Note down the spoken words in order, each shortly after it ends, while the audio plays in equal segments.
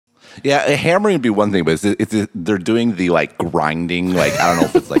Yeah, hammering would be one thing, but they're doing the like grinding, like I don't know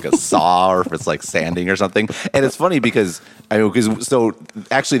if it's like a saw or if it's like sanding or something. And it's funny because so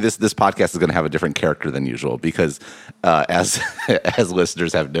actually this podcast is going to have a different character than usual because as as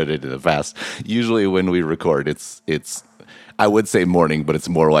listeners have noted in the past, usually when we record, it's I would say morning, but it's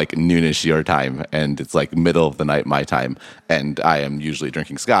more like noonish your time, and it's like middle of the night my time, and I am usually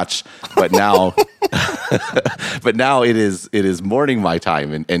drinking scotch. But now, it is morning my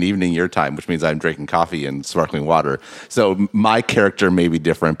time and evening your time, which means I'm drinking coffee and sparkling water. So my character may be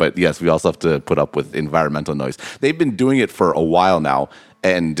different, but yes, we also have to put up with environmental noise. They've been doing it for a while now.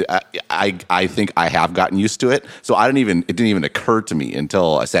 And I think I have gotten used to it. So it didn't even occur to me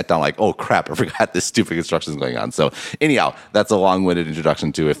until I sat down like, oh crap, I forgot this stupid construction is going on. So anyhow, that's a long-winded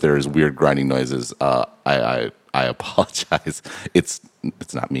introduction to if there's weird grinding noises. I apologize. It's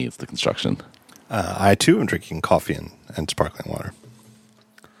not me, it's the construction. I too am drinking coffee and sparkling water.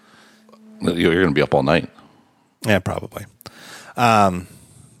 You're going to be up all night. Yeah, probably.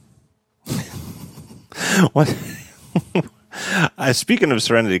 What? Speaking of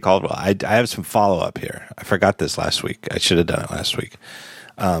Serenity Caldwell, I have some follow-up here. I forgot this last week. I should have done it last week.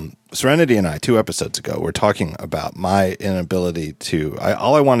 Serenity and I, 2 episodes ago, were talking about my inability to...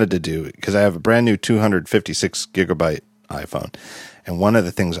 all I wanted to do, because I have a brand new 256 gigabyte iPhone, and one of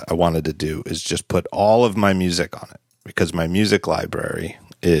the things I wanted to do is just put all of my music on it, because my music library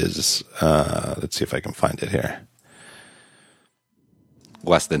is... let's see if I can find it here.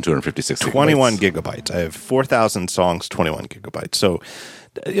 Less than 256 gigabytes. 21 gigabytes. I have 4,000 songs, 21 gigabytes. So,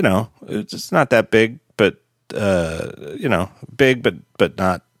 it's not that big, but, big, but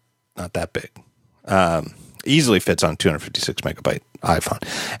not that big. Easily fits on 256 megabyte iPhone.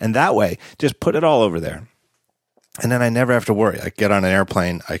 And that way, just put it all over there. And then I never have to worry. I get on an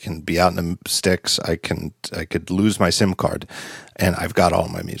airplane. I can be out in the sticks. I could lose my SIM card, and I've got all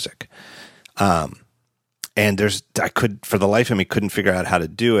my music. And for the life of me, couldn't figure out how to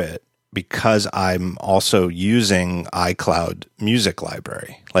do it because I'm also using iCloud Music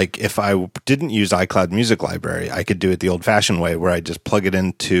Library. Like if I didn't use iCloud Music Library, I could do it the old-fashioned way where I just plug it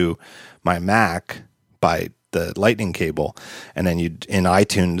into my Mac by the lightning cable, and then you'd in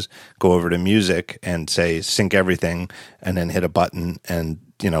iTunes go over to music and say sync everything, and then hit a button and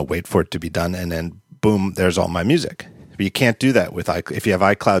wait for it to be done, and then boom, there's all my music. But you can't do that with if you have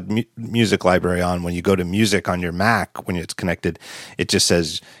iCloud Music Library on. When you go to music on your Mac, when it's connected, it just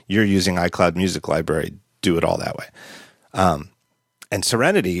says you're using iCloud Music Library. Do it all that way. And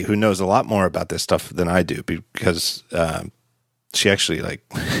Serenity, who knows a lot more about this stuff than I do, because she actually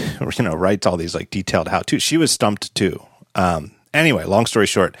writes all these detailed how-to. She was stumped too. Anyway, long story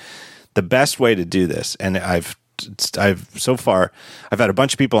short, the best way to do this, and I've so far I've had a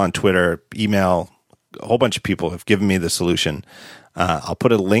bunch of people on Twitter, email. A whole bunch of people have given me the solution. I'll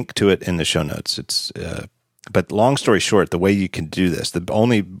put a link to it in the show notes. But long story short, the way you can do this, the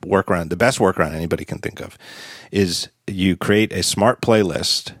best workaround anybody can think of, is you create a smart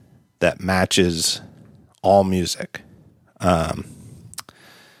playlist that matches all music. Let's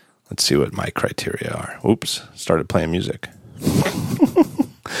see what my criteria are. Oops, started playing music. Here,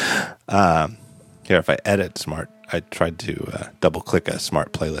 if I edit smart, I tried to double click a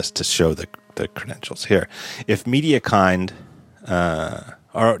smart playlist to show the credentials here. If MediaKind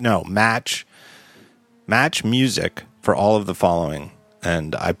match music for all of the following,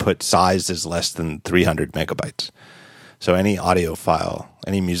 and I put size is less than 300 megabytes. So any audio file,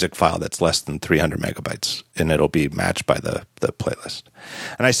 any music file that's less than 300 megabytes, and it'll be matched by the playlist.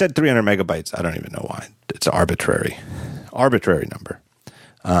 And I said 300 megabytes. I don't even know why. It's an arbitrary number.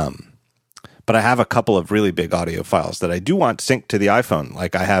 But I have a couple of really big audio files that I do want synced to the iPhone.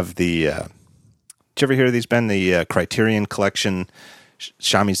 Like I have the, did you ever hear of these, Ben? The Criterion Collection,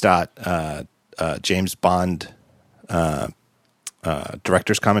 Shamizdat, James Bond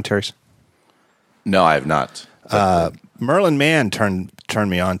director's commentaries? No, I have not. Merlin Mann turned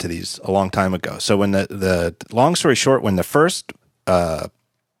me on to these a long time ago. So when the long story short, when the first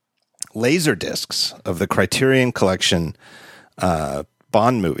laser discs of the Criterion Collection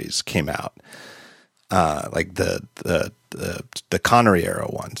Bond movies came out, like the Connery era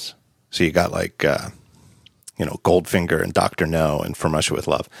ones. So you got Goldfinger and Dr. No and From Russia with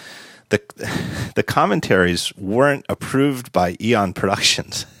Love. The commentaries weren't approved by Eon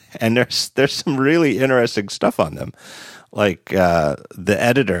Productions, and there's some really interesting stuff on them. Like the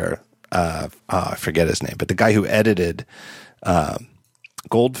editor, I forget his name, but the guy who edited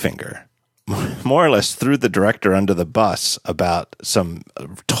Goldfinger more or less threw the director under the bus about some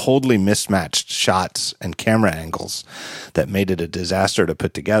totally mismatched shots and camera angles that made it a disaster to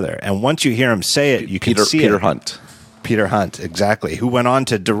put together. And once you hear him say it, you can see Peter it. Hunt. Peter Hunt, exactly, who went on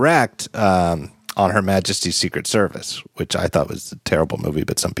to direct On Her Majesty's Secret Service, which I thought was a terrible movie,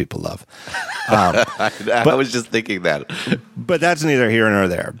 but some people love. I was just thinking that. But that's neither here nor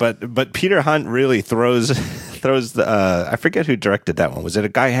there. But Peter Hunt really throws the. I forget who directed that one. Was it a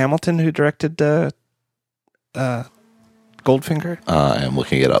Guy Hamilton who directed Goldfinger? I'm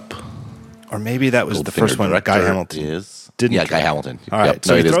looking it up. Or maybe that was the first one. Guy Hamilton Guy Hamilton. All right, yep.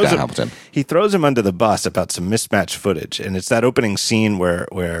 So it is Guy Hamilton. He throws him under the bus about some mismatched footage, and it's that opening scene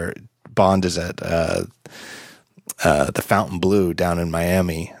where Bond is at the Fountain Blue down in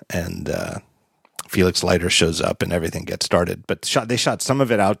Miami, and Felix Leiter shows up, and everything gets started. But they shot some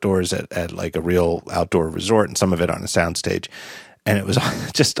of it outdoors at like a real outdoor resort, and some of it on a soundstage, and it was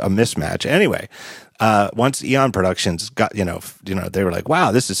just a mismatch. Anyway, once Eon Productions got, they were like,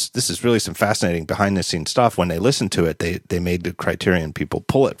 wow, this is really some fascinating behind the scenes stuff. When they listened to it, they made the Criterion people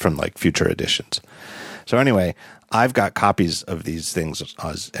pull it from like future editions. So anyway, I've got copies of these things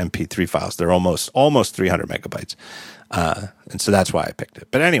as MP3 files. They're almost 300 megabytes. And so that's why I picked it.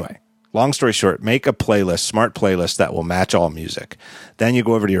 But anyway, long story short, make a playlist, smart playlist that will match all music. Then you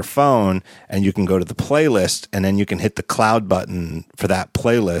go over to your phone and you can go to the playlist, and then you can hit the cloud button for that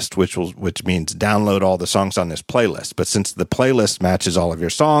playlist, which means download all the songs on this playlist. But since the playlist matches all of your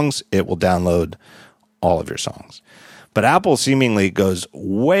songs, it will download all of your songs. But Apple seemingly goes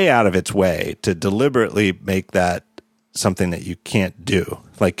way out of its way to deliberately make that something that you can't do.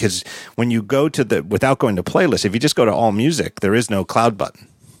 Like, because when you go to without going to playlist, if you just go to all music, there is no cloud button.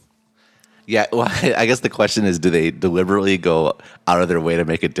 Yeah, well, I guess the question is, do they deliberately go out of their way to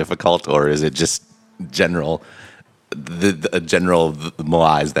make it difficult, or is it just general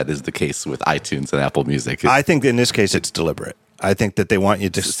malaise that is the case with iTunes and Apple Music? I think in this case it's deliberate. I think that they want you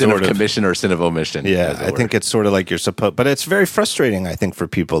to sin of commission or sin of omission. Yeah, I think it's sort of like you're supposed, but it's very frustrating, I think, for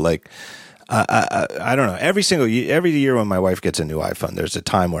people. Like, I don't know. Every year when my wife gets a new iPhone, there's a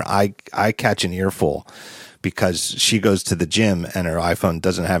time where I catch an earful because she goes to the gym and her iPhone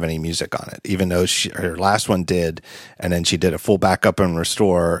doesn't have any music on it, even though her last one did. And then she did a full backup and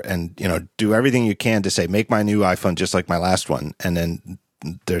restore, and do everything you can to say, make my new iPhone just like my last one. And then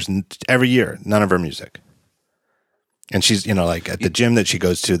there's every year none of her music. And she's, like at the gym that she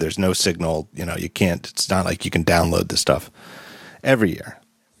goes to, there's no signal. You can't. It's not like you can download the stuff every year.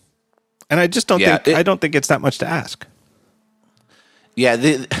 And I just don't think I don't think it's that much to ask. Yeah,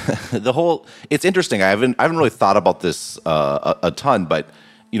 the whole, it's interesting. I haven't really thought about this a ton, but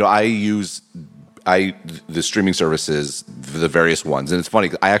I use the streaming services, the various ones, and it's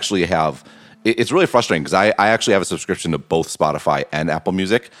funny. I actually have. It's really frustrating because I actually have a subscription to both Spotify and Apple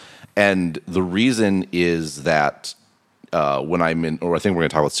Music, and the reason is that. When I'm in, or I think we're going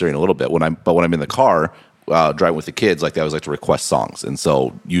to talk about Siri in a little bit. When I'm in the car driving with the kids, like I always like to request songs, and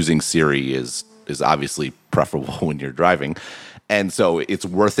so using Siri is obviously preferable when you're driving, and so it's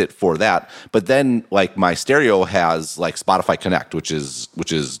worth it for that. But then, like my stereo has like Spotify Connect, which is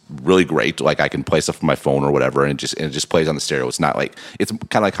really great. Like I can play stuff from my phone or whatever, and it just plays on the stereo. It's not like, it's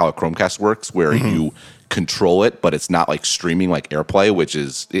kind of like how a Chromecast works, where you control it, but it's not like streaming like AirPlay, which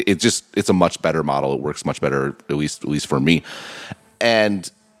is it's a much better model. It works much better, at least for me. And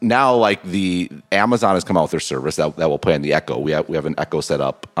now, like the Amazon has come out with their service that will play on the Echo. We have an Echo set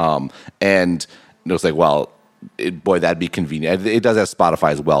up, and it's like, well, that'd be convenient. It does have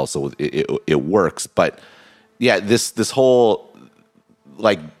Spotify as well, so it works. But yeah, this whole,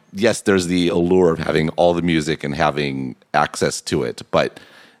 like, yes, there's the allure of having all the music and having access to it,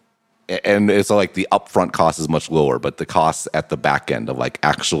 and it's like the upfront cost is much lower, but the costs at the back end of like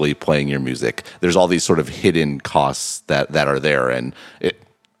actually playing your music, there's all these sort of hidden costs that are there, and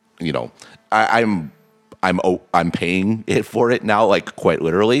I'm paying it for it now, like quite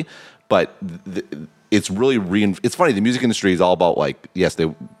literally, but it's really it's funny. The music industry is all about, like, yes,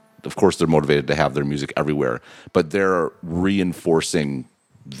 of course they're motivated to have their music everywhere, but they're reinforcing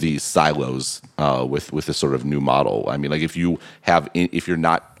these silos with this sort of new model. I mean, like if you're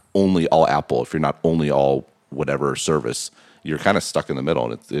not only all Apple, if you're not only all whatever service, you're kind of stuck in the middle,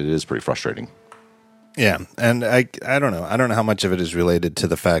 and it is pretty frustrating. Yeah, and I don't know. I don't know how much of it is related to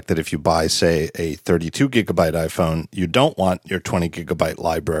the fact that if you buy, say, a 32 gigabyte iPhone, you don't want your 20 gigabyte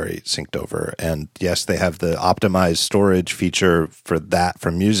library synced over. And yes, they have the optimized storage feature for that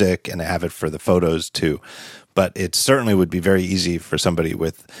for music, and they have it for the photos too. But it certainly would be very easy for somebody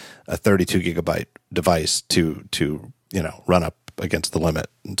with a 32 gigabyte device to run up against the limit.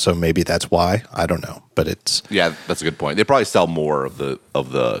 And so maybe that's why. I don't know, but it's that's a good point. They probably sell more of the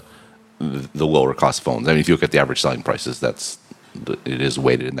lower cost phones. I mean, if you look at the average selling prices, it is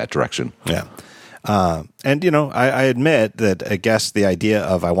weighted in that direction. Yeah. And, I admit that I guess the idea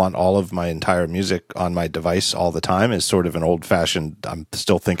of I want all of my entire music on my device all the time is sort of an old fashioned, I'm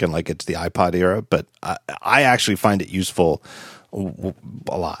still thinking like it's the iPod era, but I actually find it useful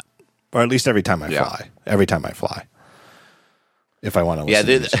a lot, or at least every time I fly, if I want to listen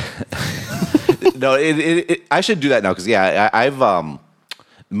to music. No, I should do that now because I've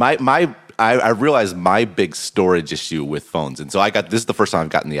I realized my big storage issue with phones, and so this is the first time I've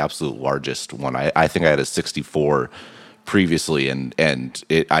gotten the absolute largest one. I think I had a 64 previously, and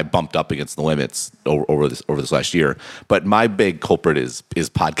I bumped up against the limits over this last year. But my big culprit is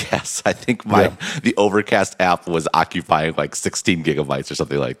podcasts. I think the Overcast app was occupying like 16 gigabytes or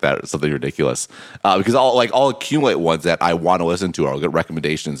something like that, or something ridiculous. Because I'll accumulate ones that I want to listen to, or I'll get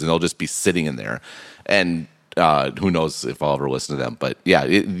recommendations, and they'll just be sitting in there, and who knows if I'll ever listen to them. But yeah,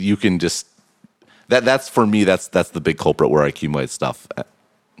 you can just that's for me. That's the big culprit where I accumulate stuff.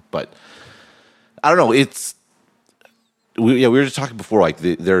 But I don't know. We were just talking before. Like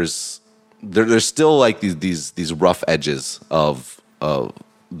there's still like these rough edges of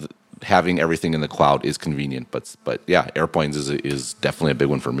having everything in the cloud is convenient. But yeah, airplanes is definitely a big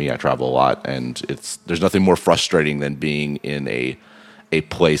one for me. I travel a lot, and there's nothing more frustrating than being in a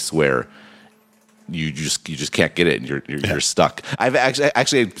place where you just can't get it, and you're stuck. I've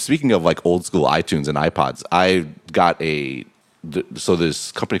actually speaking of like old school iTunes and iPods, I got so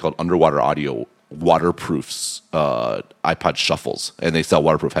this company called Underwater Audio waterproofs iPod shuffles, and they sell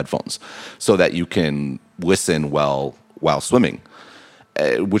waterproof headphones so that you can listen while swimming,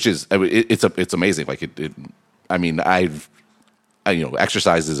 which is it's amazing. Like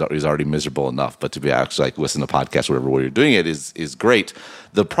exercise is already miserable enough, but to be actually like listen to podcasts or whatever while you're doing it is great.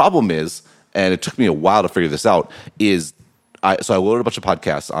 The problem is, and it took me a while to figure this out, so I loaded a bunch of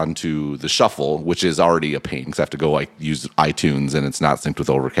podcasts onto the Shuffle, which is already a pain because I have to go like use iTunes, and it's not synced with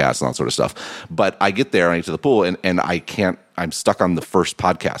Overcast and all that sort of stuff. But I get there, I get to the pool, and I can't. I'm stuck on the first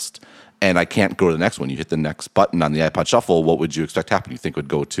podcast, and I can't go to the next one. You hit the next button on the iPod Shuffle. What would you expect to happen? You think it would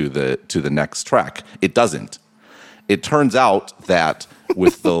go to the next track? It doesn't. It turns out that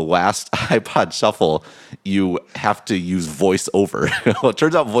with the last iPod Shuffle, you have to use voiceover. Well, it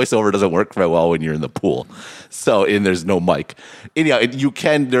turns out voiceover doesn't work very well when you're in the pool. And there's no mic. Anyhow,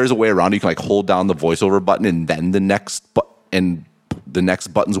 there's a way around it. You can like hold down the voiceover button and then the next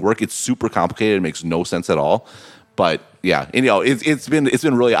buttons work. It's super complicated. It makes no sense at all. But yeah, it's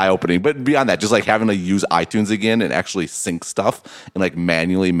been really eye opening. But beyond that, just like having to use iTunes again and actually sync stuff and like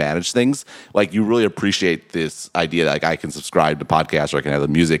manually manage things, like you really appreciate this idea that like I can subscribe to podcasts or I can have the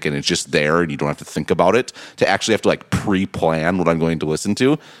music and it's just there and you don't have to think about it. To actually have to like pre-plan what I'm going to listen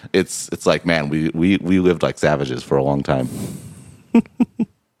to, it's like, man, we lived like savages for a long time.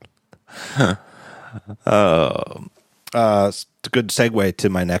 It's a good segue to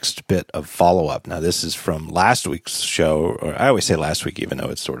my next bit of follow-up. Now, this is from last week's show, or I always say last week, even though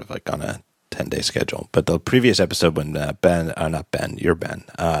it's sort of like on a 10-day schedule. But the previous episode when Matthew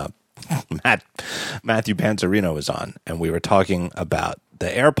Panzarino was on, and we were talking about the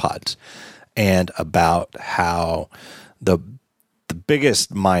AirPods and about how the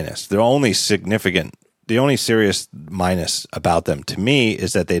biggest minus, the only serious minus about them to me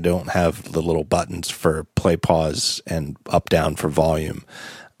is that they don't have the little buttons for play, pause, and up, down for volume.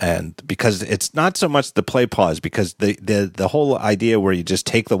 And because it's not so much the play, pause, because the whole idea where you just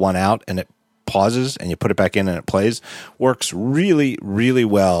take the one out and it pauses and you put it back in and it plays works really, really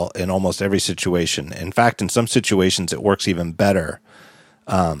well in almost every situation. In fact, in some situations, it works even better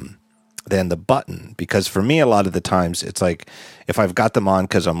than the button, because for me, a lot of the times it's like if I've got them on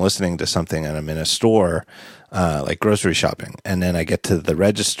because I'm listening to something and I'm in a store, like grocery shopping, and then I get to the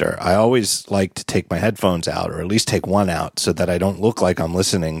register, I always like to take my headphones out, or at least take one out, so that I don't look like I'm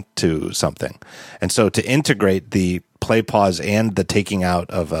listening to something. And so to integrate the play, pause, and the taking out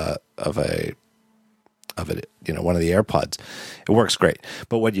of one of the AirPods, it works great.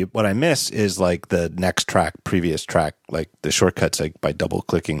 But what I miss is like the next track, previous track, like the shortcuts, like by double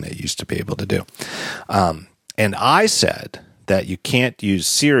clicking that you used to be able to do. And I said that you can't use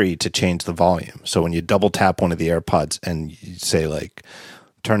Siri to change the volume. So when you double tap one of the AirPods and you say like,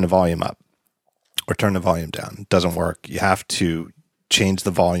 turn the volume up or turn the volume down, it doesn't work. You have to change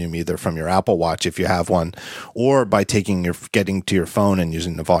the volume either from your Apple Watch if you have one, or by getting to your phone and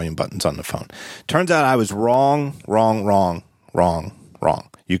using the volume buttons on the phone. Turns out I was wrong.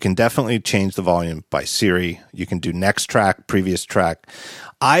 You can definitely change the volume by Siri. You can do next track, previous track.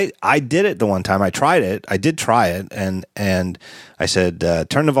 I did it the one time. I tried it. I did try it, and I said,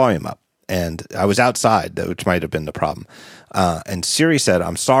 turn the volume up. And I was outside, which might have been the problem. And Siri said,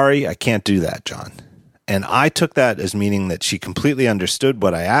 I'm sorry, I can't do that, John. And I took that as meaning that she completely understood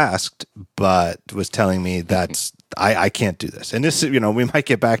what I asked, but was telling me that's I can't do this. And this, we might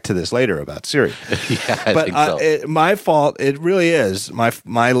get back to this later about Siri. Yeah, I think so. My fault. It really is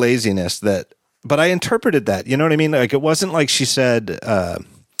my laziness but I interpreted that. You know what I mean? Like, it wasn't like she said,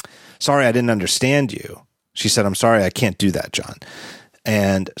 sorry, I didn't understand you. She said, I'm sorry, I can't do that, John.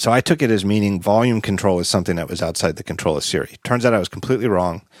 And so I took it as meaning volume control is something that was outside the control of Siri. Turns out I was completely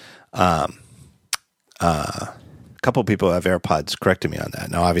wrong. A couple of people who have AirPods corrected me on that.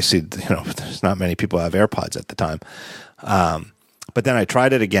 Now, obviously, there's not many people who have AirPods at the time. But then I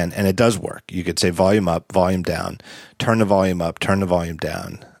tried it again, and it does work. You could say volume up, volume down, turn the volume up, turn the volume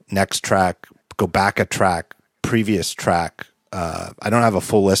down, next track, go back a track, previous track. I don't have a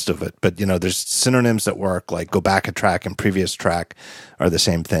full list of it, but there's synonyms that work, like go back a track and previous track are the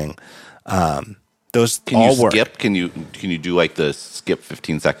same thing. Those can all you work. skip? Can you do like the skip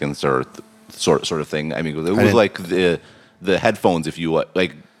 15 seconds or sort of thing? I mean, it was like the headphones. If you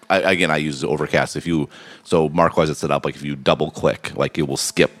I use Overcast. So Mark has it set up like if you double click, like it will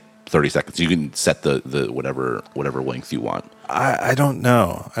skip 30 seconds. You can set the whatever length you want. I don't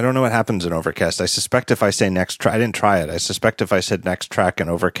know. I don't know what happens in Overcast. I suspect if I say next track, I didn't try it. I suspect if I said next track in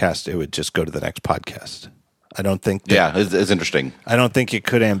Overcast, it would just go to the next podcast. I don't think. It's interesting. I don't think it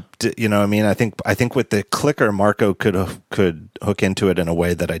could. I think with the clicker, Marco could hook into it in a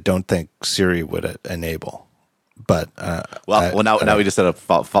way that I don't think Siri would enable. But now we just set a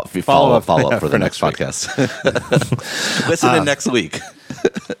follow up for the next podcast. Listen in next week.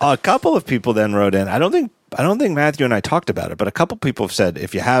 A couple of people then wrote in. I don't think Matthew and I talked about it, but a couple of people have said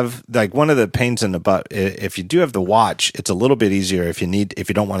if you have like one of the pains in the butt, if you do have the watch, it's a little bit easier if you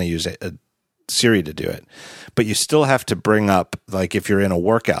don't want to use a Siri to do it, but you still have to bring up, like if you're in a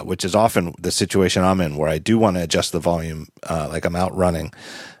workout, which is often the situation I'm in, where I do want to adjust the volume, like I'm out running,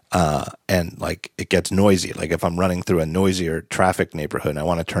 and like it gets noisy. Like if I'm running through a noisier traffic neighborhood and I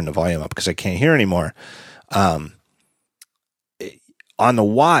want to turn the volume up because I can't hear anymore. On the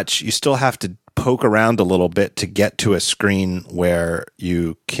watch, you still have to poke around a little bit to get to a screen where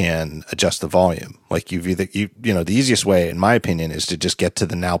you can adjust the volume. Like the easiest way, in my opinion, is to just get to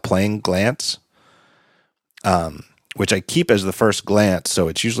the now playing glance, which I keep as the first glance. So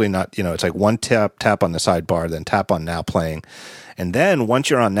it's usually not, it's like one tap on the sidebar, then tap on now playing. And then once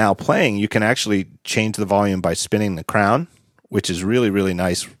you're on now playing, you can actually change the volume by spinning the crown, which is really, really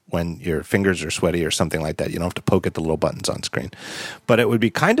nice when your fingers are sweaty or something like that. You don't have to poke at the little buttons on screen. But it would be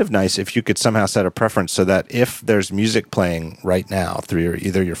kind of nice if you could somehow set a preference so that if there's music playing right now through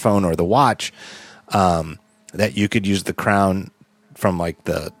either your phone or the watch, that you could use the crown from like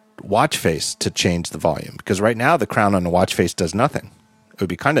the watch face to change the volume. Because right now the crown on the watch face does nothing. It would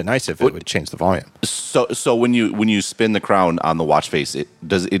be kind of nice if it would change the volume. So when you spin the crown on the watch face,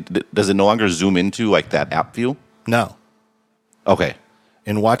 does it no longer zoom into like that app view? No. Okay.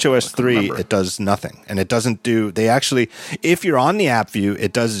 In watchOS 3, it does nothing. And it doesn't do, if you're on the app view,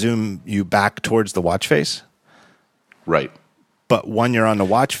 it does zoom you back towards the watch face. Right. But when you're on the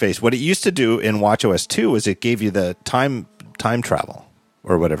watch face, what it used to do in watchOS 2 was it gave you the time travel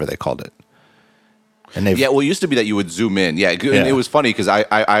or whatever they called it. And it used to be that you would zoom in. Yeah. And it was funny because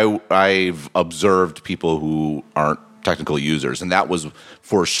I've observed people who aren't technical users, and that was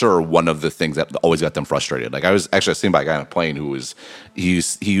for sure one of the things that always got them frustrated. Like I was actually seen by a guy on a plane who was he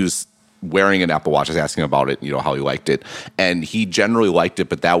was wearing an Apple Watch. I was asking about it, how he liked it, and he generally liked it,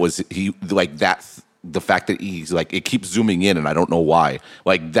 but the fact that he's like it keeps zooming in, and I don't know why.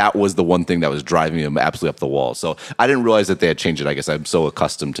 Like that was the one thing that was driving him absolutely up the wall. So I didn't realize that they had changed it. I guess I'm so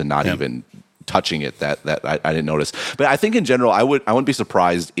accustomed to not even touching it that I didn't notice. But I think in general, I wouldn't be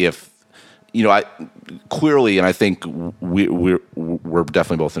surprised if. Clearly, and I think we're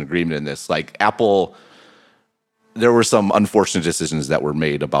definitely both in agreement in this. Like Apple, there were some unfortunate decisions that were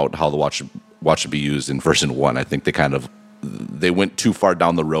made about how the watch should be used in version 1. I think they went too far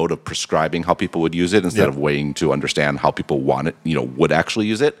down the road of prescribing how people would use it instead of waiting to understand how people would actually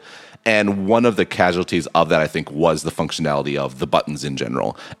use it. And one of the casualties of that, I think, was the functionality of the buttons in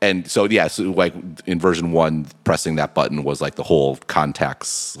general. And so like in version 1, pressing that button was like the whole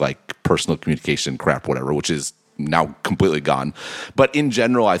contacts, like personal communication crap, whatever, which is now completely gone. But in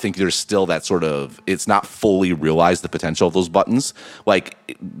general, I think there's still that sort of, it's not fully realized the potential of those buttons. Like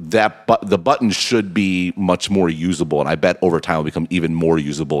the buttons should be much more usable, and I bet over time will become even more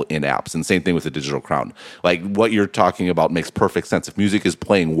usable in apps. And same thing with the digital crown. Like what you're talking about makes perfect sense. If music is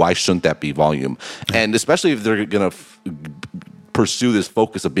playing, why shouldn't that be volume? And especially if they're going to pursue this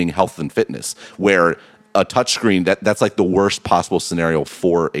focus of being health and fitness, where a touchscreen, that's like the worst possible scenario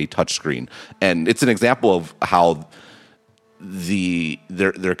for a touchscreen. And it's an example of how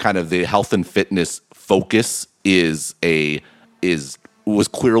they're kind of the health and fitness focus was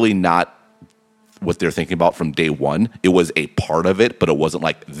clearly not what they're thinking about from day one. It was a part of it, but it wasn't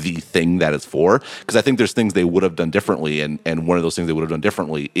like the thing that it's for. Because I think there's things they would have done differently, and one of those things they would have done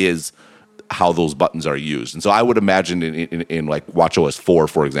differently is how those buttons are used. And so I would imagine in like WatchOS 4,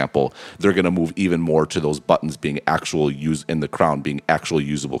 for example, they're going to move even more to those buttons being actual use in the crown, being actual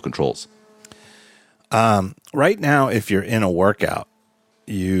usable controls. Right now, if you're in a workout,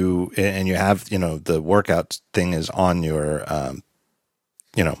 you have, the workout thing is on your,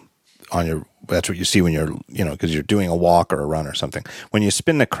 that's what you see when you're, because you're doing a walk or a run or something. When you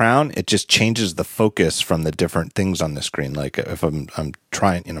spin the crown, it just changes the focus from the different things on the screen. Like if I'm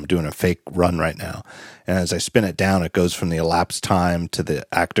trying, I'm doing a fake run right now, and as I spin it down, it goes from the elapsed time to the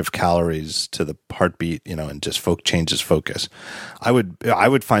active calories to the heartbeat, and just changes focus. I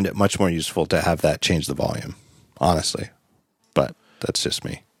would find it much more useful to have that change the volume, honestly, but that's just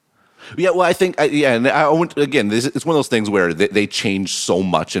me. Yeah, well, I think, and I went, again, it's one of those things where they changed so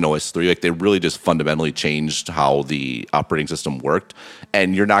much in OS 3. Like, they really just fundamentally changed how the operating system worked,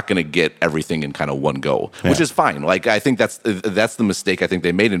 and you're not going to get everything in kind of one go, which is fine. Like, I think that's the mistake I think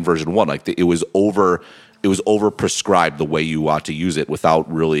they made in version 1. Like, it was over-prescribed the way you ought to use it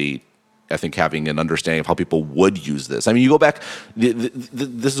without really, I think, having an understanding of how people would use this. I mean, you go back,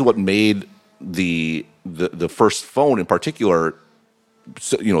 this is what made the first phone in particular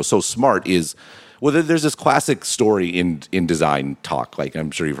so smart is, well, there's this classic story in design talk, like I'm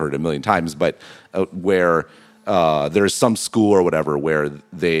sure you've heard a million times, but where there's some school or whatever where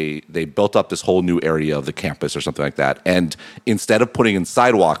they built up this whole new area of the campus or something like that, and instead of putting in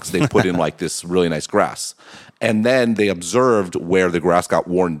sidewalks, they put in like this really nice grass, and then they observed where the grass got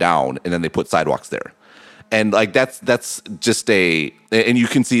worn down, and then they put sidewalks there. And like that's just and you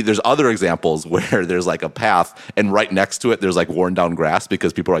can see there's other examples where there's like a path, and right next to it there's like worn down grass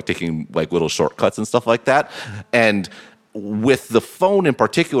because people are like taking like little shortcuts and stuff like that. And with the phone in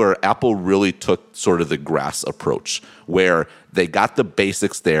particular, Apple really took sort of the grass approach, where they got the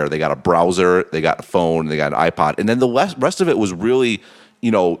basics there. They got a browser, they got a phone, they got an iPod, and then the rest of it was really,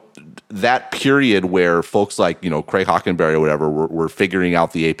 that period where folks like, Craig Hockenberry or whatever were figuring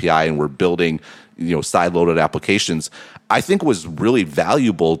out the API and were building, side-loaded applications, I think was really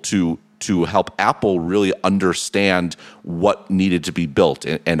valuable to help Apple really understand what needed to be built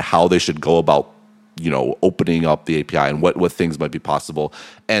and how they should go about, opening up the API and what things might be possible.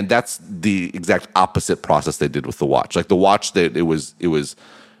 And that's the exact opposite process they did with the watch. Like the watch, they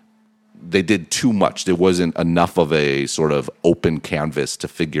did too much. There wasn't enough of a sort of open canvas to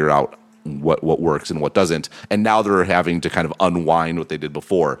figure out what works and what doesn't. And now they're having to kind of unwind what they did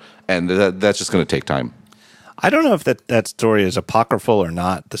before. And that's just going to take time. I don't know if that story is apocryphal or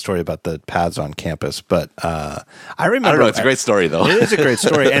not, the story about the paths on campus, but I remember... I don't know, it's a great story, though. It is a great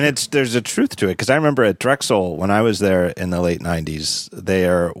story, and there's a truth to it, because I remember at Drexel, when I was there in the late 90s,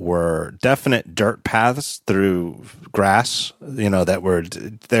 there were definite dirt paths through grass, that were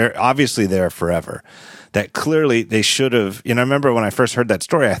there, obviously there forever, that clearly they should have... I remember when I first heard that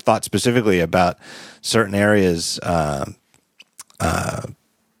story, I thought specifically about certain areas...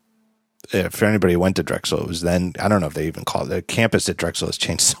 for anybody who went to Drexel, it was then, I don't know if they even call it, the campus at Drexel has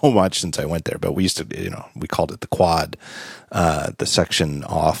changed so much since I went there, but we used to, we called it the Quad, the section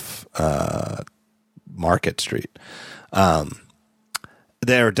off Market Street.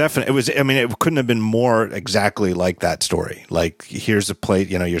 There definitely, it couldn't have been more exactly like that story. Like, here's a plate,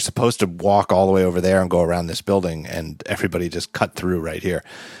 you're supposed to walk all the way over there and go around this building, and everybody just cut through right here.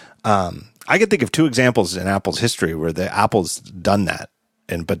 I could think of two examples in Apple's history where Apple's done that.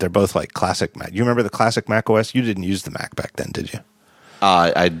 But they're both like classic Mac. You remember the classic Mac OS? You didn't use the Mac back then, did you?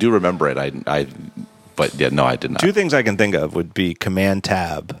 I do remember it. But yeah, no, I did not. Two things I can think of would be Command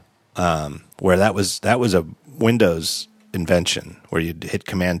Tab, where that was a Windows invention, where you'd hit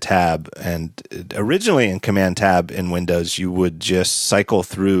Command Tab, and originally in Command Tab in Windows, you would just cycle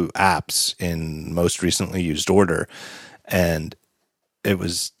through apps in most recently used order, and it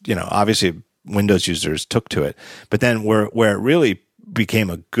was, obviously Windows users took to it, but then where it really became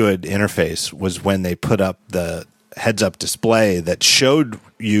a good interface was when they put up the heads-up display that showed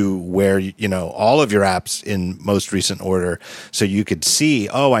you where, all of your apps in most recent order, so you could see,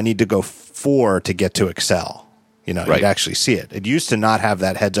 I need to go 4 to get to Excel. Right. You'd actually see it. It used to not have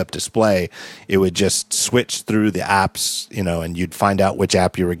that heads-up display. It would just switch through the apps, and you'd find out which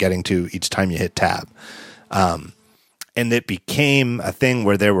app you were getting to each time you hit tab. And it became a thing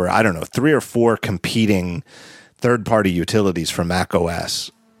where there were, 3 or 4 competing third-party utilities for Mac OS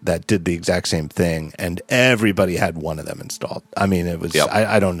that did the exact same thing, and everybody had one of them installed. It was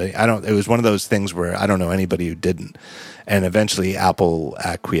it was one of those things where I don't know anybody who didn't. And eventually Apple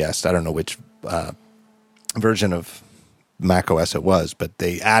acquiesced. I don't know which version of Mac OS it was, but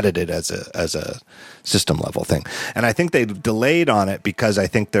they added it as a system level thing. And I think they delayed on it because I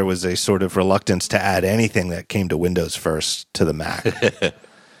think there was a sort of reluctance to add anything that came to Windows first to the Mac.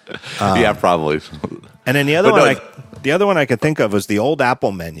 Yeah, probably. And then the other one I could think of was the old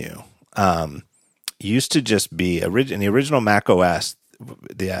Apple menu. Used to just be in the original Mac OS.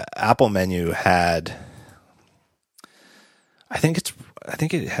 The Apple menu had, I think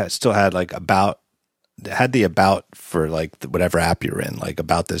it still had like about. It had the about for like whatever app you're in. Like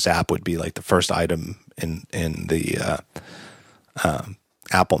about this app would be like the first item in the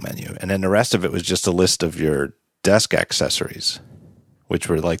Apple menu, and then the rest of it was just a list of your desk accessories, which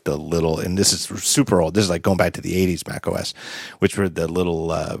were like the little. And this is super old. This is like going back to the '80s Mac OS, which were the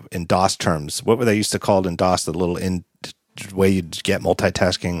little in DOS terms. What were they used to call it in DOS? The little way you'd get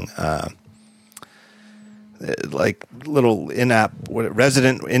multitasking. Like little in-app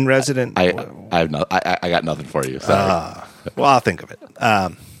resident. I have no. I got nothing for you. Sorry. Well, I'll think of it.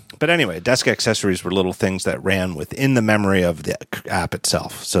 But anyway, desk accessories were little things that ran within the memory of the app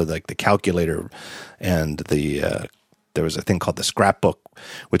itself. So like the calculator and the there was a thing called the scrapbook,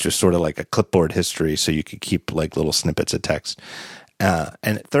 which was sort of like a clipboard history, so you could keep like little snippets of text.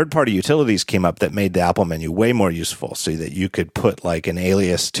 And third-party utilities came up that made the Apple menu way more useful, so that you could put like an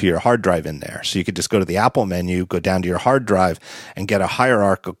alias to your hard drive in there. So you could just go to the Apple menu, go down to your hard drive, and get a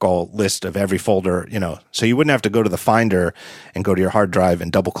hierarchical list of every folder, so you wouldn't have to go to the Finder and go to your hard drive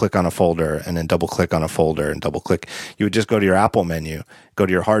and double-click on a folder, and then double-click on a folder and double-click. You would just go to your Apple menu, go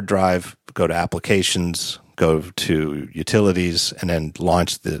to your hard drive, go to Applications, go to Utilities, and then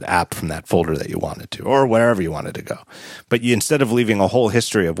launch the app from that folder that you wanted to, or wherever you wanted to go. But instead of leaving a whole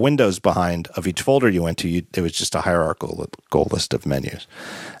history of windows behind of each folder you went to, it was just a hierarchical list of menus.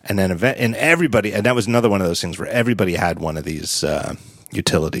 And then everybody, and that was another one of those things where everybody had one of these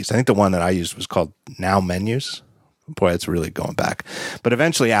utilities. I think the one that I used was called Now Menus. Boy, it's really going back. But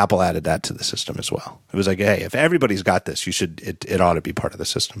eventually Apple added that to the system as well. It was like, hey, if everybody's got this, it ought to be part of the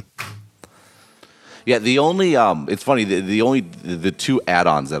system. Yeah, the only it's funny. The two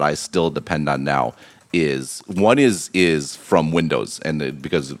add-ons that I still depend on now is one is from Windows, and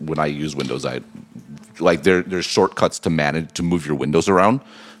because when I use Windows, I like there's shortcuts to move your windows around,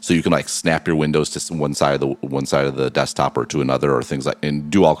 so you can like snap your windows to one side of the desktop or to another, or things like, and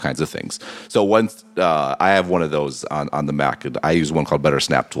do all kinds of things. So once I have one of those on the Mac, I use one called Better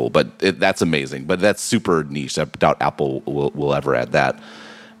Snap Tool, but that's amazing. But that's super niche. I doubt Apple will ever add that.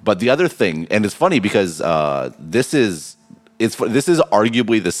 But the other thing, and it's funny because this is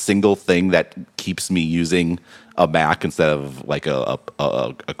arguably the single thing that keeps me using a Mac instead of like a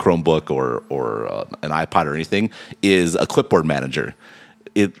Chromebook or an iPod or anything, is a clipboard manager.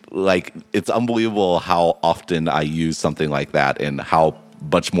 It's unbelievable how often I use something like that and how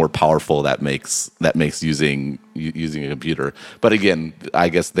much more powerful that makes using a computer. But again, I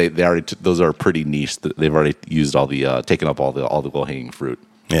guess they already those are pretty niche. They've already used all the taken up all the low hanging fruit.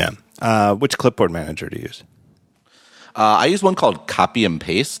 Yeah. Which clipboard manager do you use? I use one called Copy and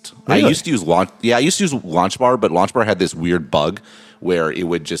Paste. Really? I used to use Launchbar, but Launchbar had this weird bug where it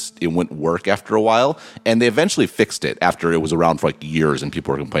wouldn't work after a while, and they eventually fixed it after it was around for like years, and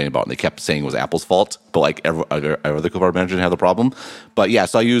people were complaining about it, and they kept saying it was Apple's fault, but like every other clipboard manager didn't have the problem. But yeah,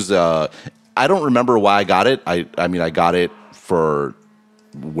 so I use. I don't remember why I got it. I mean, I got it for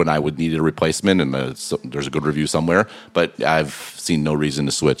when I would need a replacement, and there's a good review somewhere, but I've seen no reason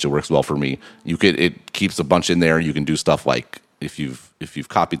to switch. It works well for me. It keeps a bunch in there. You can do stuff like if you've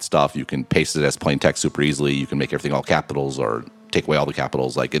copied stuff, you can paste it as plain text super easily. You can make everything all capitals or take away all the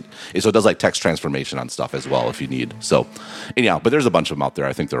capitals. So it does like text transformation on stuff as well if you need. So anyhow, but there's a bunch of them out there.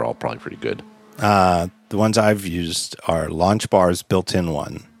 I think they're all probably pretty good. The ones I've used are Launchbar's built-in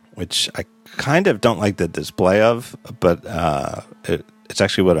one, which I kind of don't like the display of, but it's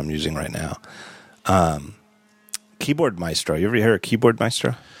actually what I'm using right now. Keyboard Maestro. You ever hear of Keyboard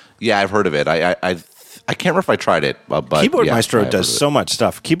Maestro? Yeah, I've heard of it. I can't remember if I tried it, but Keyboard yeah, Maestro does so much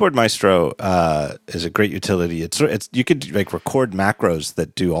stuff. Keyboard Maestro is a great utility. It's you could like record macros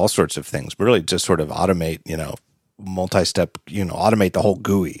that do all sorts of things, but really just sort of automate, multi-step, automate the whole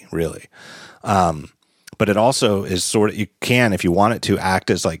GUI really. But it also is you can, if you want it to,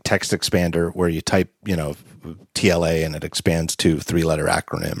 act as like text expander where you type, TLA and it expands to 3-letter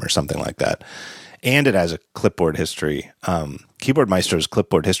acronym or something like that. And it has a clipboard history. Keyboard Maestro's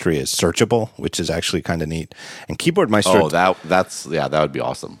clipboard history is searchable, which is actually kind of neat. And Keyboard Maestro... Oh, that would be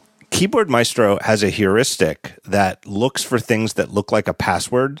awesome. Keyboard Maestro has a heuristic that looks for things that look like a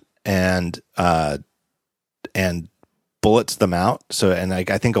password and bullets them out. So, and I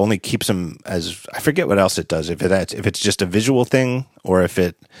think only keeps them as... I forget what else it does. If it's just a visual thing or if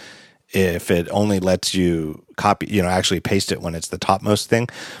if it only lets you copy, actually paste it when it's the topmost thing.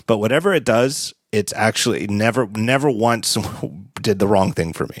 But whatever it does, it's actually never once did the wrong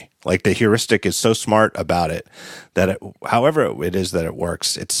thing for me. Like the heuristic is so smart about it that however it is that it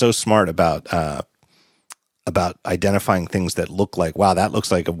works, it's so smart about identifying things that look like, wow, that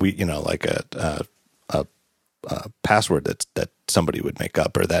looks like a password that somebody would make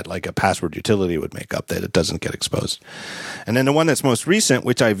up, or that like a password utility would make up, that it doesn't get exposed. And then the one that's most recent,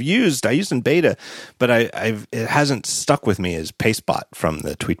 which I used in beta, but it hasn't stuck with me, is Pastebot from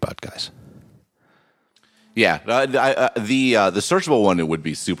the Tweetbot guys. Yeah, the searchable one, it would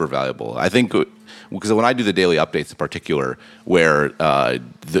be super valuable. I think because when I do the daily updates in particular, where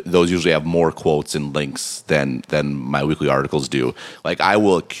those usually have more quotes and links than my weekly articles do, like I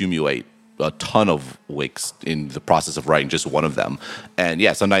will accumulate a ton of links in the process of writing just one of them. And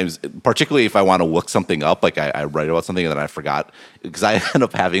yeah, sometimes, particularly if I want to look something up, like I write about something and then I forgot, because I end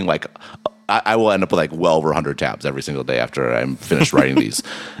up having like, I will end up with like well over 100 tabs every single day after I'm finished writing these,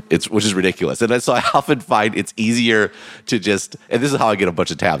 which is ridiculous. And so I often find it's easier to just, and this is how I get a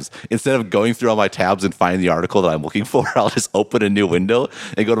bunch of tabs. Instead of going through all my tabs and finding the article that I'm looking for, I'll just open a new window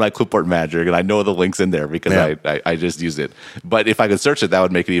and go to my clipboard manager, and I know the link's in there because I just use it. But if I could search it, that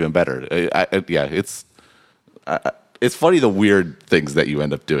would make it even better. It's funny the weird things that you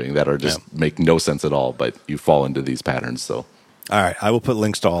end up doing that are just make no sense at all, but you fall into these patterns. So. All right, I will put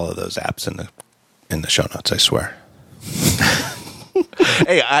links to all of those apps in the show notes, I swear.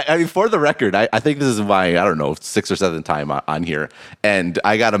 Hey, I mean, for the record, I think this is my, I don't know, 6th or 7th time on here, and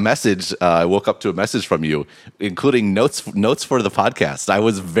I got a message. I woke up to a message from you, including notes for the podcast. I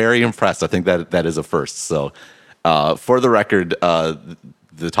was very impressed. I think that is a first. So, for the record,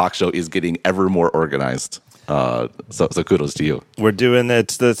 the talk show is getting ever more organized. So kudos to you. We're doing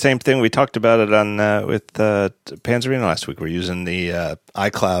it's the same thing. We talked about it on with Panzerino last week. We're using the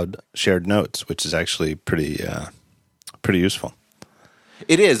iCloud shared notes, which is actually pretty useful.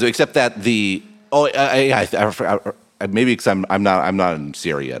 It is, except that maybe because I'm not in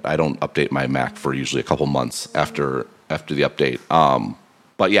Sierra yet. I don't update my Mac for usually a couple months after the update.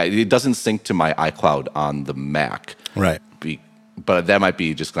 But yeah, it doesn't sync to my iCloud on the Mac, right? But that might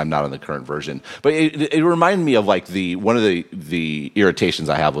be just because I'm not on the current version. But it reminded me of like one of the irritations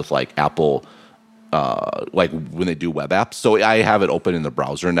I have with like Apple, like when they do web apps. So I have it open in the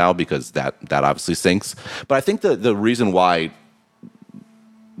browser now because that obviously syncs. But I think the reason why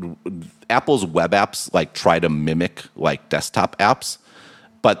Apple's web apps like try to mimic like desktop apps,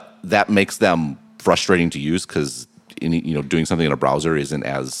 but that makes them frustrating to use because doing something in a browser isn't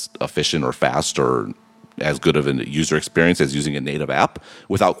as efficient or fast or as good of a user experience as using a native app,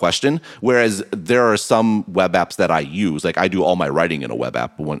 without question. Whereas there are some web apps that I use, like I do all my writing in a web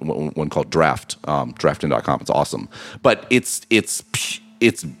app, one called Draft, drafting.com. It's awesome, but it's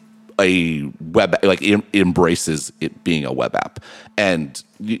a web, like it embraces it being a web app. And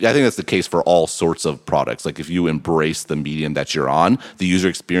I think that's the case for all sorts of products. Like if you embrace the medium that you're on, the user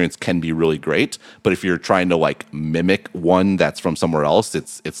experience can be really great. But if you're trying to like mimic one that's from somewhere else,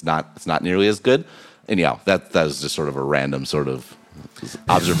 it's not nearly as good. Anyhow, that is just sort of a random sort of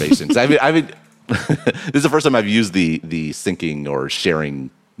observation. I mean, this is the first time I've used the syncing or sharing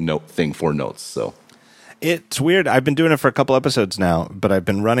note thing for notes. So it's weird. I've been doing it for a couple episodes now, but I've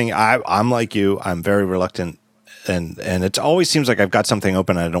been running. I'm like you. I'm very reluctant, and it always seems like I've got something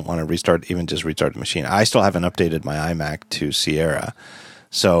open. And I don't want to restart the machine. I still haven't updated my iMac to Sierra,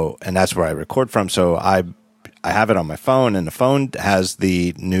 and that's where I record from. So I have it on my phone, and the phone has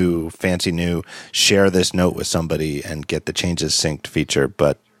the fancy new share this note with somebody and get the changes synced feature,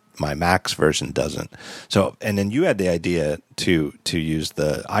 but my Mac's version doesn't. So, and then you had the idea to use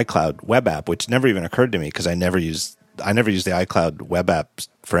the iCloud web app, which never even occurred to me because I never use the iCloud web app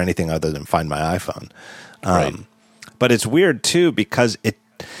for anything other than Find My iPhone. Right. But it's weird too because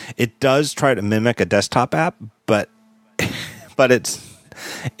it does try to mimic a desktop app, but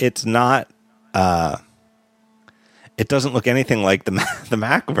it's not. It doesn't look anything like the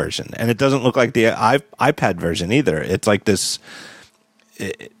Mac version, and it doesn't look like the iPad version either. It's like this.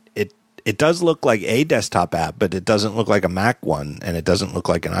 It does look like a desktop app, but it doesn't look like a Mac one, and it doesn't look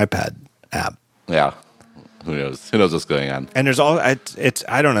like an iPad app. Yeah, who knows? Who knows what's going on? And there's I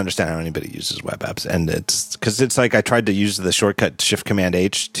don't understand how anybody uses web apps, and it's because it's like I tried to use the shortcut Shift Command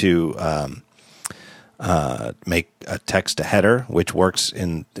H to make a text a header, which works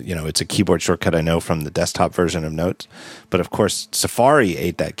in, it's a keyboard shortcut I know from the desktop version of Notes. But of course, Safari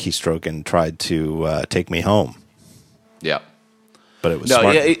ate that keystroke and tried to take me home. Yeah. But it was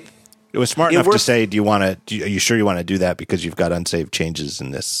smart. Yeah, it was smart enough to say, are you sure you want to do that because you've got unsaved changes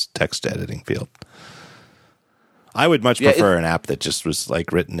in this text editing field? I would much prefer an app that just was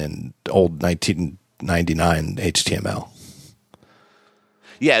like written in old 1999 HTML.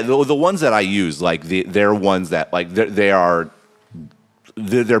 Yeah, the ones that I use, like they're ones that like they're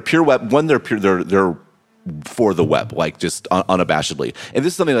pure web. When they're pure, they're for the web, like just unabashedly. And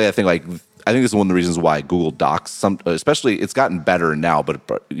this is something that I think this is one of the reasons why Google Docs, especially, it's gotten better now, but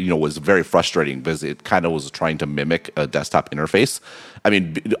was very frustrating because it kind of was trying to mimic a desktop interface. I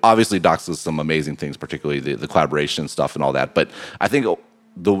mean, obviously Docs does some amazing things, particularly the collaboration stuff and all that. But I think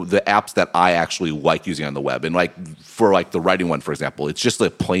the apps that I actually like using on the web, and like for like the writing one, for example, it's just a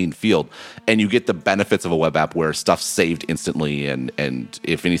plain field, and you get the benefits of a web app where stuff's saved instantly, and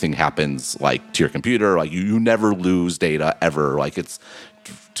if anything happens like to your computer, like you never lose data ever. Like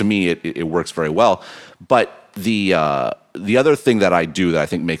to me, it works very well. But the other thing that I do that I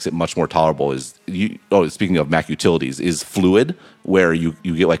think makes it much more tolerable is speaking of Mac utilities, is Fluid, where you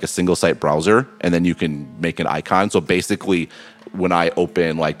get like a single site browser and then you can make an icon. So basically, when I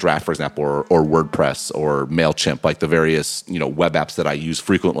open like Draft, for example, or WordPress or MailChimp, like the various web apps that I use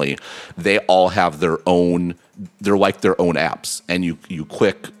frequently, they all have their own. They're like their own apps, and you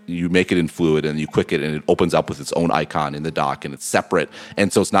make it in Fluid, and you click it, and it opens up with its own icon in the dock, and it's separate,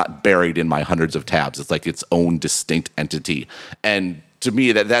 and so it's not buried in my hundreds of tabs. It's like its own distinct entity, and to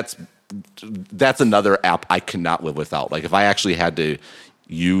me, that's another app I cannot live without. Like if I actually had to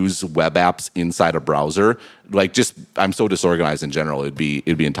use web apps inside a browser, like just I'm so disorganized in general, it'd be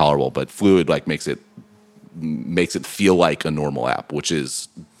intolerable. But Fluid like makes it feel like a normal app, which is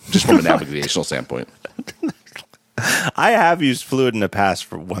just from a navigational standpoint. I have used Fluid in the past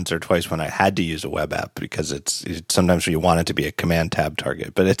for once or twice when I had to use a web app, because it's sometimes you want it to be a command tab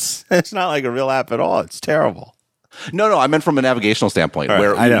target, but it's not like a real app at all. It's terrible. No, I meant from a navigational standpoint, right,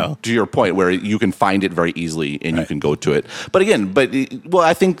 where I know, to your point, where you can find it very easily and you can go to it. But again,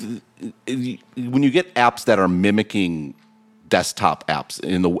 I think when you get apps that are mimicking desktop apps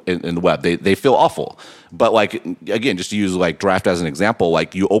in the web, they feel awful. But like again, just to use like Draft as an example,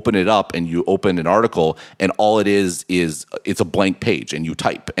 like you open it up and you open an article, and all it is it's a blank page, and you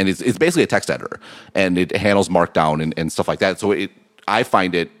type, and it's basically a text editor, and it handles Markdown and stuff like that. So I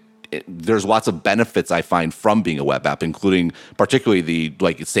find there's lots of benefits I find from being a web app, including particularly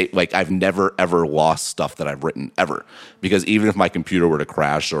I've never ever lost stuff that I've written ever, because even if my computer were to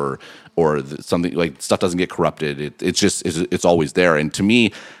crash or something, like stuff doesn't get corrupted, it's always there. And to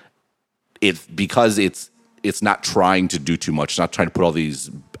me, because it's not trying to do too much, it's not trying to put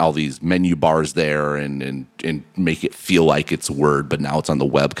all these menu bars there and make it feel like it's Word, but now it's on the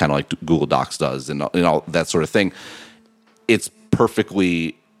web, kind of like Google Docs does, and all that sort of thing. It's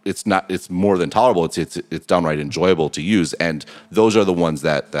perfectly. It's more than tolerable. It's downright enjoyable to use, and those are the ones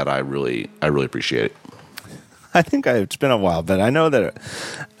that I really appreciate. I think it's been a while, but I know that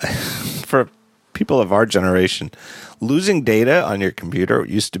for people of our generation, losing data on your computer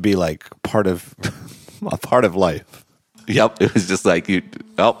used to be like a part of life. Yep, it was just like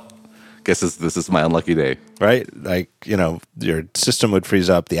guess this is my unlucky day, right? Like your system would freeze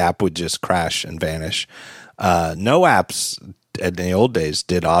up, the app would just crash and vanish. No apps in the old days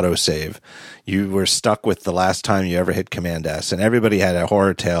did autosave. You were stuck with the last time you ever hit Command S, and everybody had a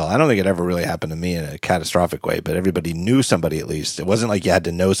horror tale. I don't think it ever really happened to me in a catastrophic way, but everybody knew somebody at least. It wasn't like you had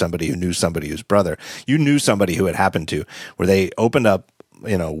to know somebody who knew somebody whose brother. You knew somebody who it happened to, where they opened up,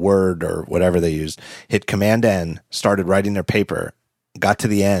 Word or whatever they used, hit Command N, started writing their paper, got to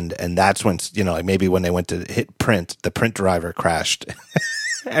the end, and that's when, like maybe when they went to hit print, the print driver crashed.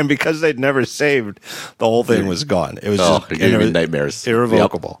 And because they'd never saved, the whole thing was gone. It was nightmares,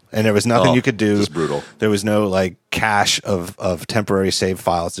 irrevocable, yep. And there was nothing you could do. Just brutal. There was no like cache of temporary save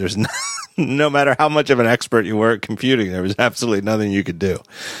files. There's no matter how much of an expert you were at computing, there was absolutely nothing you could do.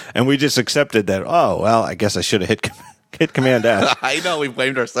 And we just accepted that. Oh well, I guess I should have hit Command S. I know, we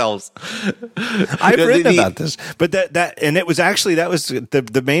blamed ourselves. I've written about this, but and it was actually, that was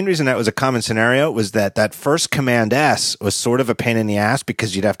the main reason that was a common scenario was that first Command S was sort of a pain in the ass,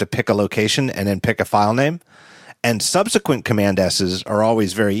 because you'd have to pick a location and then pick a file name. And subsequent Command S's are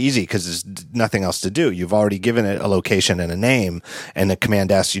always very easy because there's nothing else to do. You've already given it a location and a name, and the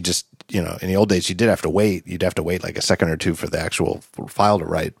Command S, you just, in the old days, you did have to wait. You'd have to wait like a second or two for the actual file to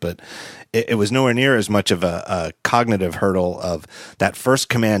write. But it was nowhere near as much of a cognitive hurdle of that first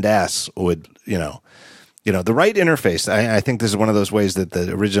Command S would, the right interface. I think this is one of those ways that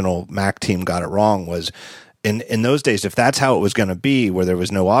the original Mac team got it wrong, was in those days, if that's how it was going to be, where there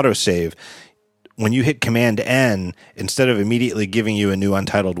was no autosave, when you hit Command N, instead of immediately giving you a new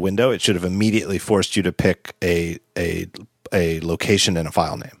untitled window, it should have immediately forced you to pick a location and a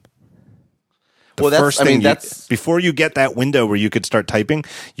file name. Before you get that window where you could start typing,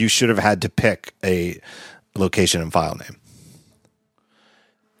 you should have had to pick a location and file name.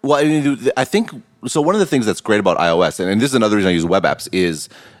 Well, I mean, I think so. One of the things that's great about iOS, and this is another reason I use web apps, is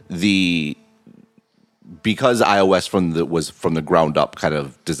because iOS was from the ground up kind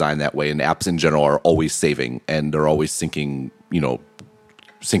of designed that way, and apps in general are always saving and they're always syncing,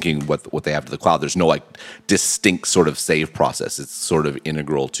 syncing what they have to the cloud. There's no like distinct sort of save process. It's sort of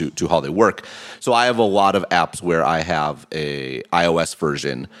integral to how they work. So I have a lot of apps where I have a iOS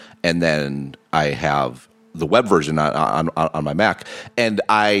version and then I have the web version on my Mac. And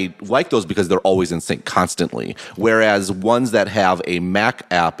I like those because they're always in sync constantly. Whereas ones that have a Mac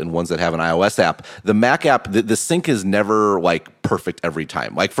app and ones that have an iOS app, the Mac app, the sync is never like perfect every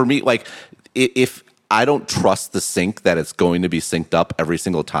time. Like for me, like if I don't trust the sync that it's going to be synced up every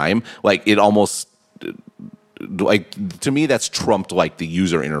single time, like it almost, like to me that's trumped like the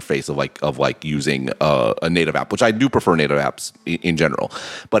user interface of using a native app, which I do prefer native apps in general.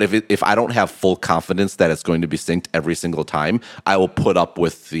 But if I don't have full confidence that it's going to be synced every single time, I will put up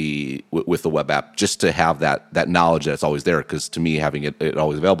with the web app just to have that knowledge that it's always there, because to me having it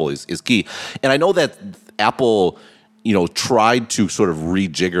always available is key. And I know that Apple tried to sort of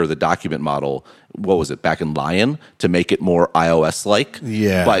rejigger the document model. What was it, back in Lion, to make it more iOS like?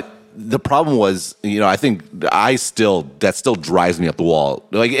 Yeah, but the problem was, I think that still drives me up the wall.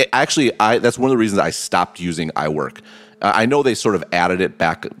 Like, that's one of the reasons I stopped using iWork. I know they sort of added it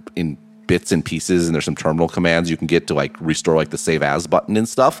back in bits and pieces, and there's some terminal commands you can get to like restore like the save as button and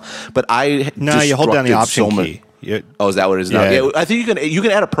stuff. But you hold down the option key. Oh, is that what it is now? Yeah, I think you can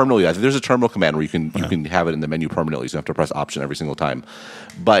add it permanently. I think there's a terminal command where you can have it in the menu permanently. So you don't have to press option every single time.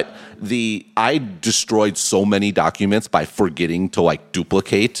 But I destroyed so many documents by forgetting to like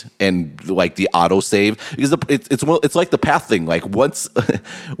duplicate and like the autosave, because it's like the path thing. Like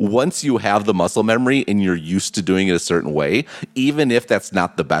once you have the muscle memory and you're used to doing it a certain way, even if that's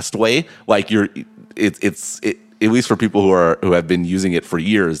not the best way, like it's at least for people who have been using it for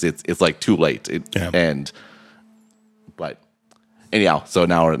years, it's like too late. But anyhow, so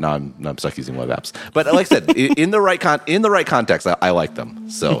now I'm stuck using web apps. But like I said, in the right context, I like them.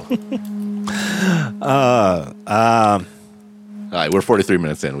 So, all right, we're 43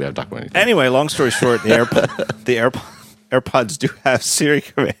 minutes in. We haven't talked about anything. Anyway, long story short, the AirPods do have Siri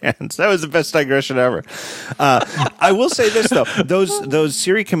commands. That was the best digression ever. I will say this though: those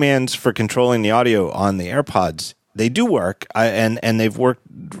Siri commands for controlling the audio on the AirPods, they do work, and they've worked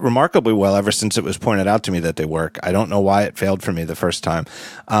remarkably well ever since it was pointed out to me that they work. I don't know why it failed for me the first time,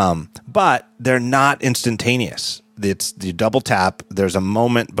 but they're not instantaneous. It's you double tap. There's a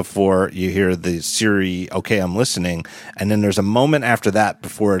moment before you hear the Siri, okay, I'm listening, and then there's a moment after that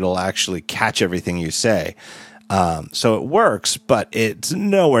before it'll actually catch everything you say. So it works, but it's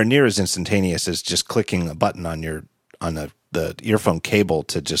nowhere near as instantaneous as just clicking a button on the earphone cable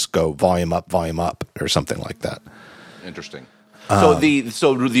to just go volume up, or something like that. Interesting. So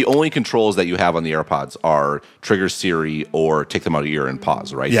the only controls that you have on the AirPods are trigger Siri or take them out of your ear and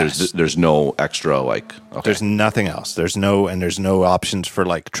pause, right? Yes. There's no extra okay. There's nothing else. There's no options for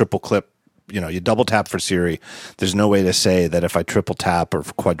like triple clip. You double tap for Siri. There's no way to say that if I triple tap or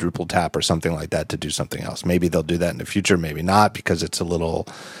quadruple tap or something like that to do something else. Maybe they'll do that in the future, maybe not, because it's a little,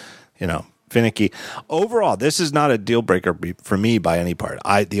 finicky. Overall, this is not a deal breaker for me by any part.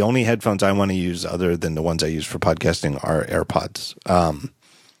 The only headphones I want to use other than the ones I use for podcasting are AirPods.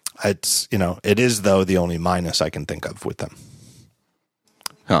 It is though the only minus I can think of with them.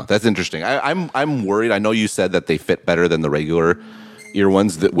 Huh, that's interesting. I'm worried. I know you said that they fit better than the regular ear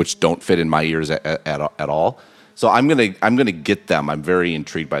ones, which don't fit in my ears at all. So I'm gonna get them. I'm very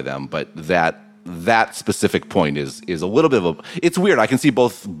intrigued by them, but that specific point is a little bit of it's weird. I can see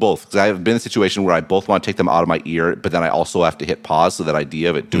both because I've been in a situation where I both want to take them out of my ear, but then I also have to hit pause. So that idea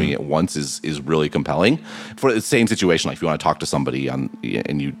of it doing it once is really compelling for the same situation. Like if you want to talk to somebody and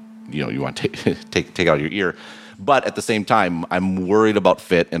you want to take it out of your ear, but at the same time, I'm worried about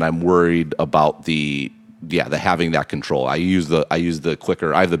fit and I'm worried about the having that control. I use the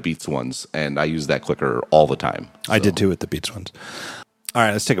clicker. I have the Beats ones and I use that clicker all the time. So. I did too with the Beats ones. All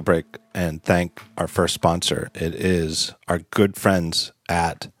right, let's take a break and thank our first sponsor. It is our good friends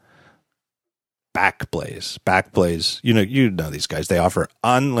at Backblaze. Backblaze, you know these guys. They offer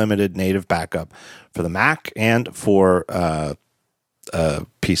unlimited native backup for the Mac and for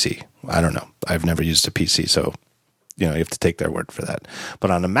PC. I don't know. I've never used a PC, so you have to take their word for that. But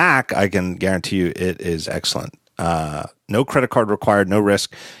on a Mac, I can guarantee you it is excellent. No credit card required, no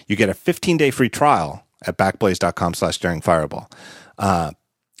risk. You get a 15-day free trial at backblaze.com/daringfireball.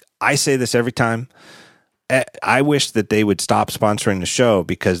 I say this every time. I wish that they would stop sponsoring the show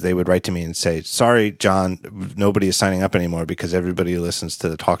because they would write to me and say, sorry, John, nobody is signing up anymore because everybody who listens to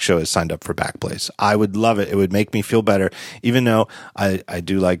the talk show is signed up for Backblaze. I would love it. It would make me feel better. Even though I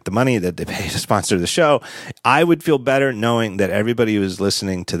do like the money that they pay to sponsor the show, I would feel better knowing that everybody who is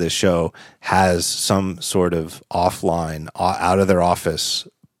listening to this show has some sort of offline, out of their office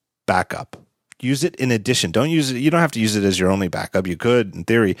backup. Use it in addition. Don't use it. You don't have to use it as your only backup. You could, in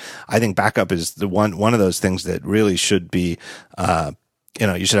theory. I think backup is the one of those things that really should be,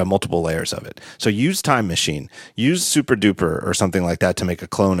 you should have multiple layers of it. So use Time Machine, use Super Duper or something like that to make a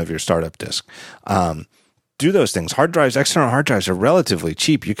clone of your startup disk. Do those things. Hard drives, external hard drives are relatively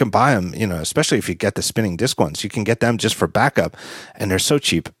cheap. You can buy them, especially if you get the spinning disk ones. You can get them just for backup, and they're so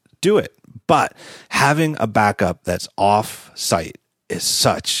cheap. Do it. But having a backup that's off site is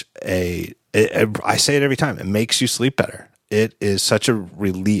such I say it every time. It makes you sleep better. It is such a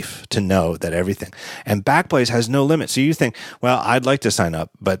relief to know that everything. And Backblaze has no limit. So you think, well, I'd like to sign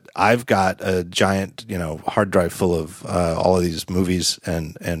up, but I've got a giant, hard drive full of all of these movies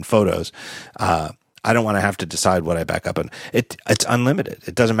and photos. I don't want to have to decide what I back up. And it's unlimited.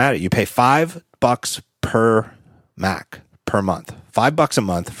 It doesn't matter. You pay $5 per Mac per month. $5 a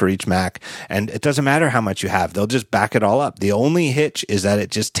month for each Mac, and it doesn't matter how much you have. They'll just back it all up. The only hitch is that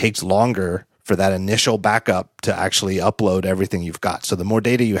it just takes longer for that initial backup to actually upload everything you've got. So the more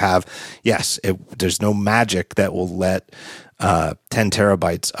data you have, yes, there's no magic that will let 10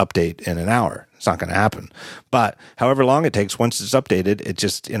 terabytes update in an hour. It's not going to happen. But however long it takes, once it's updated, it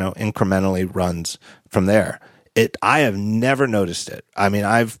just incrementally runs from there. I have never noticed it. I mean,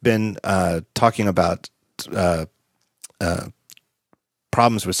 I've been talking about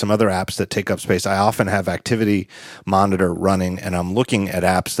problems with some other apps that take up space. I often have Activity Monitor running, and I'm looking at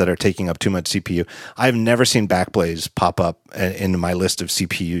apps that are taking up too much CPU. I've never seen Backblaze pop up in my list of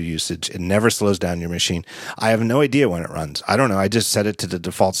CPU usage. It never slows down your machine. I have no idea when it runs. I don't know. I just set it to the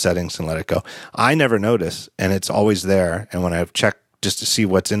default settings and let it go. I never notice, and it's always there. And when I've checked just to see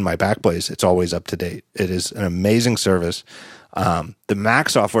what's in my Backblaze, it's always up to date. It is an amazing service. The Mac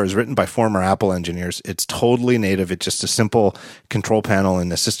software is written by former Apple engineers. It's totally native. It's just a simple control panel in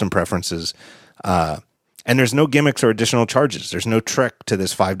the system preferences. And there's no gimmicks or additional charges. There's no trick to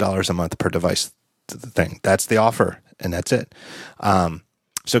this $5 a month per device thing. That's the offer, and that's it. So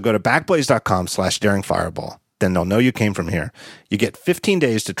go to backblaze.com/daringfireball. Then they'll know you came from here. You get 15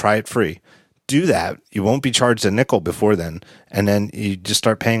 days to try it free. Do that. You won't be charged a nickel before then, and then you just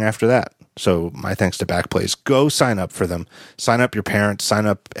start paying after that. So my thanks to Backblaze. Go sign up for them. Sign up your parents. Sign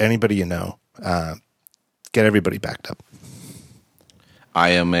up anybody you know. Get everybody backed up. I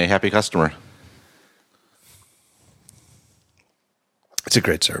am a happy customer. It's a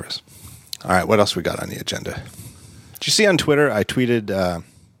great service. All right, what else we got on the agenda? Did you see on Twitter, I tweeted a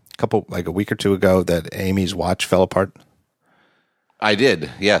week or two ago that Amy's watch fell apart? I did,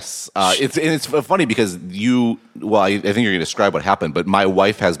 yes. It's funny because I think you're going to describe what happened, but my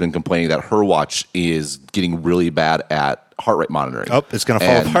wife has been complaining that her watch is getting really bad at heart rate monitoring. Oh, it's going to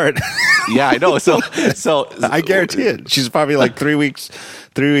fall apart. Yeah, I know. So I guarantee it. She's probably like 3 weeks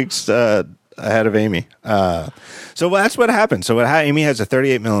ahead of Amy. So that's what happened. So Amy has a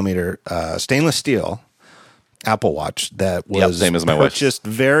 38 millimeter stainless steel Apple Watch that was same as my purchased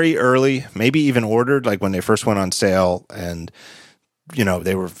very early, maybe even ordered like when they first went on sale, and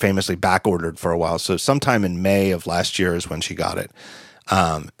they were famously back ordered for a while. So sometime in May of last year is when she got it.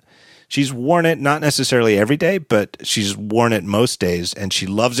 She's worn it, not necessarily every day, but she's worn it most days, and she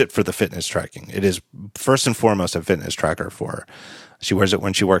loves it for the fitness tracking. It is first and foremost a fitness tracker for her. She wears it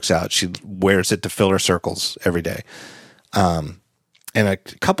when she works out. She wears it to fill her circles every day. And a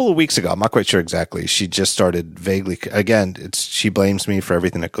couple of weeks ago, I'm not quite sure exactly, she just started vaguely, again, she blames me for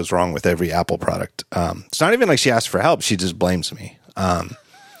everything that goes wrong with every Apple product. It's not even like she asked for help. She just blames me.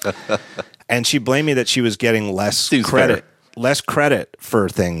 And she blamed me that she was getting less credit for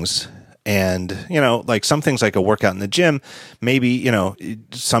things. And, like some things like a workout in the gym, maybe,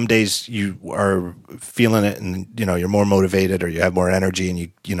 some days you are feeling it and, you're more motivated or you have more energy, and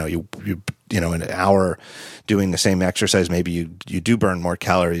in an hour doing the same exercise, maybe you do burn more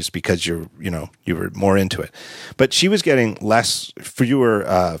calories because you were more into it. But she was getting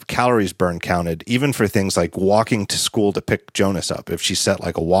fewer calories burned counted, even for things like walking to school to pick Jonas up. If she set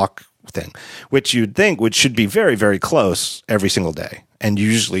like a walk thing, which you'd think should be very, very close every single day, and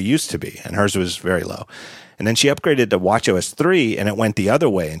usually used to be, and hers was very low. And then she upgraded to watchOS 3, and it went the other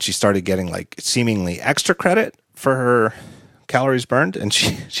way, and she started getting like seemingly extra credit for her calories burned, and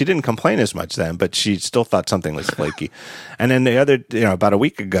she didn't complain as much then, but she still thought something was flaky. And then the other, about a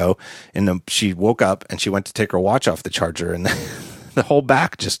week ago, she woke up and she went to take her watch off the charger, and the whole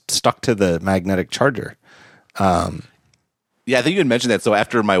back just stuck to the magnetic charger. Yeah, I think you had mentioned that. So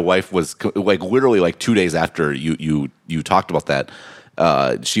after my wife was like literally like 2 days after you talked about that,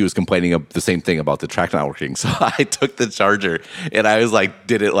 she was complaining of the same thing about the track not working. So I took the charger and I was like,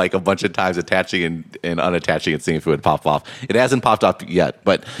 did it like a bunch of times, attaching and unattaching and seeing if it would pop off. It hasn't popped off yet,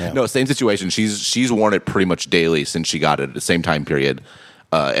 but no, same situation. She's worn it pretty much daily since she got it at the same time period,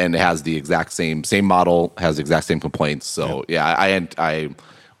 and has the exact same model, has the exact same complaints. So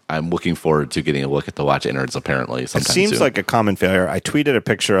I'm looking forward to getting a look at the watch innards. Apparently, sometime it seems soon. like a common failure. I tweeted a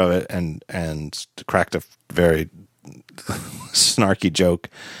picture of it and cracked a very snarky joke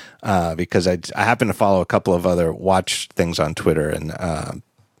because I happen to follow a couple of other watch things on Twitter, and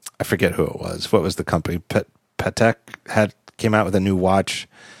I forget who it was. What was the company? Patek came out with a new watch,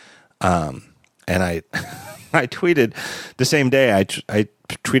 and I I tweeted the same day. I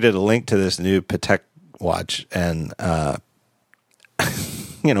tweeted a link to this new Patek watch, and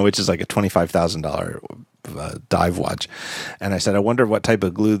which is like a $25,000 dive watch. And I said, I wonder what type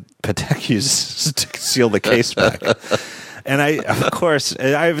of glue Patek uses to seal the case back. And I have way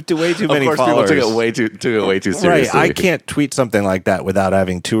too many followers. Of course, people took it way too seriously. Right, I can't tweet something like that without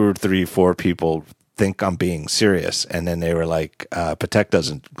having 2 or 3, 4 people think I'm being serious. And then they were like, Patek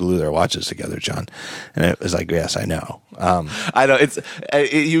doesn't glue their watches together, John. And it was like, yes, I know. I know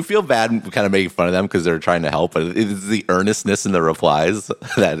you feel bad kind of making fun of them because they're trying to help, but it's the earnestness in the replies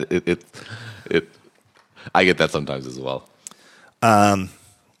that it I get that sometimes as well. But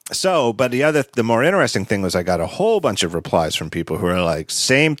the more interesting thing was I got a whole bunch of replies from people who are like,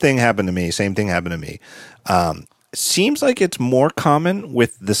 same thing happened to me. Seems like it's more common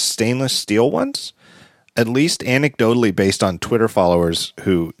with the stainless steel ones, at least anecdotally based on Twitter followers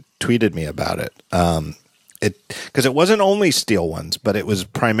who tweeted me about it. Because it wasn't only steel ones, but it was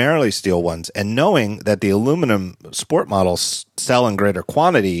primarily steel ones. And knowing that the aluminum sport models sell in greater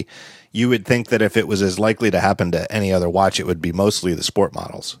quantity, you would think that if it was as likely to happen to any other watch, it would be mostly the sport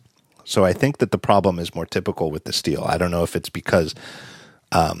models. So I think that the problem is more typical with the steel. I don't know if it's because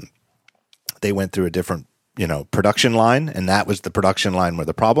they went through a different production line, and that was the production line where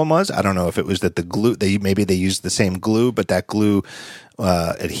the problem was. I don't know if it was that the glue, maybe they used the same glue, but that glue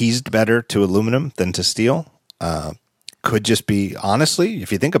adhesed better to aluminum than to steel. Could just be, honestly,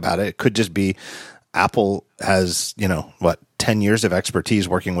 if you think about it, it could just be Apple has, 10 years of expertise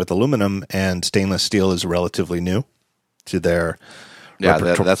working with aluminum, and stainless steel is relatively new to their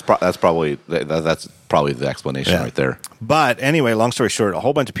repertoire. That's probably the explanation right there. But anyway, long story short, a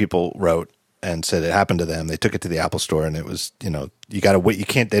whole bunch of people wrote and said it happened to them. They took it to the Apple store, and it was, you got to wait.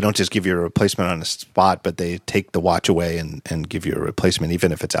 They don't just give you a replacement on the spot, but they take the watch away and give you a replacement,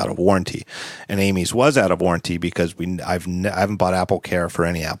 even if it's out of warranty. And Amy's was out of warranty because I haven't bought Apple Care for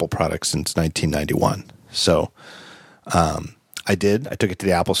any Apple products since 1991. So, I did. I took it to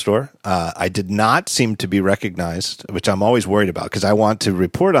the Apple store. I did not seem to be recognized, which I'm always worried about because I want to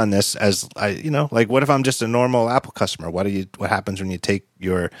report on this as what if I'm just a normal Apple customer? What happens when you take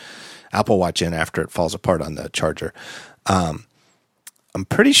your Apple Watch in after it falls apart on the charger? I'm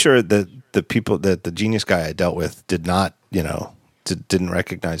pretty sure that the Genius guy I dealt with did not, didn't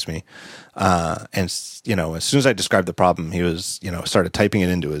recognize me. And as soon as I described the problem, he was, started typing it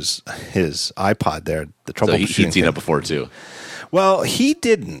into his iPod there. The trouble. So he'd seen it before too. Well, he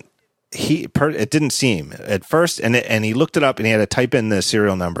didn't. It didn't seem at first, and he looked it up, and he had to type in the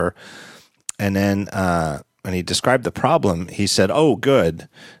serial number, and then when he described the problem, he said, "Oh, good.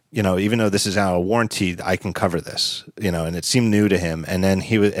 Even though this is out of warranty, I can cover this." And it seemed new to him, and then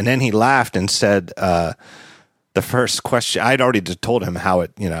he laughed and said, "The first question I'd already told him how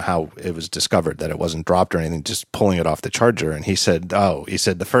it was discovered that it wasn't dropped or anything, just pulling it off the charger." And he said,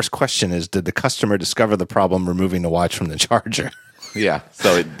 the first question is, did the customer discover the problem removing the watch from the charger? Yeah,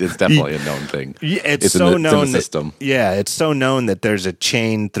 so it's definitely a known thing. It's so known in the system. It's so known that there's a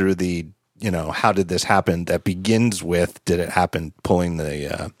chain through the how did this happen that begins with, did it happen pulling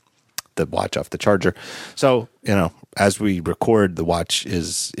the watch off the charger? So as we record, the watch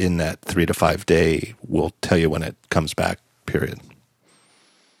is in that 3 to 5 day. We'll tell you when it comes back. Period.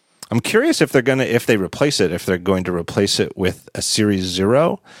 I'm curious if they're replace it, if they're going to replace it with a Series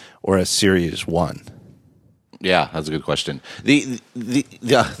 0 or a Series 1. Yeah, that's a good question. The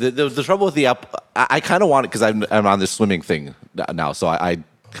trouble with the app, I kind of want it because I'm on this swimming thing now, so I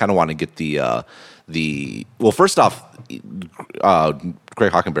kind of want to get well, first off,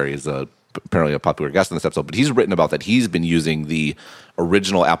 Greg Hockenberry is apparently a popular guest on this episode, but he's written about that. He's been using the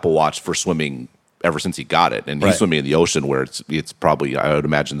original Apple Watch for swimming ever since he got it, and he's swimming in the ocean where it's probably, I would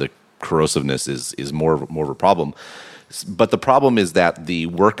imagine, the corrosiveness is more of a problem. But the problem is that the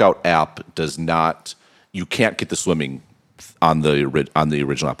workout app does not. You can't get the swimming on the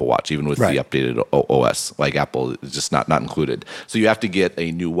original Apple Watch, even with Right. the updated OS. Like Apple is just not included. So you have to get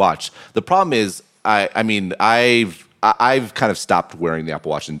a new watch. The problem is, I've kind of stopped wearing the Apple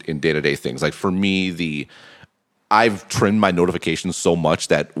Watch in day-to-day things. Like for me, I've trimmed my notifications so much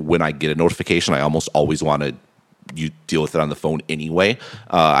that when I get a notification, I almost always want to deal with it on the phone anyway.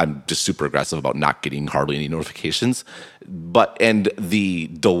 I'm just super aggressive about not getting hardly any notifications. And the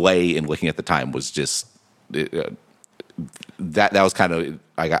delay in looking at the time was just that was kind of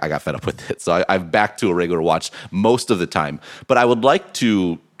I got fed up with it. So I'm back to a regular watch most of the time. But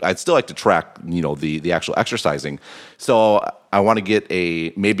I'd still like to track, the actual exercising. So I want to get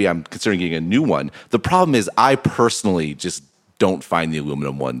maybe I'm considering getting a new one. The problem is I personally just don't find the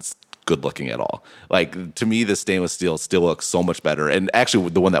aluminum ones good looking at all. Like to me, the stainless steel still looks so much better. And actually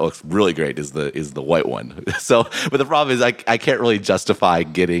the one that looks really great is the white one. So, but the problem is I can't really justify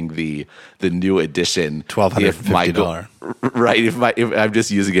getting the new edition. $1,250. Right. If I'm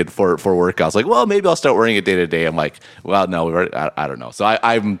just using it for workouts, like, well, maybe I'll start wearing it day to day. I'm like, well, no, I don't know. So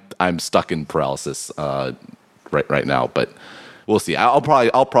I'm stuck in paralysis right now, but we'll see. I'll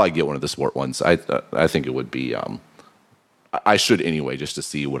probably get one of the sport ones. I think it would be. I should anyway, just to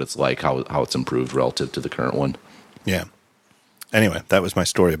see what it's like, how it's improved relative to the current one. Yeah. Anyway, that was my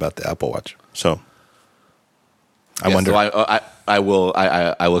story about the Apple Watch. So I wonder. So I will.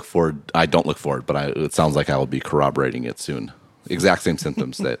 I look forward. I don't look forward, but it sounds like I will be corroborating it soon. Exact same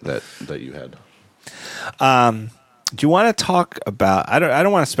symptoms that you had. Do you want to talk about? I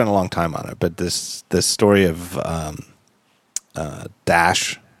don't want to spend a long time on it, but this story of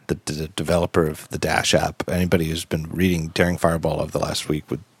Dash, the developer of the Dash app. Anybody who's been reading Daring Fireball over the last week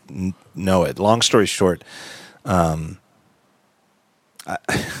would know it. Long story short, do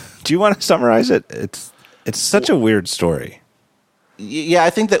you want to summarize it? It's such a weird story. Yeah, I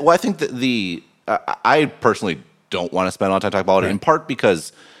think that I personally don't want to spend a lot of time talking about it, in part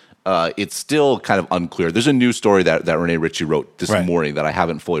because it's still kind of unclear. There's a new story that Renee Ritchie wrote this morning that I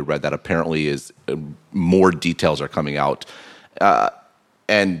haven't fully read that apparently is more details are coming out.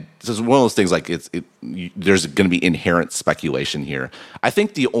 And this is one of those things like there's going to be inherent speculation here. I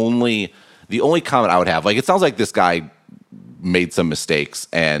think the only comment I would have, like, it sounds like this guy made some mistakes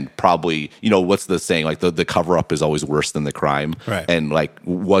and probably, what's the saying? Like the cover up is always worse than the crime, right? And like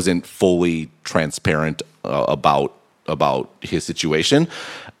wasn't fully transparent about his situation.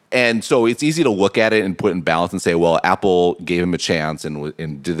 And so it's easy to look at it and put it in balance and say, well, Apple gave him a chance and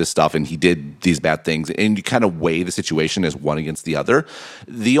did this stuff and he did these bad things. And you kind of weigh the situation as one against the other.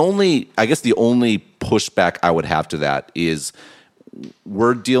 The only pushback I would have to that is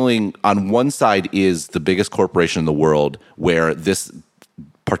we're dealing on one side is the biggest corporation in the world where this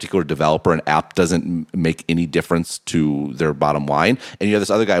particular developer and app doesn't make any difference to their bottom line. And you have this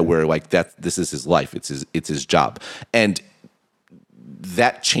other guy where like this is his life. It's his job. And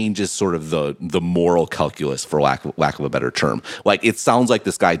that changes sort of the moral calculus, for lack of a better term. Like it sounds like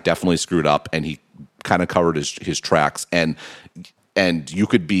this guy definitely screwed up, and he kind of covered his tracks. And you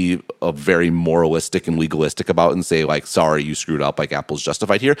could be a very moralistic and legalistic about it and say like, sorry, you screwed up. Like Apple's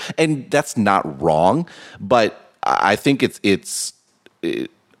justified here, and that's not wrong. But I think it's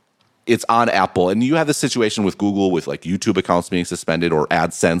on Apple. And you have this situation with Google with like YouTube accounts being suspended or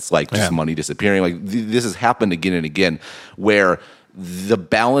AdSense, like just money disappearing. Like this has happened again and again, where the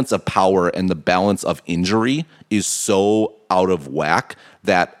balance of power and the balance of injury is so out of whack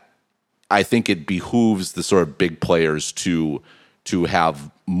that I think it behooves the sort of big players to have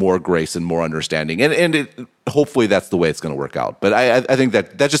more grace and more understanding. And hopefully that's the way it's going to work out. But I think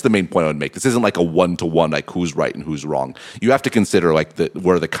that's just the main point I would make. This isn't like a one-to-one, like who's right and who's wrong. You have to consider like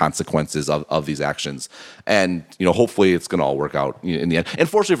what are the consequences of these actions. And, hopefully it's going to all work out in the end. And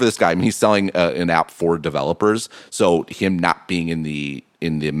fortunately for this guy, I mean, he's selling an app for developers. So him not being in the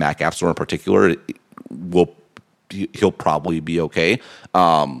Mac App Store in particular, he'll probably be okay.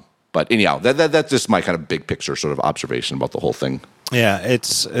 But anyhow, that's just my kind of big picture sort of observation about the whole thing. Yeah,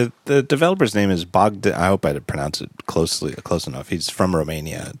 it's the developer's name is Bogdan. I hope I did pronounce it close enough. He's from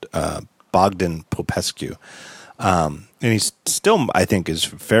Romania, Bogdan Popescu, and he's still, I think, is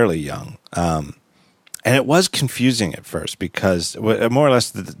fairly young. And it was confusing at first because more or less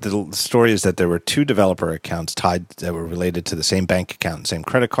the story is that there were two developer accounts tied that were related to the same bank account and same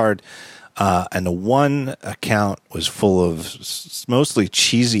credit card. And the one account was full of mostly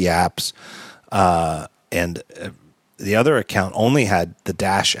cheesy apps, and the other account only had the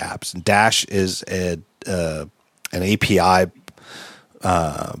Dash apps. And Dash is an API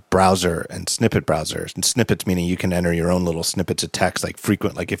browser and snippet browsers, and snippets meaning you can enter your own little snippets of text,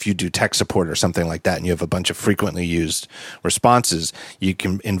 like if you do tech support or something like that and you have a bunch of frequently used responses, you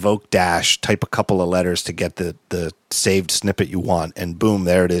can invoke dash, type a couple of letters to get the saved snippet you want, and boom,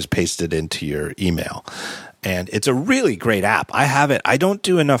 there it is, pasted into your email. And it's a really great app. I have it. I don't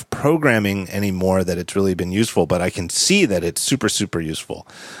do enough programming anymore that it's really been useful, but I can see that it's super, super useful.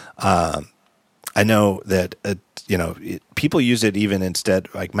 I know that people use it even instead,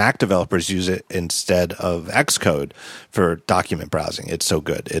 like Mac developers use it instead of Xcode for document browsing. It's so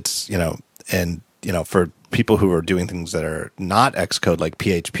good. It's for people who are doing things that are not Xcode, like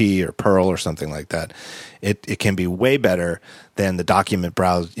PHP or Perl or something like that, it can be way better than the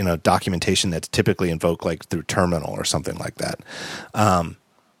documentation that's typically invoked like through terminal or something like that.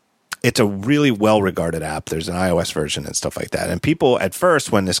 It's a really well-regarded app. There's an iOS version and stuff like that. And people at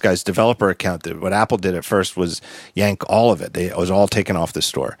first, when this guy's developer account, what Apple did at first was yank all of it. It was all taken off the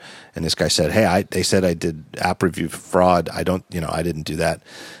store. And this guy said, "Hey, they said I did app review fraud. I didn't do that."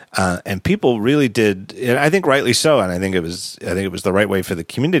 And people really did, and I think rightly so. And I think it was the right way for the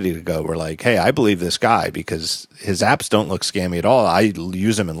community to go. We're like, "Hey, I believe this guy because his apps don't look scammy at all. I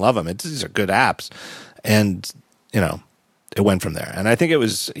use them and love them. These are good apps." And it went from there. And I think it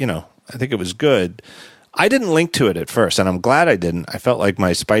was good. I didn't link to it at first, and I'm glad I didn't. I felt like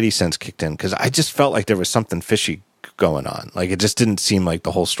my spidey sense kicked in because I just felt like there was something fishy going on. Like it just didn't seem like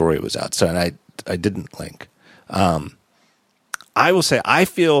the whole story was out. So, and I didn't link. I will say I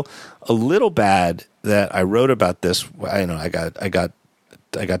feel a little bad that I wrote about this. I got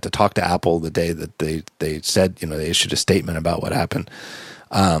to talk to Apple the day that they said they issued a statement about what happened,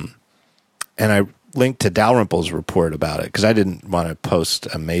 and I linked to Dalrymple's report about it because I didn't want to post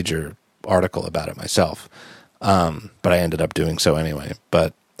a major article about it myself, but I ended up doing so anyway.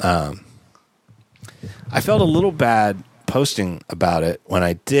 But I felt a little bad posting about it when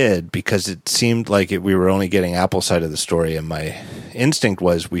I did because it seemed like we were only getting Apple's side of the story, and my instinct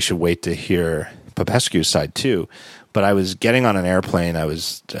was we should wait to hear Popescu's side too. But I was getting on an airplane. I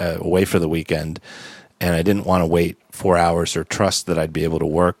was away for the weekend, and I didn't want to wait 4 hours or trust that I'd be able to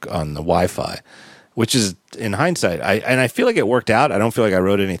work on the Wi-Fi. Which is, in hindsight, I feel like it worked out. I don't feel like I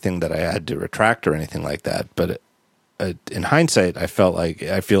wrote anything that I had to retract or anything like that. But in hindsight, I feel like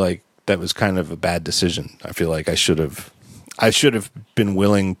that was kind of a bad decision. I feel like I should have been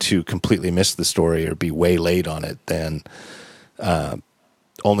willing to completely miss the story or be way late on it than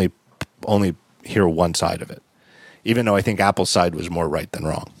only hear one side of it. Even though I think Apple's side was more right than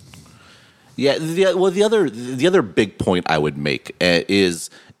wrong. Yeah. The other big point I would make is.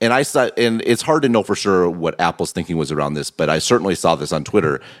 And I saw, and it's hard to know for sure what Apple's thinking was around this, but I certainly saw this on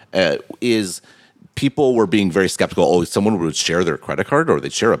Twitter. Is people were being very skeptical. Oh, someone would share their credit card or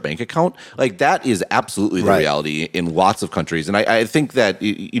they'd share a bank account. Like that is absolutely the reality in lots of countries. And I think that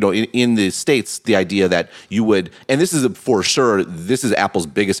in the States, the idea that you would, and this is for sure, this is Apple's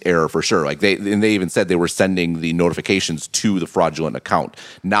biggest error for sure. Like they even said they were sending the notifications to the fraudulent account,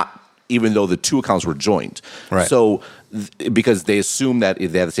 not even though the two accounts were joined. Right. So because they assume that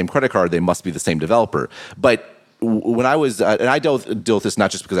if they have the same credit card, they must be the same developer. But when I was, and I deal with this not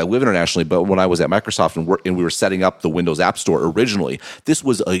just because I live internationally, but when I was at Microsoft and we were setting up the Windows App Store originally, this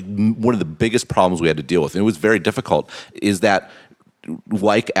was one of the biggest problems we had to deal with. And it was very difficult, is that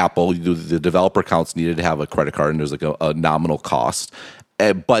like Apple, the developer accounts needed to have a credit card and there's like a nominal cost.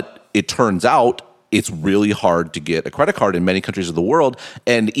 But it turns out it's really hard to get a credit card in many countries of the world.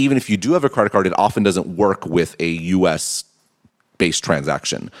 And even if you do have a credit card, it often doesn't work with a U.S.-based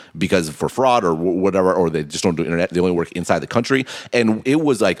transaction because for fraud or whatever, or they just don't do internet. They only work inside the country. And it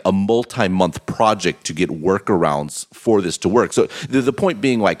was like a multi-month project to get workarounds for this to work. So the point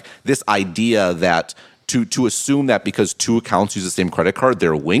being like this idea that to assume that because two accounts use the same credit card,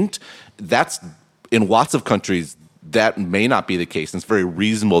 they're linked, that's in lots of countries that may not be the case. And it's very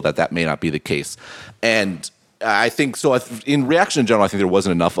reasonable that may not be the case. And I think so. In reaction in general, I think there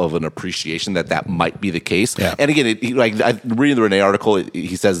wasn't enough of an appreciation that might be the case. Yeah. And again, reading the Renee article,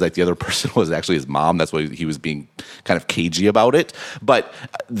 he says that the other person was actually his mom. That's why he was being kind of cagey about it. But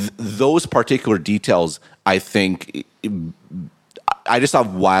those particular details, I think, I just saw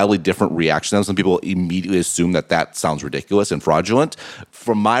wildly different reactions. Some people immediately assume that sounds ridiculous and fraudulent.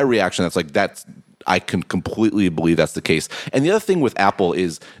 From my reaction, I can completely believe that's the case. And the other thing with Apple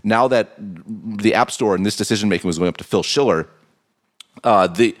is now that the App Store and this decision-making was going up to Phil Schiller,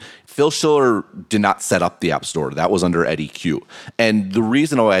 Phil Schiller did not set up the App Store. That was under Eddie Q. And the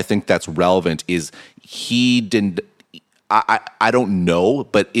reason why I think that's relevant is he didn't – I don't know,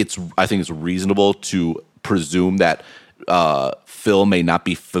 but I think it's reasonable to presume that Phil may not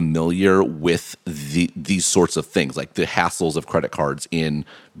be familiar with these sorts of things, like the hassles of credit cards in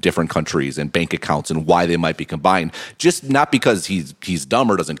different countries and bank accounts and why they might be combined. Just not because he's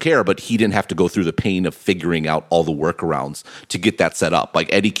dumb or doesn't care, but he didn't have to go through the pain of figuring out all the workarounds to get that set up.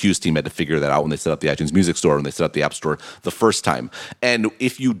 Like Eddie Q's team had to figure that out when they set up the iTunes Music Store, when they set up the App Store the first time. And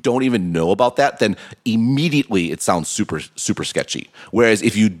if you don't even know about that, then immediately it sounds super, super sketchy. Whereas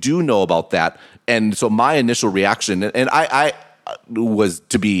if you do know about that, and so my initial reaction, and I was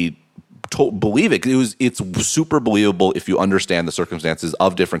to believe it. It's super believable if you understand the circumstances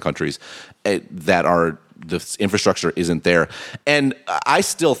of different countries that are the infrastructure isn't there. And I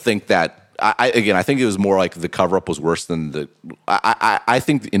still think that I think it was more like the cover up was worse than the. I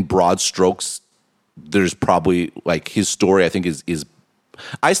think in broad strokes, there's probably like his story. I think is.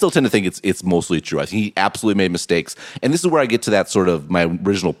 I still tend to think it's mostly true. I think he absolutely made mistakes. And this is where I get to that sort of my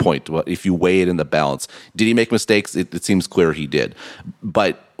original point. If you weigh it in the balance, did he make mistakes? It seems clear he did.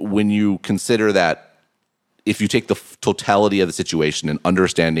 But when you consider that, if you take the totality of the situation and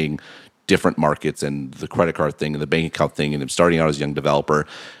understanding different markets and the credit card thing and the bank account thing and him starting out as a young developer,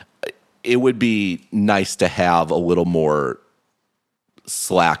 it would be nice to have a little more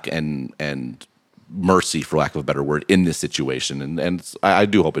slack and mercy, for lack of a better word, in this situation. And I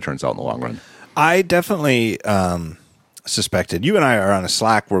do hope it turns out in the long run. I definitely suspected. You and I are on a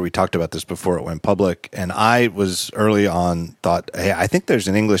Slack where we talked about this before it went public, and I was early on thought, hey, I think there's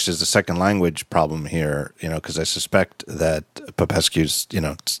an English as a second language problem here, because I suspect that Popescu's,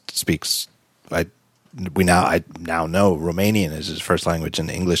 speaks. I now know Romanian is his first language and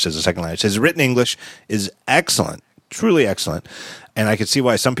English as a second language. His written English is excellent, truly excellent. And I could see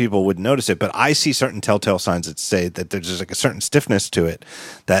why some people would notice it, but I see certain telltale signs that say that there's just like a certain stiffness to it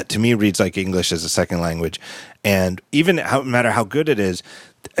that to me reads like English as a second language. And even no matter how good it is,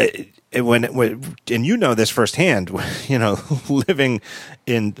 when and you know this firsthand, living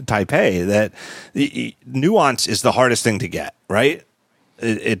in Taipei, that the nuance is the hardest thing to get, right?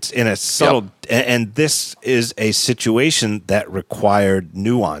 It's in a subtle, and this is a situation that required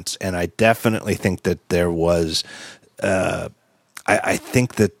nuance. And I definitely think that there was, I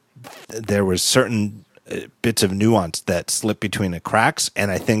think that there was certain bits of nuance that slipped between the cracks.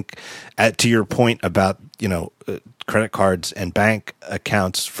 And I think to your point about, credit cards and bank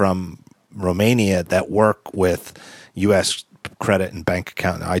accounts from Romania that work with U.S. credit and bank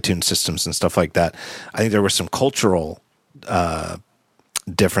account and iTunes systems and stuff like that, I think there were some cultural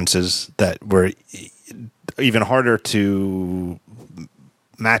differences that were even harder to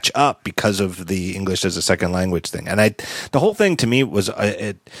match up because of the English as a second language thing. And the whole thing to me was,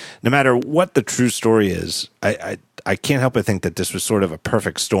 no matter what the true story is, I can't help but think that this was sort of a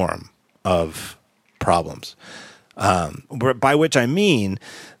perfect storm of problems. By which I mean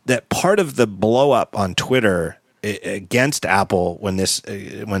that part of the blow up on Twitter against Apple when this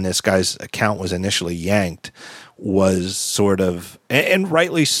guy's account was initially yanked was sort of, and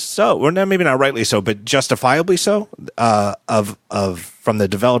rightly so, or maybe not rightly so, but justifiably so, from the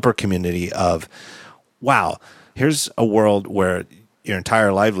developer community of, wow, here's a world where your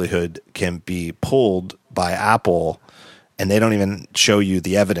entire livelihood can be pulled by Apple and they don't even show you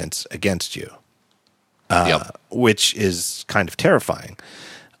the evidence against you, which is kind of terrifying.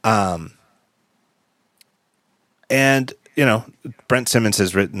 And Brent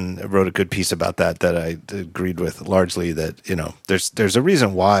Simmons wrote a good piece about that I agreed with largely, that, there's a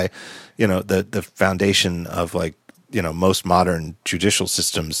reason why, the foundation of most modern judicial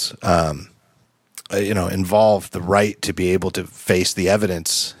systems, involve the right to be able to face the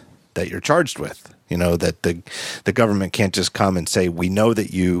evidence that you're charged with, that the government can't just come and say, we know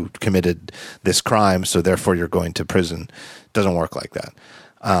that you committed this crime, so therefore you're going to prison. It doesn't work like that.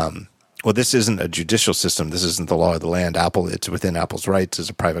 Well, this isn't a judicial system. This isn't the law of the land. It's within Apple's rights as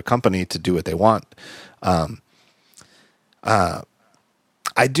a private company to do what they want.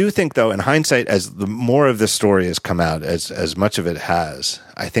 I do think, though, in hindsight, as the more of this story has come out, as much of it has,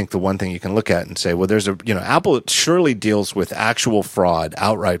 I think the one thing you can look at and say, well, there's Apple surely deals with actual fraud,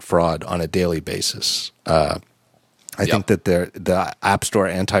 outright fraud on a daily basis. I think that the App Store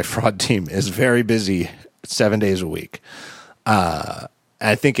anti-fraud team is very busy 7 days a week.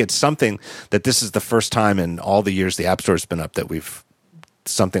 I think it's something that this is the first time in all the years the App Store's been up that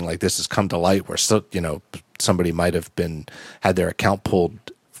something like this has come to light where somebody might have had their account pulled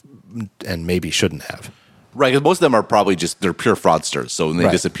and maybe shouldn't have. Right, because most of them are probably they're pure fraudsters. So when they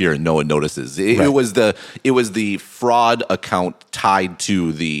disappear and no one notices, it was the fraud account tied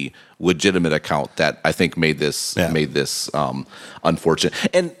to the legitimate account that I think made this unfortunate.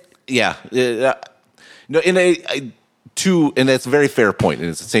 And and that's a very fair point, and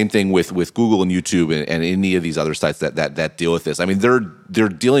it's the same thing with Google and YouTube and any of these other sites that deal with this. I mean, they're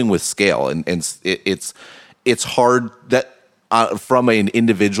dealing with scale, and it's hard that from an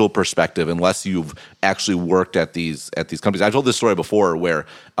individual perspective, unless you've actually worked at these companies. I've told this story before where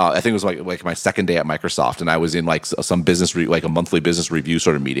I think it was like my second day at Microsoft, and I was in like some business like a monthly business review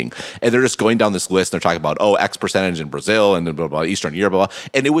sort of meeting, and they're just going down this list. And they're talking about X percentage in Brazil and then blah, blah, Eastern Europe, blah, blah,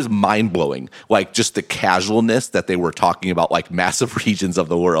 and it was mind blowing. Like just the casualness that they were talking about, like massive regions of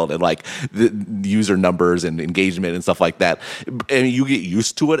the world and like the user numbers and engagement and stuff like that. And you get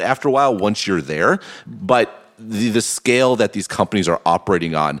used to it after a while once you're there, but the scale that these companies are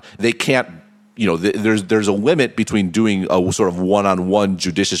operating on, they can't, there's a limit between doing a sort of one-on-one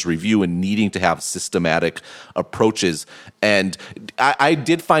judicious review and needing to have systematic approaches. And I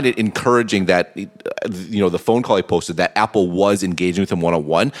did find it encouraging that, the phone call I posted, that Apple was engaging with him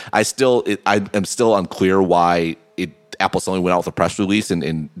one-on-one. I am still unclear why Apple suddenly went out with a press release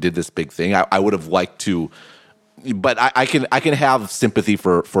and did this big thing. I would have liked to. But I can have sympathy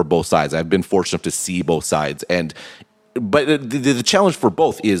for both sides. I've been fortunate to see both sides, but the challenge for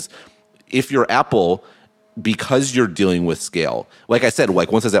both is if you're Apple, because you're dealing with scale. Like I said,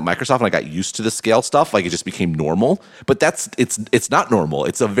 like once I was at Microsoft and I got used to the scale stuff, like it just became normal. But it's not normal.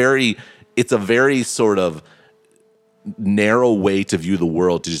 It's a very sort of narrow way to view the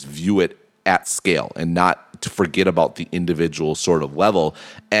world, to just view it at scale and not to forget about the individual sort of level.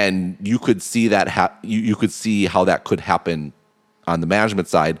 And you could see that you could see how that could happen on the management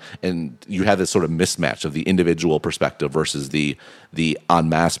side, and you have this sort of mismatch of the individual perspective versus the en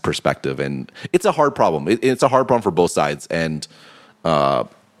masse perspective, and it's a hard problem. It's a hard problem for both sides, and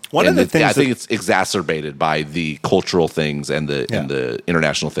one of the things I think it's exacerbated by the cultural things and the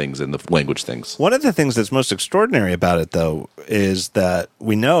international things and the language things. One of the things that's most extraordinary about it, though, is that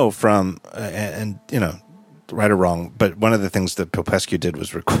we know from right or wrong, but one of the things that Popescu did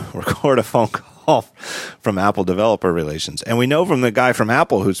was record a phone call from Apple developer relations. And we know from the guy from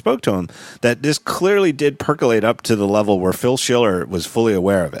Apple who spoke to him that this clearly did percolate up to the level where Phil Schiller was fully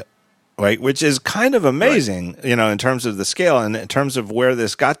aware of it, right? Which is kind of amazing, right, in terms of the scale and in terms of where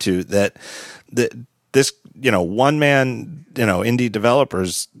this got to, that this, one man, indie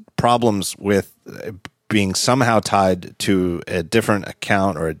developers' problems with being somehow tied to a different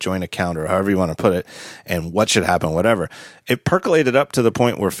account or a joint account or however you want to put it, and what should happen, whatever. It percolated up to the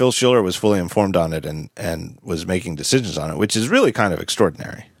point where Phil Schiller was fully informed on it and was making decisions on it, which is really kind of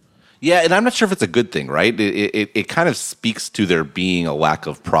extraordinary. Yeah, and I'm not sure if it's a good thing, right? It kind of speaks to there being a lack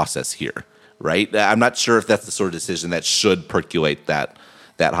of process here, right? I'm not sure if that's the sort of decision that should percolate that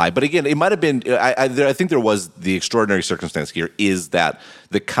high. But again, it might have been, I think there was the extraordinary circumstance here is that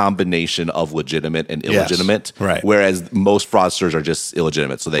the combination of legitimate and illegitimate, yes, right, whereas most fraudsters are just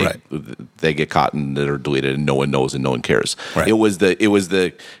illegitimate. So they get caught and they're deleted and no one knows and no one cares. Right. It was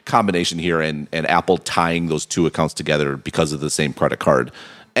the combination here and Apple tying those two accounts together because of the same credit card.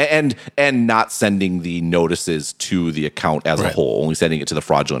 And not sending the notices to the account as a whole, only sending it to the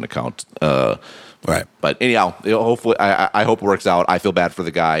fraudulent account. Right. But anyhow, hopefully, I hope it works out. I feel bad for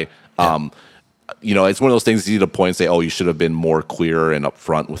the guy. Yeah. It's one of those things you need to point and say, you should have been more clear and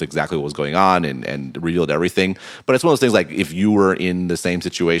upfront with exactly what was going on and revealed everything. But it's one of those things like if you were in the same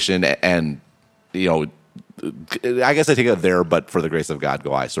situation and, I guess I take it there, but for the grace of God,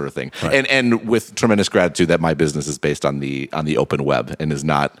 go I sort of thing. Right. And with tremendous gratitude that my business is based on the open web and is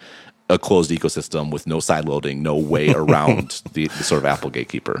not a closed ecosystem with no side loading, no way around the sort of Apple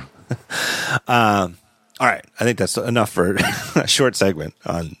gatekeeper. All right. I think that's enough for a short segment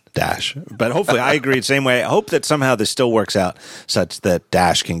on Dash. But hopefully, I agree the same way. I hope that somehow this still works out such that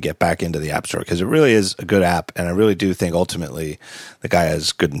Dash can get back into the App Store, because it really is a good app. And I really do think ultimately the guy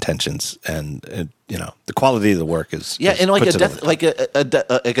has good intentions. And, the quality of the work is. Yeah, and like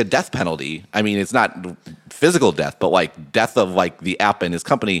a death penalty. I mean, it's not physical death, but like death of like the app and his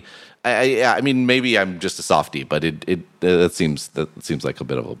company. I mean, maybe I'm just a softie, but that seems like a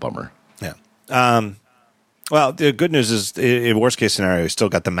bit of a bummer. Yeah. Well, the good news is, in worst case scenario, he's still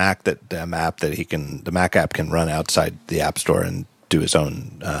got the Mac the Mac app can run outside the App Store and do his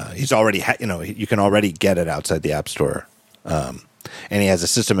own. He's already, you can already get it outside the App Store, and he has a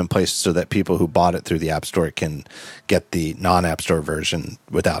system in place so that people who bought it through the App Store can get the non-App Store version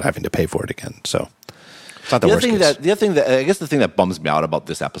without having to pay for it again. So. It's not the worst case. The thing that bums me out about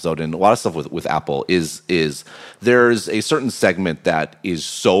this episode and a lot of stuff with Apple is there's a certain segment that is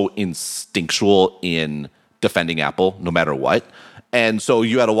so instinctual in defending Apple no matter what. And so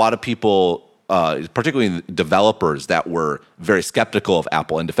you had a lot of people particularly developers that were very skeptical of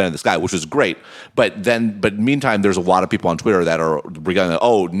Apple and defended this guy, which was great. But meantime, there's a lot of people on Twitter that are regarding,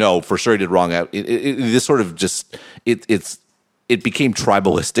 oh no, for sure he did wrong. This sort of just it became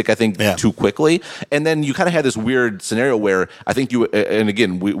tribalistic, I think, too quickly. And then you kind of had this weird scenario where I think and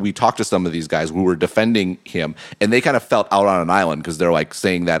again, we talked to some of these guys who were defending him, and they kind of felt out on an island because they're like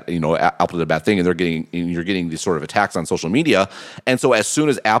saying that, Apple did a bad thing, and you're getting these sort of attacks on social media. And so as soon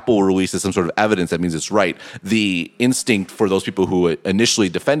as Apple releases some sort of evidence that means it's right, the instinct for those people who initially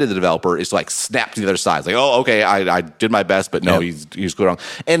defended the developer is to like snap to the other side. It's like, oh, okay, I did my best, but no, he's going wrong.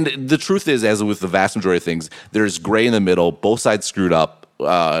 And the truth is, as with the vast majority of things, there's gray in the middle. Both sides screwed up.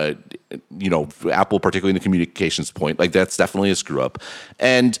 Apple, particularly in the communications point, like that's definitely a screw up.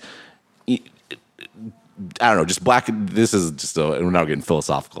 And I don't know, just black. This is just we're now getting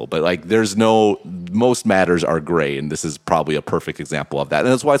philosophical, but like most matters are gray, and this is probably a perfect example of that. And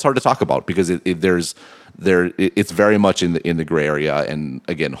that's why it's hard to talk about, because it's very much in the gray area. And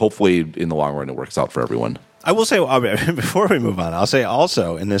again, hopefully in the long run it works out for everyone. I will say, before we move on, I'll say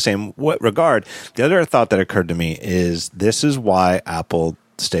also in the same regard, the other thought that occurred to me is this is why Apple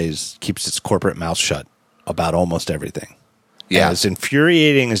keeps its corporate mouth shut about almost everything. Yeah. As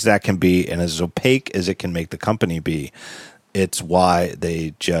infuriating as that can be and as opaque as it can make the company be, it's why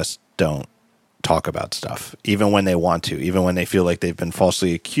they just don't talk about stuff, even when they want to, even when they feel like they've been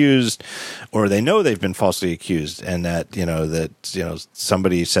falsely accused, or they know they've been falsely accused, and that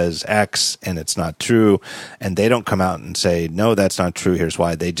somebody says X and it's not true, and they don't come out and say, no, that's not true, here's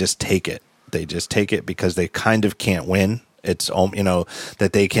why. They just take it. They just take it because they kind of can't win. It's that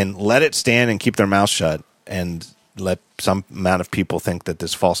they can let it stand and keep their mouth shut and let some amount of people think that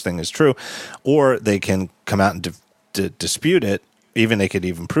this false thing is true, or they can come out and dispute it. Even they could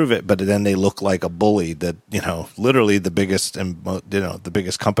even prove it, but then they look like a bully that, literally the biggest and the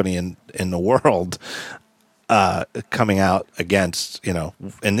biggest company in the world coming out against,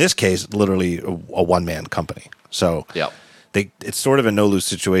 in this case, literally a one-man company. So it's sort of a no-lose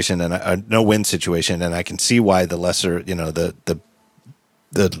situation and a no-win situation, and I can see why the lesser, the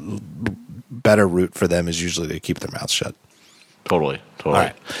better route for them is usually to keep their mouths shut. Totally. All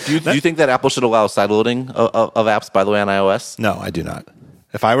right. Do you think that Apple should allow sideloading of apps, by the way, on iOS? No, I do not.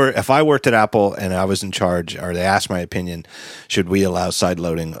 If I worked at Apple and I was in charge, or they asked my opinion, should we allow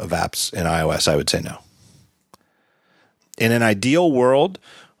sideloading of apps in iOS, I would say no. In an ideal world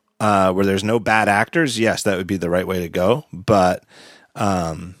where there's no bad actors, yes, that would be the right way to go. But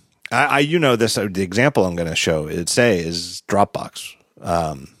the example I'm going to show is Dropbox.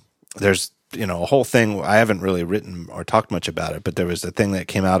 There's a whole thing. I haven't really written or talked much about it, but there was a thing that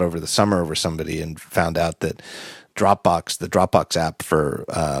came out over the summer over somebody and found out that the Dropbox app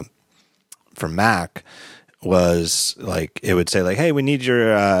for Mac was like, it would say like, hey, we need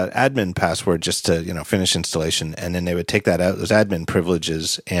your admin password just to, finish installation. And then they would take that out, those admin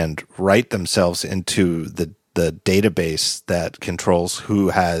privileges, and write themselves into the database that controls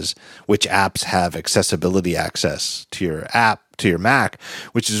which apps have accessibility access to your app, to your Mac,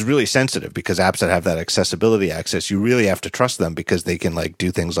 which is really sensitive because apps that have that accessibility access, you really have to trust them because they can like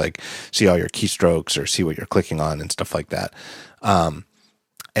do things like see all your keystrokes or see what you're clicking on and stuff like that. And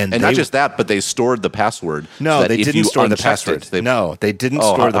not just that, but they stored the password. No, they didn't store the password. No, they didn't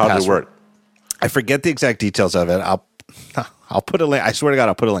store the password. How did it work? I forget the exact details of it. I'll put a link. I swear to God,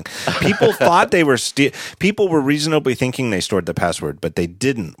 I'll put a link. People thought they were people were reasonably thinking they stored the password, but they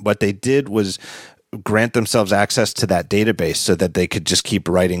didn't. What they did was grant themselves access to that database so that they could just keep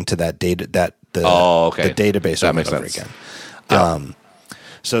writing to that data the database over and over again. Yeah.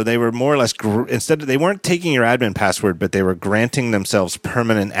 So they were more or less they weren't taking your admin password, but they were granting themselves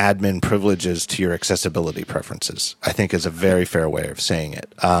permanent admin privileges to your accessibility preferences, I think is a very fair way of saying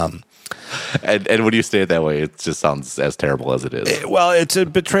it. And when you say it that way, it just sounds as terrible as it is. Well, it's a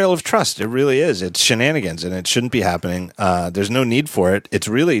betrayal of trust. It really is. It's shenanigans, and it shouldn't be happening. There's no need for it. It's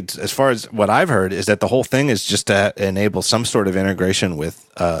really, as far as what I've heard, is that the whole thing is just to enable some sort of integration with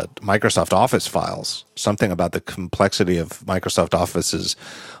Microsoft Office files. Something about the complexity of Microsoft Office's,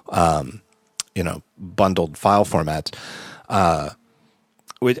 bundled file formats.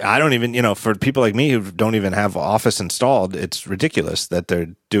 Which I don't even, for people like me who don't even have Office installed, it's ridiculous that they're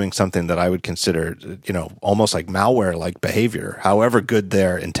doing something that I would consider, almost like malware-like behavior, however good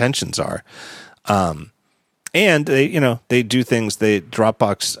their intentions are. And they do things.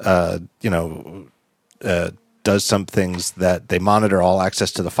 Dropbox, does some things that they monitor all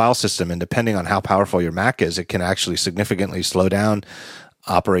access to the file system, and depending on how powerful your Mac is, it can actually significantly slow down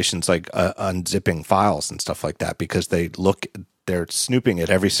operations like unzipping files and stuff like that, because they look they're snooping at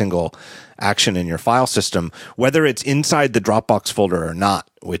every single action in your file system, whether it's inside the Dropbox folder or not,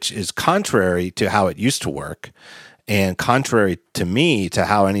 which is contrary to how it used to work. And contrary to me, to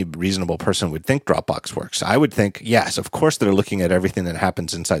how any reasonable person would think Dropbox works. I would think, yes, of course they're looking at everything that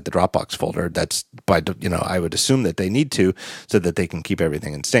happens inside the Dropbox folder. That's I would assume that they need to, so that they can keep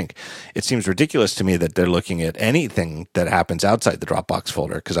everything in sync. It seems ridiculous to me that they're looking at anything that happens outside the Dropbox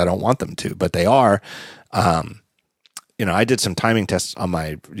folder, because I don't want them to, but they are. I did some timing tests on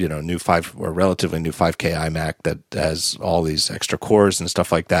my, relatively new 5K iMac that has all these extra cores and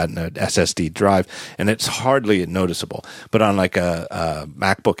stuff like that, and an SSD drive, and it's hardly noticeable. But on like a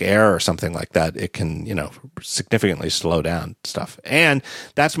MacBook Air or something like that, it can, significantly slow down stuff. And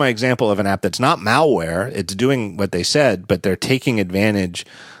that's my example of an app that's not malware. It's doing what they said, but they're taking advantage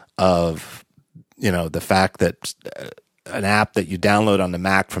of, the fact that an app that you download on the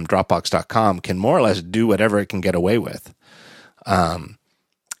Mac from Dropbox.com can more or less do whatever it can get away with.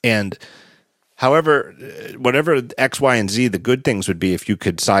 And however, whatever X, Y, and Z, the good things would be if you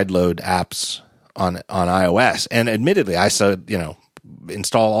could sideload apps on iOS. And admittedly, I said,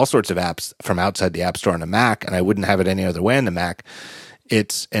 install all sorts of apps from outside the App Store on a Mac, and I wouldn't have it any other way on the Mac.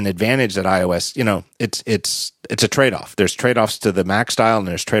 It's an advantage that iOS, it's a trade-off. There's trade-offs to the Mac style and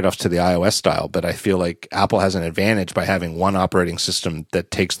there's trade-offs to the iOS style, but I feel like Apple has an advantage by having one operating system that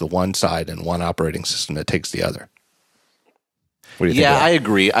takes the one side and one operating system that takes the other. What do you think? Yeah, I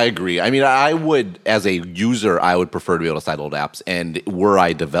agree. I mean, I would, as a user, I would prefer to be able to sideload apps, and were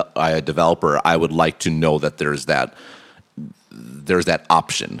I a developer, I would like to know that there's that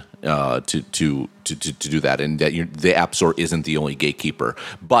option to do that, and that the App Store isn't the only gatekeeper.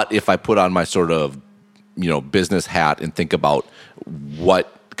 But if I put on my sort of business hat and think about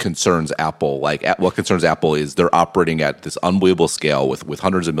what concerns Apple, what concerns Apple is they're operating at this unbelievable scale with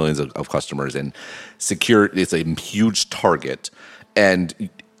hundreds of millions of customers, and secure. It's a huge target, and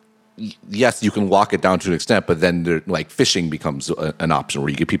yes, you can lock it down to an extent, but then phishing becomes an option where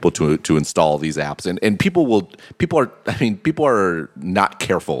you get people to install these apps, and people are not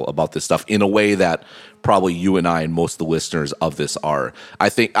careful about this stuff in a way that probably you and I and most of the listeners of this are. I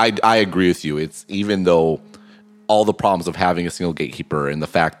think I agree with you. It's, even though all the problems of having a single gatekeeper and the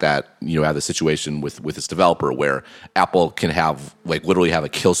fact that you have the situation with this developer where Apple can have literally have a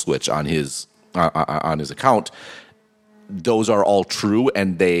kill switch on his account. Those are all true,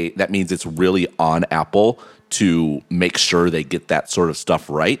 and that means it's really on Apple to make sure they get that sort of stuff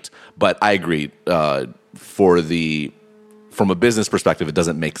right. But I agree, from a business perspective, it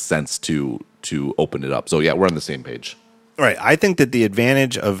doesn't make sense to open it up. So yeah, we're on the same page. Right. I think that the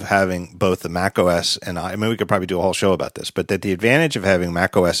advantage of having both the Mac OS and we could probably do a whole show about this, but that the advantage of having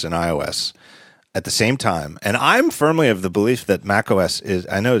Mac OS and iOS at the same time, and I'm firmly of the belief that Mac OS is,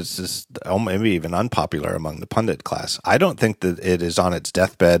 I know it's just maybe even unpopular among the pundit class. I don't think that it is on its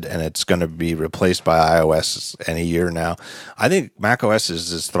deathbed and it's going to be replaced by iOS any year now. I think Mac OS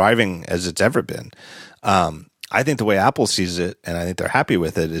is as thriving as it's ever been. I think the way Apple sees it, and I think they're happy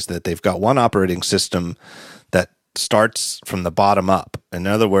with it, is that they've got one operating system that starts from the bottom up. In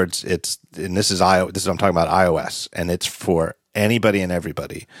other words, this is I'm talking about iOS, and it's for anybody and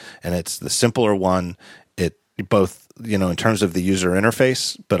everybody, and it's the simpler one. It both, in terms of the user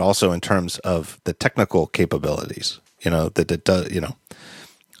interface, but also in terms of the technical capabilities. That it does. The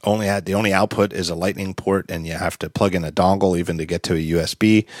only output is a Lightning port, and you have to plug in a dongle even to get to a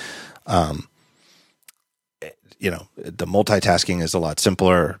USB. The multitasking is a lot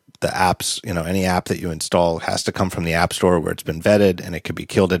simpler. The apps, any app that you install has to come from the App Store where it's been vetted, and it could be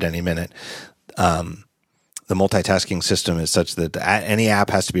killed at any minute. The multitasking system is such that any app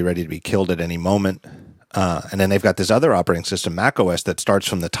has to be ready to be killed at any moment. And then they've got this other operating system, macOS, that starts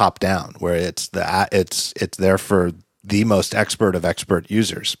from the top down, where it's there for the most expert of expert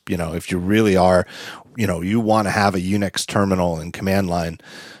users. If you really are, you want to have a Unix terminal and command line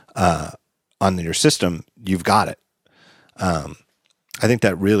on your system, you've got it. I think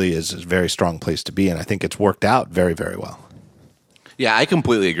that really is a very strong place to be, and I think it's worked out very, very well. Yeah, I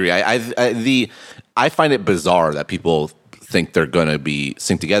completely agree. I find it bizarre that people think they're going to be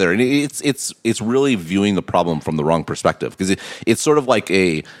synced together, and it's really viewing the problem from the wrong perspective, because it's sort of like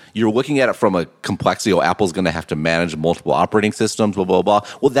you're looking at it from a complexity. Apple's going to have to manage multiple operating systems, blah blah blah.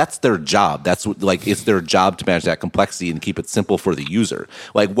 Well, that's their job. It's their job to manage that complexity and keep it simple for the user.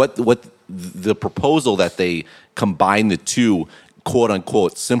 What the proposal that they combine the two, quote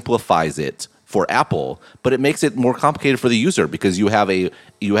unquote, simplifies it for Apple, but it makes it more complicated for the user, because you have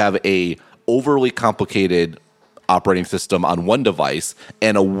a overly complicated operating system on one device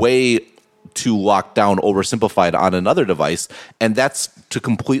and a way too locked down, oversimplified on another device. And that's to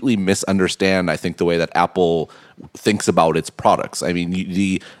completely misunderstand, I think, the way that Apple thinks about its products. I mean,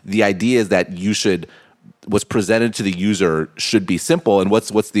 the idea is that what's presented to the user should be simple. And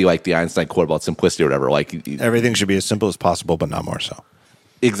what's the Einstein quote about simplicity or whatever? Like, everything should be as simple as possible, but not more so.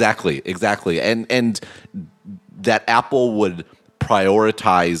 Exactly. And that Apple would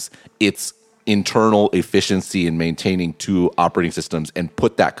prioritize its internal efficiency in maintaining two operating systems and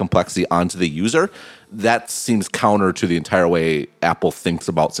put that complexity onto the user, that seems counter to the entire way Apple thinks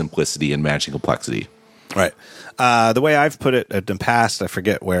about simplicity and managing complexity. Right. The way I've put it in the past, I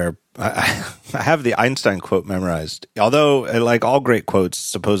forget where, I have the Einstein quote memorized. Although, like all great quotes,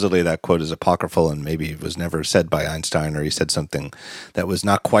 supposedly that quote is apocryphal and maybe it was never said by Einstein, or he said something that was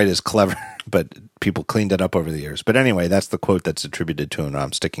not quite as clever, but people cleaned it up over the years. But anyway, that's the quote that's attributed to him, and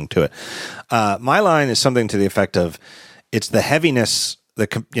I'm sticking to it. My line is something to the effect of, it's the heaviness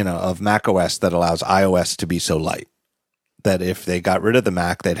of Mac OS that allows iOS to be so light. That if they got rid of the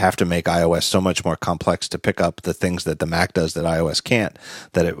Mac, they'd have to make iOS so much more complex to pick up the things that the Mac does that iOS can't,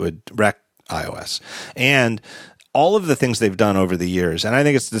 that it would wreck iOS. And all of the things they've done over the years, and I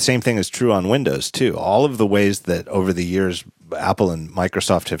think it's the same thing is true on Windows too, all of the ways that over the years Apple and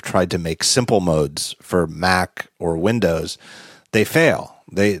Microsoft have tried to make simple modes for Mac or Windows, they fail.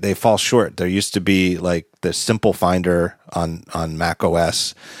 They fall short. There used to be like the Simple Finder on Mac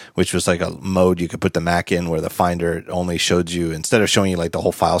OS, which was like a mode you could put the Mac in where the Finder only showed you, instead of showing you like the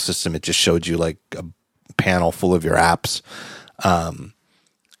whole file system, it just showed you like a panel full of your apps.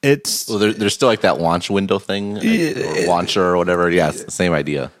 There's still like that launch window thing, or launcher or whatever. Yeah, it's the same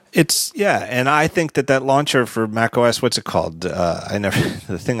idea. And I think that launcher for Mac OS, what's it called? I never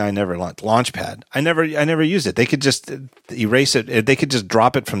launched, Launchpad. I never use it. They could just erase it. They could just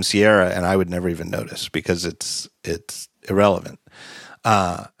drop it from Sierra, and I would never even notice because it's irrelevant.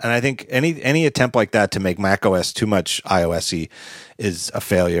 And I think any attempt like that to make Mac OS too much iOS-y is a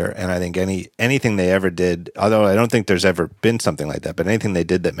failure. And I think anything they ever did, although I don't think there's ever been something like that, but anything they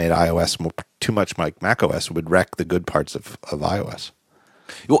did that made iOS too much like Mac OS would wreck the good parts of iOS.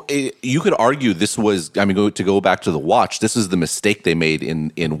 Well, you could argue this was, to go back to the watch, this is the mistake they made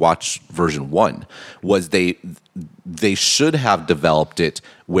in watch version 1, was they should have developed it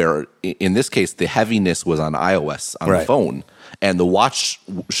where, in this case, the heaviness was on iOS, on the phone, and the watch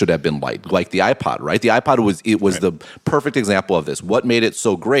should have been light, like the iPod, right? The iPod was the perfect example of this. What made it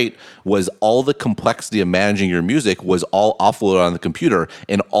so great was all the complexity of managing your music was all offloaded on the computer,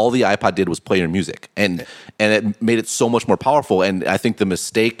 and all the iPod did was play your music, and it made it so much more powerful. And I think the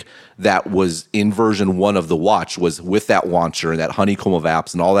mistake that was in version 1 of the watch was with that launcher and that honeycomb of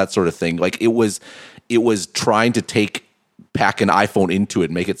apps and all that sort of thing. Like it was trying to pack an iPhone into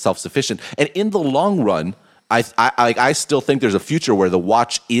it, make it self-sufficient, and in the long run, I still think there's a future where the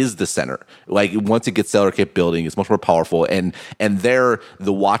watch is the center. Like once it gets cellular capability, it's much more powerful, and there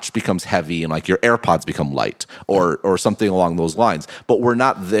the watch becomes heavy, and like your AirPods become light, or something along those lines. But we're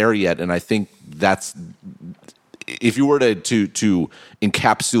not there yet, and I think that's, if you were to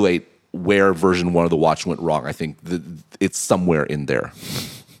encapsulate where version 1 of the watch went wrong, I think it's somewhere in there.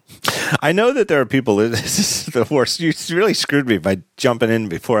 I know that there are people, this is the worst. You really screwed me by jumping in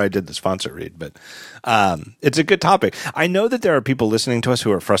before I did the sponsor read, but it's a good topic. I know that there are people listening to us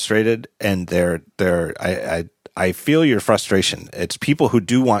who are frustrated, and I feel your frustration. It's people who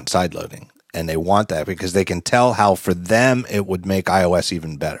do want sideloading, and they want that because they can tell how for them it would make iOS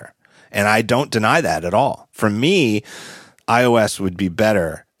even better. And I don't deny that at all. For me, iOS would be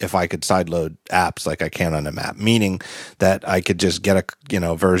better if I could sideload apps like I can on a Mac, meaning that I could just get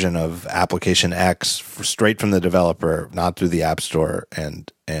a version of application X straight from the developer, not through the App Store,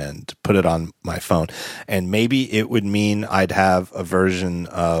 and put it on my phone. And maybe it would mean I'd have a version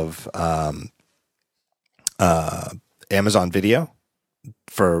of Amazon Video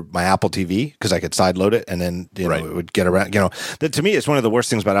for my Apple TV, because I could sideload it, and then it would get around. To me, it's one of the worst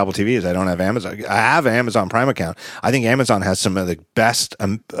things about Apple TV is I don't have Amazon. I have an Amazon Prime account. I think Amazon has some of the best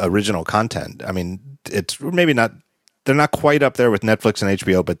original content. I mean, it's maybe not, they're not quite up there with Netflix and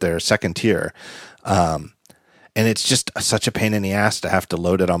HBO, but they're second tier. And it's just such a pain in the ass to have to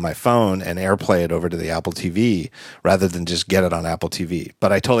load it on my phone and AirPlay it over to the Apple TV rather than just get it on Apple TV.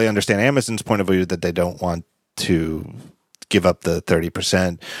 But I totally understand Amazon's point of view that they don't want to give up the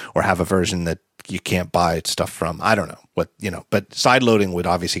 30% or have a version that you can't buy stuff from. I don't know what, but sideloading would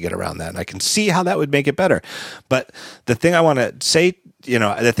obviously get around that. And I can see how that would make it better. But the thing I want to say,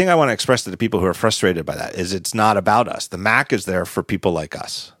 the thing I want to express to the people who are frustrated by that is it's not about us. The Mac is there for people like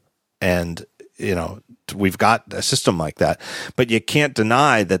us. And we've got a system like that. But you can't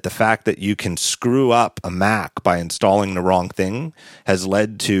deny that the fact that you can screw up a Mac by installing the wrong thing has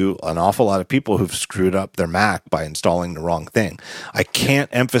led to an awful lot of people who've screwed up their Mac by installing the wrong thing. I can't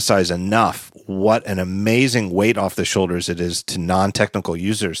emphasize enough what an amazing weight off the shoulders it is to non-technical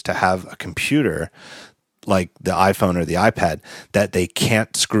users to have a computer like the iPhone or the iPad that they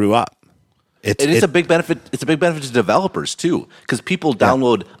can't screw up. It's a big benefit. It's a big benefit to developers too, because people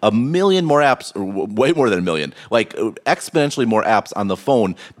download a million more apps, or way more than a million, like exponentially more apps on the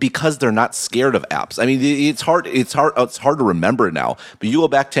phone because they're not scared of apps. I mean, it's hard to remember it now, but you go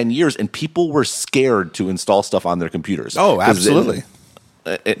back 10 years and people were scared to install stuff on their computers. Oh, absolutely.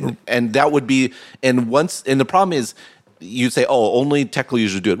 And that would be, and the problem is, you'd say, oh, only technical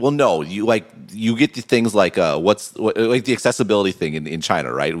users do it. Well, no, you get the things like like the accessibility thing in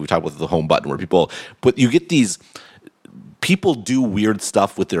China, right? We talked about the home button where you get these. People do weird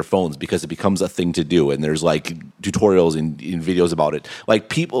stuff with their phones because it becomes a thing to do, and there's like tutorials and videos about it.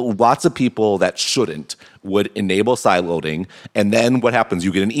 Like lots of people that shouldn't would enable side loading, and then what happens?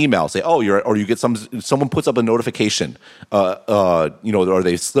 You get an email, say, "Oh, or you get someone puts up a notification, or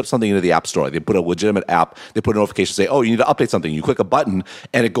they slip something into the app store. They put a legitimate app, they put a notification, say, "Oh, you need to update something." You click a button,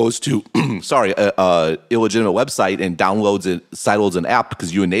 and it goes to illegitimate website and sideloads an app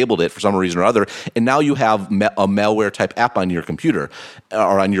because you enabled it for some reason or other, and now you have a malware type app on your computer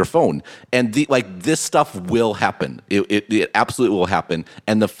or on your phone, and this stuff will happen. It absolutely will happen,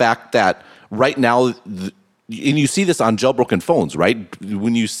 and the fact that right now, and you see this on jailbroken phones, right?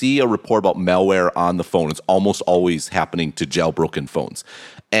 When you see a report about malware on the phone, it's almost always happening to jailbroken phones,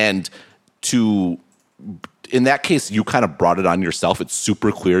 and in that case, you kind of brought it on yourself. It's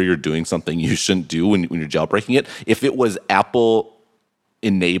super clear you're doing something you shouldn't do when you're jailbreaking it. If it was Apple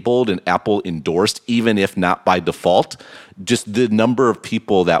enabled and Apple endorsed, even if not by default, just the number of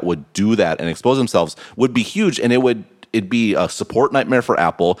people that would do that and expose themselves would be huge, and it'd be a support nightmare for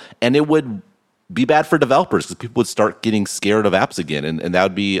Apple, and it would be bad for developers because people would start getting scared of apps again, and that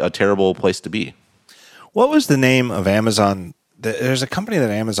would be a terrible place to be. What was the name of Amazon? There's a company that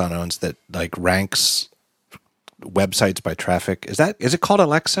Amazon owns that like ranks websites by traffic. Is it called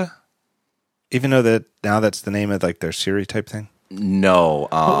Alexa? Even though that's the name of like their Siri type thing? No.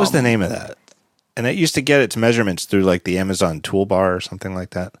 What was the name of that? And it used to get its measurements through like the Amazon toolbar or something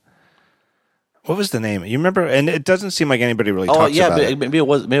like that. What was the name? You remember? And it doesn't seem like anybody really talks about it. Maybe it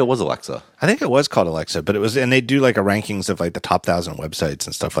was Alexa. I think it was called Alexa, but it was, and they do like a rankings of like the top 1,000 websites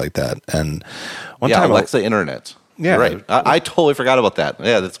and stuff like that. And one time, Alexa Internet. Yeah, right. I totally forgot about that.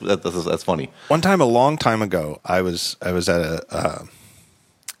 Yeah, that's funny. One time, a long time ago, I was at a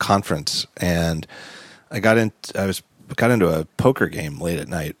conference, and I got into a poker game late at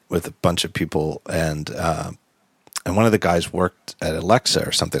night with a bunch of people, and one of the guys worked at Alexa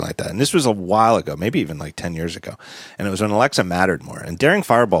or something like that. And this was a while ago, maybe even like 10 years ago. And it was when Alexa mattered more. And Daring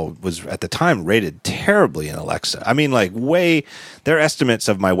Fireball was at the time rated terribly in Alexa. I mean, like their estimates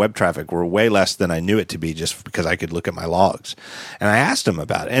of my web traffic were way less than I knew it to be just because I could look at my logs. And I asked him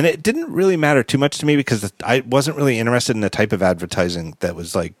about it. And it didn't really matter too much to me because I wasn't really interested in the type of advertising that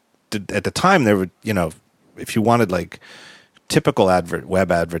was like, at the time there would, if you wanted like typical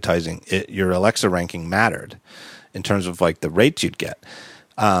web advertising, your Alexa ranking mattered in terms of like the rates you'd get.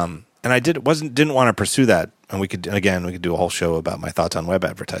 And I didn't want to pursue that. And we could do a whole show about my thoughts on web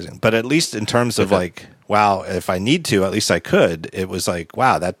advertising, but at least in terms of like, wow, if I need to, at least I could, it was like,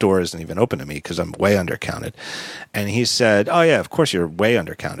 wow, that door isn't even open to me because I'm way undercounted. And he said, oh yeah, of course you're way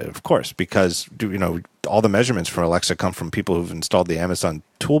undercounted. Of course, because all the measurements from Alexa come from people who've installed the Amazon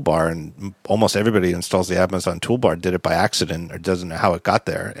toolbar, and almost everybody who installs the Amazon toolbar did it by accident or doesn't know how it got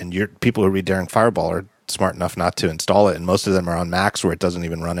there. And people who read Daring Fireball are smart enough not to install it, and most of them are on Macs where it doesn't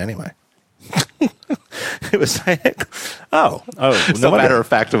even run anyway. It was like, oh, no matter of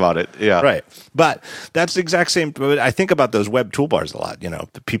fact about it, yeah, right. But that's the exact same. I think about those web toolbars a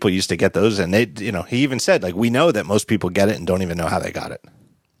lot. People used to get those, and they, he even said like, we know that most people get it and don't even know how they got it.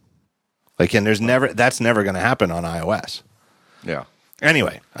 Like, and that's never going to happen on iOS. Yeah.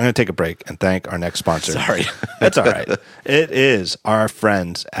 Anyway, I'm going to take a break and thank our next sponsor. Sorry, that's all right. It is our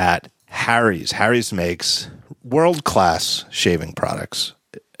friends at Harry's. Harry's makes world-class shaving products.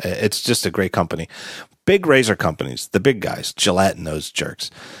 It's just a great company. Big razor companies, the big guys, Gillette and those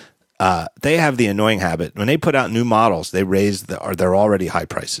jerks, they have the annoying habit. When they put out new models, they raise their already high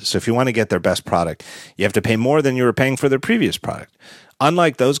prices. So if you want to get their best product, you have to pay more than you were paying for their previous product.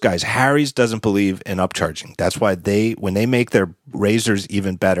 unlike those guys, Harry's doesn't believe in upcharging. That's why when they make their razors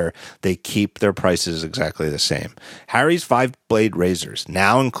even better, they keep their prices exactly the same. Harry's 5-blade razors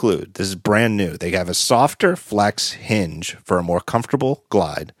now include, this is brand new, they have a softer flex hinge for a more comfortable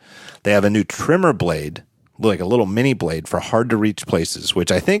glide. They have a new trimmer blade, like a little mini blade for hard to reach places,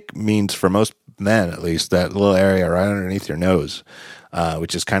 which I think means for most men, at least, that little area right underneath your nose,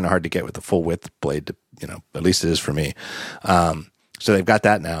 which is kind of hard to get with the full width blade, at least it is for me. So they've got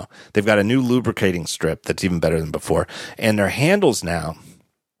that now. They've got a new lubricating strip that's even better than before. And their handles now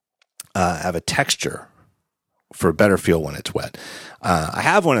have a texture for a better feel when it's wet. I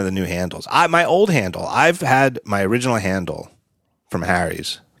have one of the new handles. My old handle, I've had my original handle from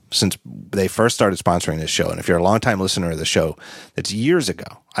Harry's since they first started sponsoring this show. And if you're a longtime listener of the show, that's years ago.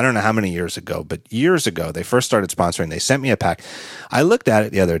 I don't know how many years ago, but years ago, they first started sponsoring. They sent me a pack. I looked at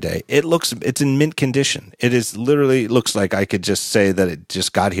it the other day. It's in mint condition. It is literally looks like I could just say that it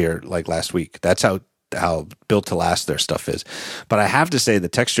just got here like last week. That's how built to last their stuff is. But I have to say the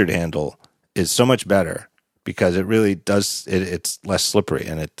textured handle is so much better because it really does, it's less slippery,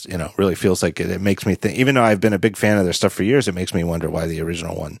 and it really feels like it makes me think, even though I've been a big fan of their stuff for years, it makes me wonder why the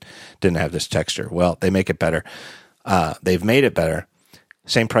original one didn't have this texture. Well, they make it better. They've made it better.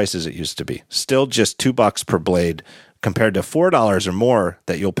 Same price as it used to be. Still just $2 per blade compared to $4 or more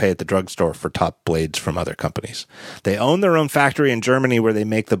that you'll pay at the drugstore for top blades from other companies. They own their own factory in Germany where they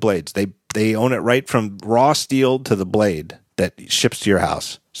make the blades. They own it right from raw steel to the blade that ships to your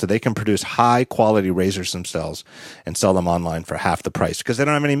house. So they can produce high quality razors themselves and sell them online for half the price because they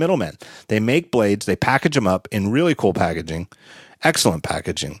don't have any middlemen. They make blades, they package them up in really cool packaging, excellent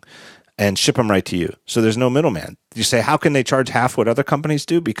packaging, and ship them right to you. So there's no middleman. You say, how can they charge half what other companies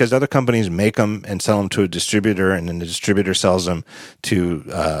do? Because other companies make them and sell them to a distributor, and then the distributor sells them to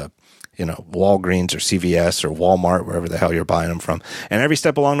Walgreens or CVS or Walmart, wherever the hell you're buying them from. And every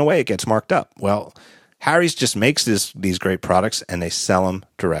step along the way, it gets marked up. Well, Harry's just makes these great products, and they sell them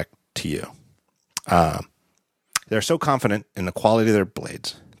direct to you. They're so confident in the quality of their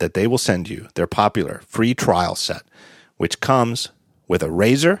blades that they will send you their popular free trial set, which comes with a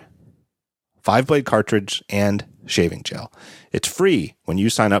razor, 5-blade cartridge, and shaving gel. It's free when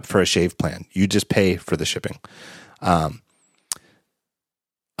you sign up for a shave plan. You just pay for the shipping.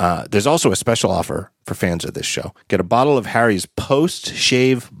 There's also a special offer for fans of this show. Get a bottle of Harry's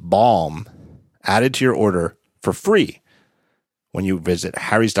post-shave balm added to your order for free when you visit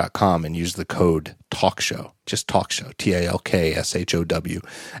harrys.com and use the code TALKSHOW, just TALKSHOW, TALKSHOW,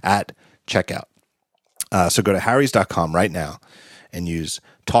 at checkout. So go to harrys.com right now and use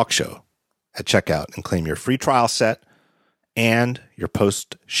TALKSHOW at checkout and claim your free trial set and your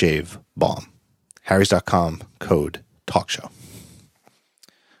post-shave balm. harrys.com, code TALKSHOW.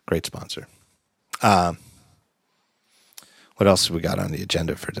 Great sponsor. What else have we got on the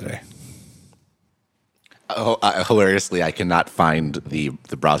agenda for today? Hilariously, I cannot find the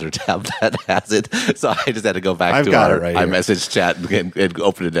browser tab that has it, so I just had to go back to our iMessage chat and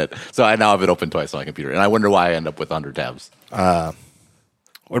open it. So I now have it open twice on my computer, and I wonder why I end up with 100 tabs.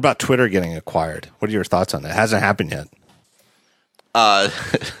 What about Twitter getting acquired? What are your thoughts on that? It hasn't happened yet.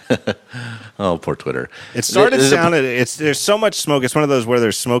 Oh, poor Twitter. It started sounding. There's so much smoke. It's one of those where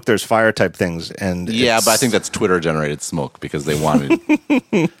there's smoke, there's fire type things, and but I think that's Twitter generated smoke because they wanted.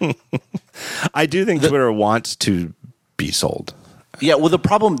 I do think Twitter wants to be sold. Yeah, well, the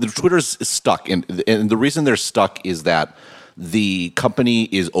problem, Twitter's stuck, and the reason they're stuck is that the company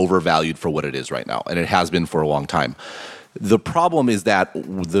is overvalued for what it is right now, and it has been for a long time. The problem is that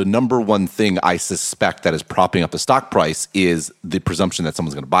the number one thing I suspect that is propping up the stock price is the presumption that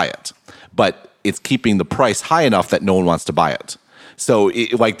someone's going to buy it. But it's keeping the price high enough that no one wants to buy it. So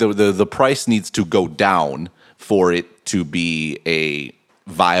the price needs to go down for it to be a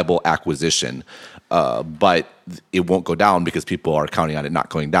viable acquisition. But it won't go down because people are counting on it not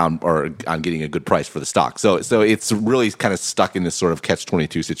going down or on getting a good price for the stock. So it's really kind of stuck in this sort of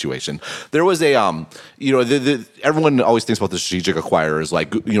catch-22 situation. There was a, everyone always thinks about the strategic acquirers.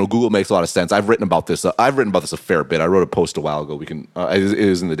 Like, Google makes a lot of sense. I've written about this. I've written about this a fair bit. I wrote a post a while ago. We can, it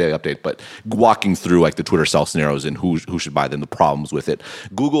is in the daily update, but walking through like the Twitter sell scenarios and who should buy them, the problems with it.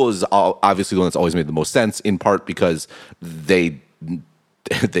 Google is obviously the one that's always made the most sense, in part because they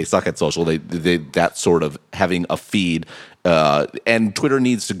suck at social. They that sort of having a feed, and Twitter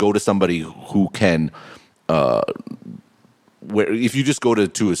needs to go to somebody who can. Where if you just go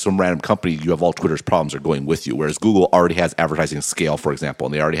to some random company, you have all Twitter's problems are going with you. Whereas Google already has advertising scale, for example,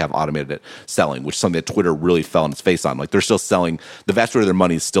 and they already have automated selling, which is something that Twitter really fell on its face on. Like they're still selling. The vast majority of their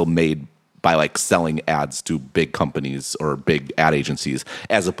money is still made by like selling ads to big companies or big ad agencies,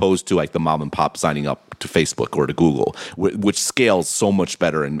 as opposed to like the mom and pop signing up to Facebook or to Google, which scales so much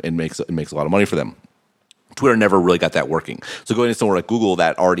better and makes a lot of money for them. Twitter never really got that working. So going to somewhere like Google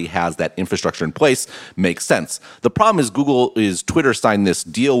that already has that infrastructure in place makes sense. The problem is Twitter signed this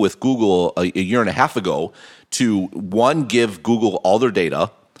deal with Google a year and a half ago to, one, give Google all their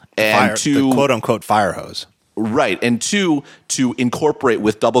data, and two, the quote unquote fire hose. Right. And two, to incorporate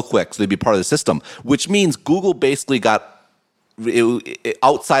with DoubleClick so they'd be part of the system, which means Google basically got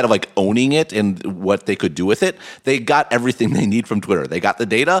outside of like owning it and what they could do with it, they got everything they need from Twitter. They got the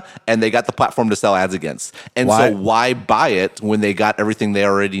data and they got the platform to sell ads against. And so why buy it when they got everything they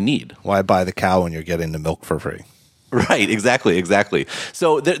already need? Why buy the cow when you're getting the milk for free? Right. Exactly.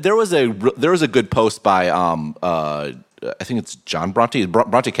 So there was a good post by I think it's John Bronte.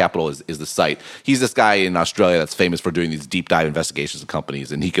 Bronte Capital is the site. He's this guy in Australia that's famous for doing these deep dive investigations of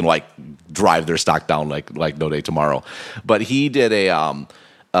companies, and he can like drive their stock down like no day tomorrow. But he did he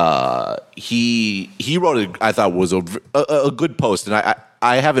wrote I thought was a good post, and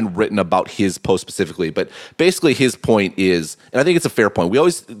I haven't written about his post specifically, but basically his point is, and I think it's a fair point.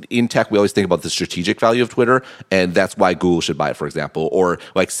 In tech, we always think about the strategic value of Twitter, and that's why Google should buy it, for example. Or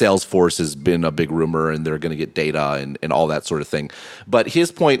like Salesforce has been a big rumor, and they're going to get data and all that sort of thing. But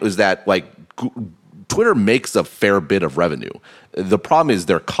his point was that like Twitter makes a fair bit of revenue. The problem is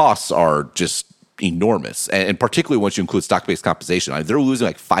their costs are just enormous, and particularly once you include stock-based compensation. I mean, they're losing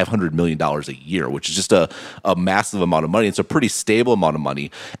like $500 million a year, which is just a massive amount of money. It's a pretty stable amount of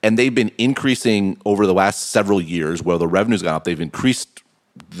money, and they've been increasing over the last several years. Where the revenue's gone up, they've increased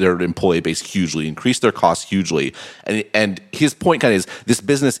their employee base hugely, increased their costs hugely, and his point kind of is this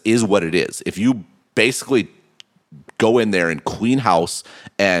business is what it is. If you basically go in there and clean house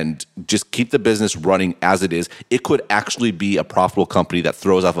and just keep the business running as it is, it could actually be a profitable company that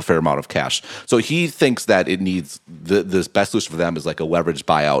throws off a fair amount of cash. So he thinks that it needs the best solution for them is like a leveraged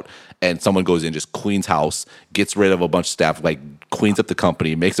buyout, and someone goes in, just cleans house, gets rid of a bunch of staff, like cleans up the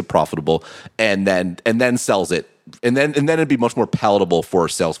company, makes it profitable, and then sells it. And then it'd be much more palatable for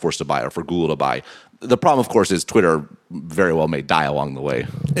Salesforce to buy or for Google to buy. The problem, of course, is Twitter very well may die along the way.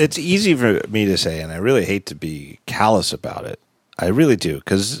 It's easy for me to say, and I really hate to be callous about it. I really do,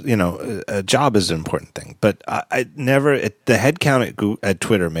 because a job is an important thing. But I never the headcount at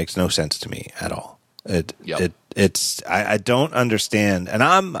Twitter makes no sense to me at all. I don't understand, and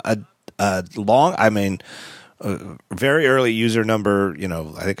I'm a very early user number.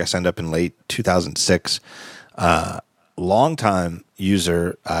 I think I signed up in late 2006. Long time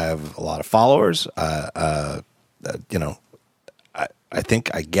user. I have a lot of followers. I think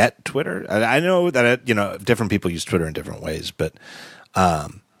I get Twitter. I know that different people use Twitter in different ways, but I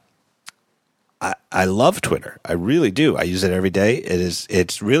love Twitter. I really do. I use it every day.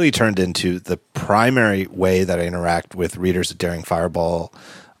 It's really turned into the primary way that I interact with readers at Daring Fireball,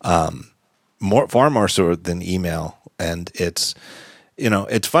 far more so than email. And it's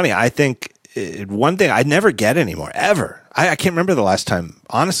funny. I think one thing I never get anymore, ever. I can't remember the last time,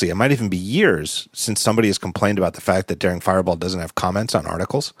 honestly, it might even be years since somebody has complained about the fact that Daring Fireball doesn't have comments on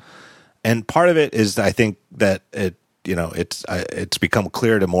articles. And part of it is I think that it's become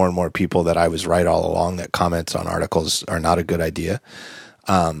clear to more and more people that I was right all along, that comments on articles are not a good idea.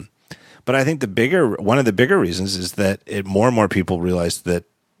 But I think one of the bigger reasons is that more and more people realize that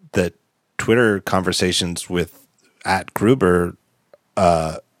Twitter conversations with @Gruber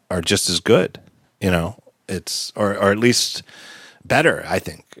are just as good, or at least better, I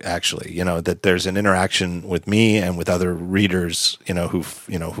think, actually, that there's an interaction with me and with other readers, who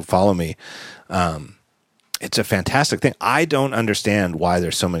follow me. It's a fantastic thing. I don't understand why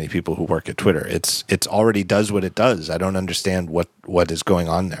there's so many people who work at Twitter. It's already does what it does. I don't understand what is going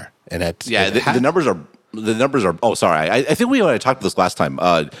on there. And the numbers are. Oh, sorry. I think we already talked about this last time.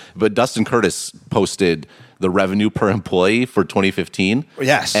 But Dustin Curtis posted the revenue per employee for 2015.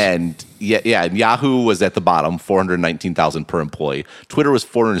 Yes. And and Yahoo was at the bottom, 419,000 per employee. Twitter was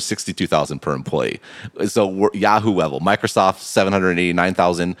 462,000 per employee. So Yahoo level. Microsoft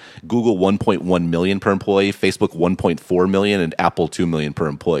 789,000, Google 1.1 million per employee, Facebook 1.4 million, and Apple 2 million per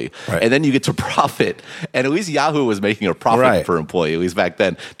employee. Right. And then you get to profit. And at least Yahoo was making a profit per employee, at least back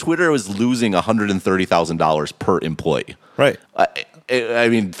then. Twitter was losing $130,000 per employee. Right. I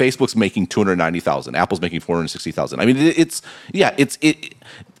mean, Facebook's making 290,000. Apple's making 460,000. I mean,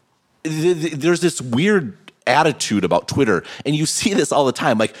 there's this weird attitude about Twitter, and you see this all the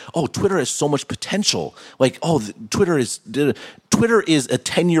time. Like, oh, Twitter has so much potential. Like, oh, Twitter is a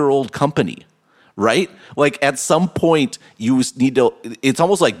 10-year-old company, right? Like, at some point, you need to. It's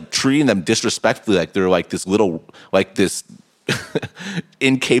almost like treating them disrespectfully, like they're like this little, like this.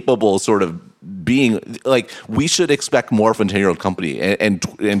 incapable sort of being like, we should expect more from a 10-year-old company,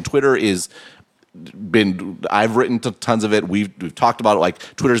 and Twitter is been, I've written tons of it. We've talked about it. Like,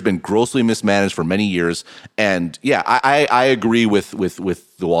 Twitter's been grossly mismanaged for many years. And yeah, I agree with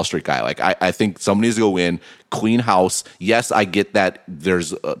the Wall Street guy. Like, I think somebody needs to go in, clean house. Yes, I get that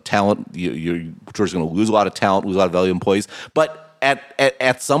there's talent. Twitter's going to lose a lot of talent, lose a lot of valuable employees. But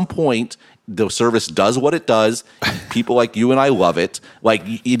at some point, the service does what it does. People like you and I love it. Like,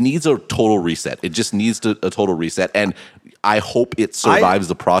 it needs a total reset. It just needs a total reset. And I hope it survives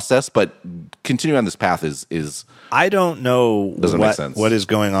the process, but continuing on this path is I don't know make sense. What is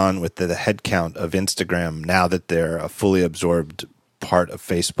going on with the headcount of Instagram now that they're a fully absorbed part of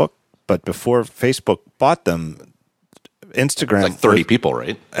Facebook. But before Facebook bought them, Instagram, like 30 people,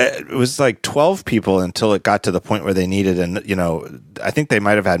 right? It was like 12 people until it got to the point where they needed, and I think they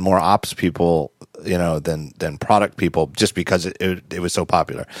might have had more ops people, than product people, just because it was so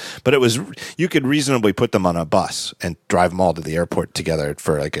popular. But you could reasonably put them on a bus and drive them all to the airport together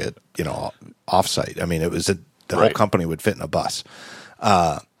for like a offsite. I mean, the whole company would fit in a bus,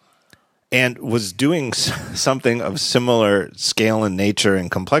 and was doing something of similar scale and nature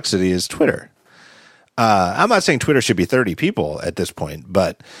and complexity as Twitter. I'm not saying Twitter should be 30 people at this point,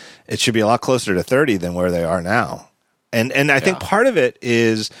 but it should be a lot closer to 30 than where they are now. And I think part of it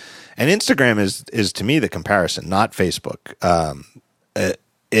is, and Instagram is to me the comparison, not Facebook.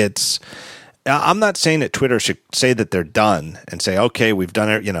 I'm not saying that Twitter should say that they're done and say, okay, we've done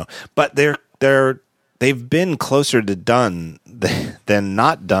it, but they've been closer to done than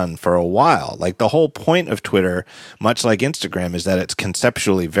not done for a while. Like, the whole point of Twitter, much like Instagram, is that it's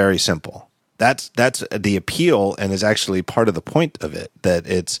conceptually very simple. That's the appeal, and is actually part of the point of it, that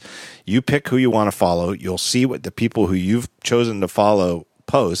it's, you pick who you want to follow, you'll see what the people who you've chosen to follow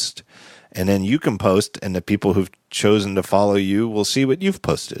post, and then you can post, and the people who've chosen to follow you will see what you've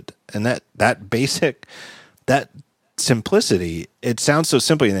posted. And that basic, that simplicity, it sounds so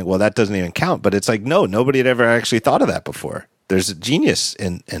simple, you think, well, that doesn't even count. But it's like, no, nobody had ever actually thought of that before. There's a genius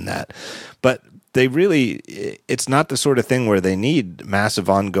in that. But it's not the sort of thing where they need massive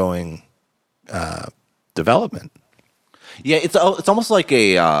ongoing development. Yeah, it's almost like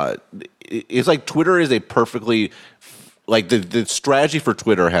it's like Twitter is a perfectly, like, the strategy for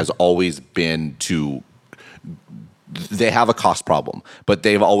Twitter has always been they have a cost problem, but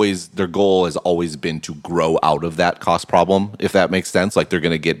their goal has always been to grow out of that cost problem, if that makes sense. Like, they're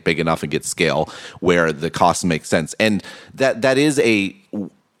going to get big enough and get scale where the costs make sense. And that is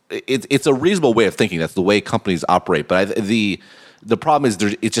it's a reasonable way of thinking. That's the way companies operate. But the problem is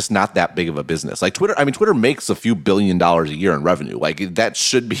it's just not that big of a business. Like, Twitter makes a few $1 billion a year in revenue. Like, that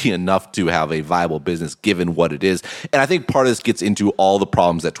should be enough to have a viable business given what it is. And I think part of this gets into all the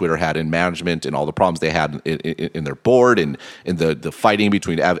problems that Twitter had in management, and all the problems they had in their board, and in the fighting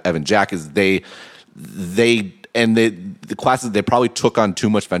between Evan Jack. Is the classes, they probably took on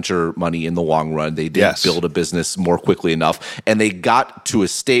too much venture money in the long run. They didn't build a business more quickly enough, and they got to a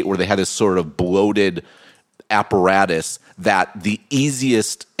state where they had this sort of bloated apparatus that the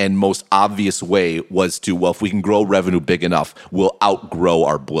easiest and most obvious way was to, well, if we can grow revenue big enough, we'll outgrow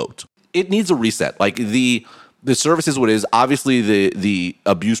our bloat. It needs a reset. Like, the service is what it is. Obviously, the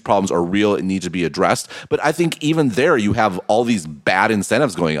abuse problems are real and need to be addressed. But I think even there, you have all these bad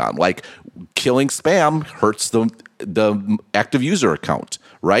incentives going on. Like, killing spam hurts the active user account,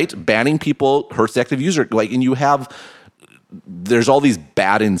 right? Banning people hurts the active user. Like, and there's all these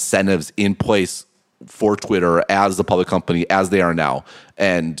bad incentives in place for Twitter as the public company as they are now.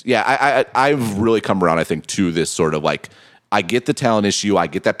 And yeah, I've really come around, I think, to this sort of, like, I get the talent issue. I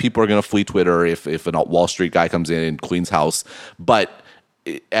get that people are going to flee Twitter if a Wall Street guy comes in and cleans house. But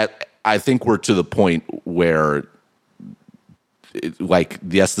I think we're to the point where,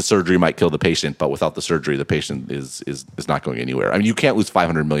 yes, the surgery might kill the patient, but without the surgery, the patient is not going anywhere. I mean, you can't lose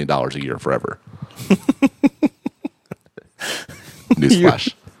 $500 million a year forever.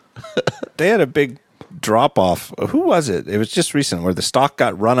 Newsflash. They had a big drop off. Who was it? It was just recent where the stock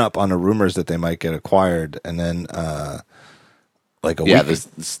got run up on the rumors that they might get acquired, and then week.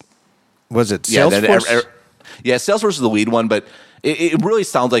 Was it Salesforce? Salesforce is the lead one, but it really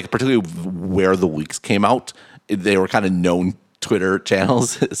sounds like, particularly where the leaks came out, they were kind of known Twitter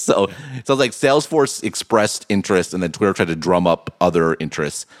channels. So it sounds like Salesforce expressed interest, and then Twitter tried to drum up other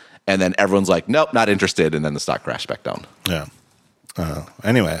interests, and then everyone's like, nope, not interested, and then the stock crashed back down. Yeah.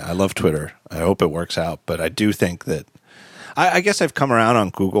 Anyway, I love Twitter. I hope it works out, but I do think that I guess I've come around on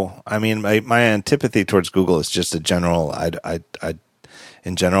Google. I mean, my antipathy towards Google is just a general.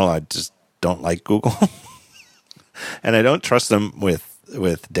 In general, I just don't like Google, and I don't trust them with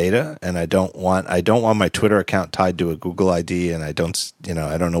data, and I don't want my Twitter account tied to a Google ID, and I don't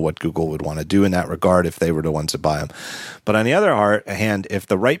know what Google would want to do in that regard if they were the ones that buy them. But on the other hand, if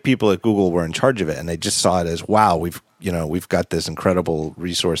the right people at Google were in charge of it and they just saw it as, wow, we've got this incredible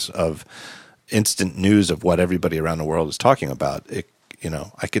resource of instant news of what everybody around the world is talking about,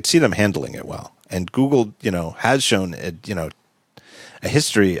 I could see them handling it well. And Google, has shown a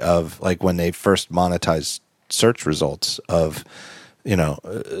history of, like, when they first monetized search results of,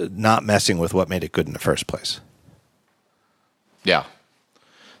 not messing with what made it good in the first place. Yeah.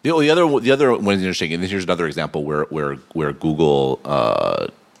 The other one is interesting, and here's another example where Google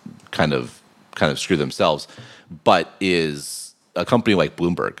kind of screwed themselves, but is a company like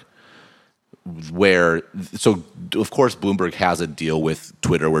Bloomberg, so of course Bloomberg has a deal with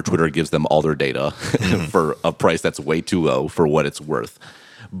Twitter where Twitter gives them all their data for a price that's way too low for what it's worth.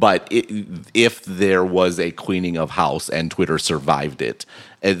 But if there was a cleaning of house and Twitter survived it,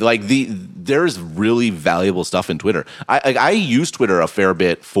 there's really valuable stuff in Twitter. I use Twitter a fair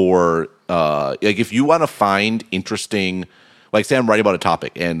bit for if you want to find interesting, like, say I'm writing about a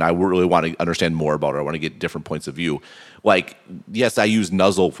topic and I really want to understand more about it, I want to get different points of view. Like, yes, I use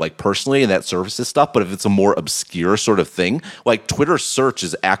Nuzzle, like, personally, and that services stuff, but if it's a more obscure sort of thing, like, Twitter search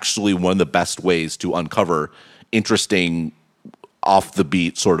is actually one of the best ways to uncover interesting off the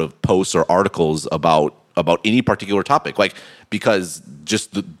beat sort of posts or articles about any particular topic, like, because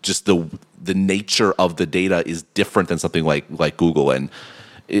just the nature of the data is different than something like Google, and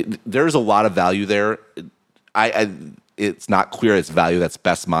there's a lot of value there. It's not clear its value that's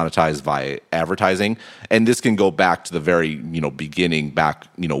best monetized by advertising, and this can go back to the very beginning, back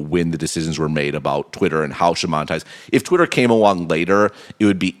when the decisions were made about Twitter and how it should monetize. If Twitter came along later, it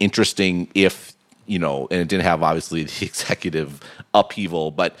would be interesting if and it didn't have obviously the executive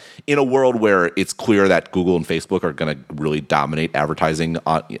upheaval, but in a world where it's clear that Google and Facebook are going to really dominate advertising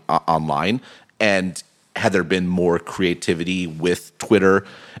online, and had there been more creativity with Twitter,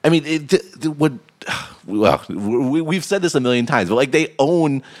 I mean, it would. Well, we've said this a million times, but like, they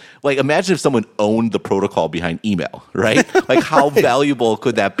own, like, imagine if someone owned the protocol behind email, right? Like, how valuable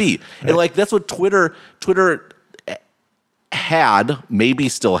could that be? And like, that's what Twitter had, maybe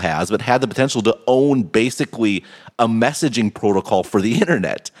still has, but had the potential to own basically a messaging protocol for the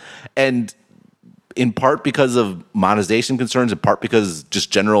internet. And in part because of monetization concerns, in part because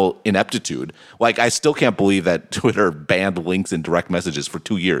just general ineptitude. Like, I still can't believe that Twitter banned links in direct messages for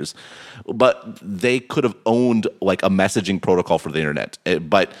 2 years. But they could have owned, like, a messaging protocol for the internet.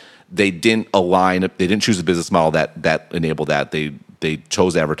 But they didn't align, they didn't choose a business model that enabled that. They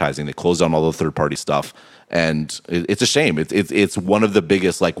chose advertising. They closed down all the third-party stuff. And it's a shame. It's one of the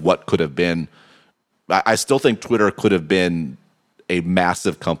biggest, like, what could have been. I still think Twitter could have been a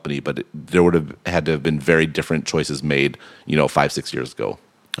massive company, but there would have had to have been very different choices made, 5-6 years ago.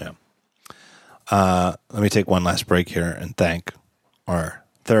 Yeah. Let me take one last break here and thank our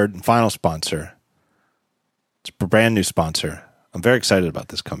third and final sponsor. It's a brand new sponsor. I'm very excited about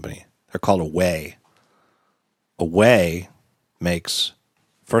this company. They're called Away. Away makes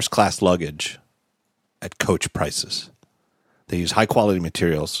first-class luggage at Coach prices. They use high-quality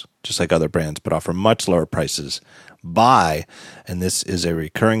materials, just like other brands, but offer much lower prices. And this is a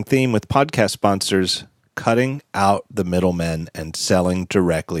recurring theme with podcast sponsors, cutting out the middlemen and selling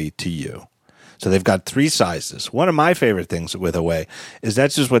directly to you. So they've got 3 sizes. One of my favorite things with Away is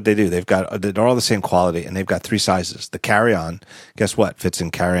that's just what they do. They're all the same quality, and they've got 3 sizes. The carry-on, guess what? Fits in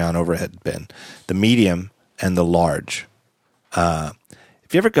carry-on overhead bin. The medium and the large.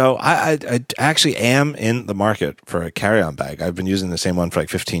 If you ever go, I actually am in the market for a carry-on bag. I've been using the same one for like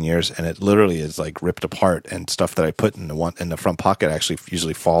 15 years, and it literally is like ripped apart, and stuff that I put in the front pocket actually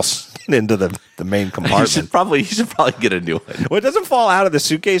usually falls into the main compartment. You should probably get a new one. Well, it doesn't fall out of the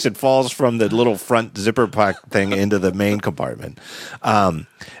suitcase; it falls from the little front zipper pack thing into the main compartment.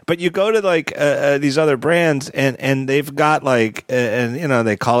 But you go to like these other brands, and they've got like,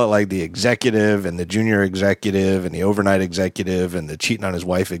 they call it like the executive and the junior executive and the overnight executive and the cheating on his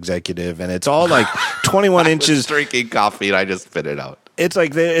wife executive, and it's all like 21 inches. Drinking coffee, and I just spit it out. It's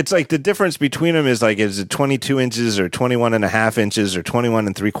like the difference between them is like, is it 22 inches or 21 and a half inches or 21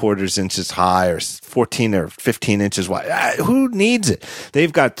 and 3/4 inches high or 14 or 15 inches wide? Who needs it?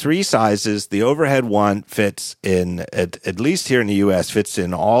 They've got 3 sizes. The overhead one fits in, at least here in the U.S., fits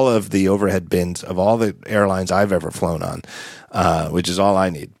in all of the overhead bins of all the airlines I've ever flown on, which is all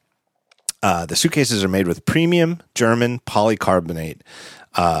I need. The suitcases are made with premium German polycarbonate.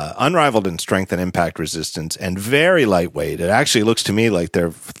 Unrivaled in strength and impact resistance, and very lightweight. It actually looks to me like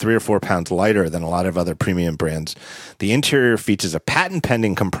they're 3 or 4 pounds lighter than a lot of other premium brands. The interior features a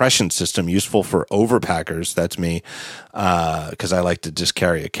patent-pending compression system useful for overpackers. That's me, because I like to just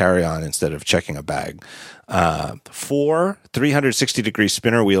carry a carry-on instead of checking a bag. 4 360-degree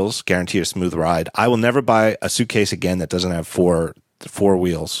spinner wheels guarantee a smooth ride. I will never buy a suitcase again that doesn't have four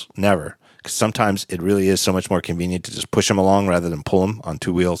wheels. Never. Because sometimes it really is so much more convenient to just push them along rather than pull them on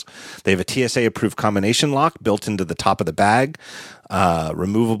 2 wheels. They have a TSA-approved combination lock built into the top of the bag,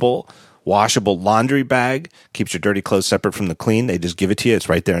 removable, washable laundry bag, keeps your dirty clothes separate from the clean. They just give it to you. It's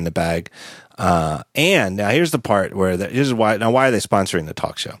right there in the bag. And now here's the part where why are they sponsoring the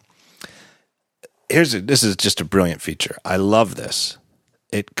talk show? This is just a brilliant feature. I love this.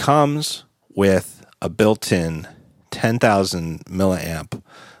 It comes with a built-in 10,000 milliamp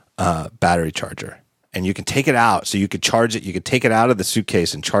battery charger, and you can take it out. So you could charge it. You could take it out of the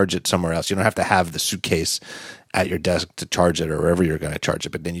suitcase and charge it somewhere else. You don't have to have the suitcase at your desk to charge it or wherever you're going to charge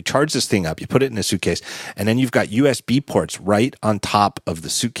it. But then you charge this thing up, you put it in a suitcase, and then you've got USB ports right on top of the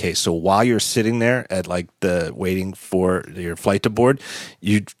suitcase. So while you're sitting there at waiting for your flight to board,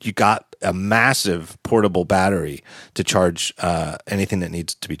 you got a massive portable battery to charge anything that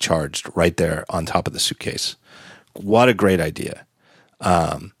needs to be charged right there on top of the suitcase. What a great idea.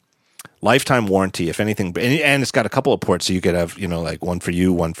 Lifetime warranty, if anything, and it's got a couple of ports, so you could have, one for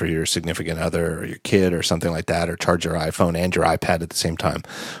you, one for your significant other or your kid or something like that, or charge your iPhone and your iPad at the same time.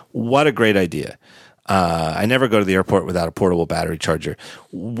 What a great idea. I never go to the airport without a portable battery charger.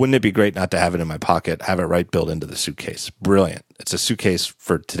 Wouldn't it be great not to have it in my pocket, have it right built into the suitcase? Brilliant. It's a suitcase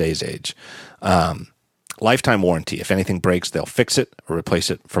for today's age. Lifetime warranty. If anything breaks, they'll fix it or replace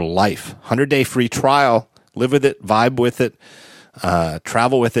it for life. 100-day free trial. Live with it, vibe with it.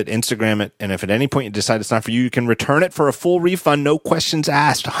 Travel with it, Instagram it, and if at any point you decide it's not for you, you can return it for a full refund, no questions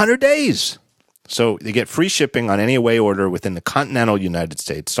asked. 100 days. So you get free shipping on any away order within the continental United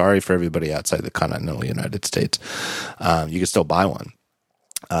States. Sorry for everybody outside the continental United States. You can still buy one.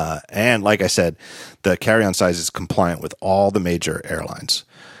 And like I said, the carry-on size is compliant with all the major airlines.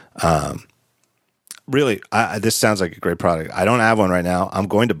 Really, this sounds like a great product. I don't have one right now. I'm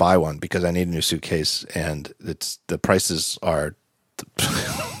going to buy one because I need a new suitcase, and the prices are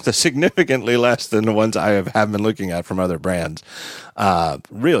significantly less than the ones I have been looking at from other brands.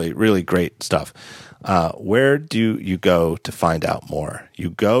 Really, really great stuff. Where do you go to find out more? You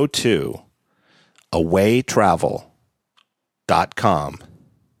go to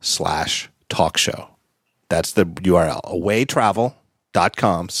awaytravel.com/talkshow. That's the URL,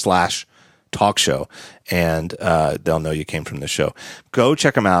 awaytravel.com/talkshow. And they'll know you came from the show. Go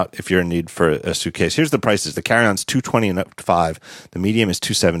check them out if you're in need for a suitcase. Here's the prices. The carry-on's $225, the medium is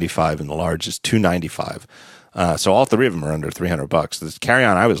 $275, and the large is $295. So all 3 of them are under $300. The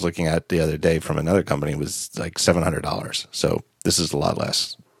carry-on I was looking at the other day from another company was like $700. So this is a lot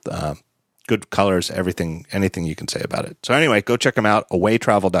less. Good colors, anything you can say about it. So anyway, go check them out,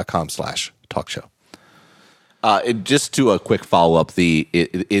 awaytravel.com/talkshow. Just to a quick follow up,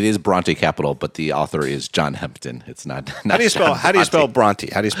 it is Bronte Capital, but the author is John Hempton. It's not. How do you spell Bronte?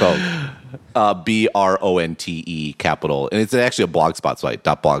 How do you spell Bronte Capital, and it's actually a blogspot site.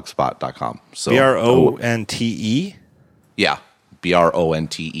 .blogspot.com. So Bronte. Yeah,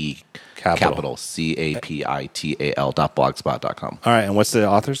 Bronte Capital CAPITAL.blogspot.com. All right, and what's the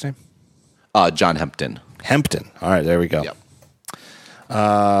author's name? John Hempton. Hempton. All right, there we go. Yep.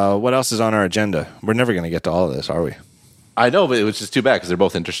 What else is on our agenda? We're never going to get to all of this, are we? I know, but it was just too bad because they're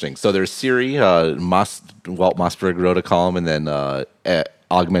both interesting. So there's Siri. Walt Mossberg wrote a column, and then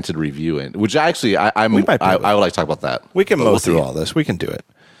augmented review, which actually I would like to talk about that. We can mow through all this. We can do it.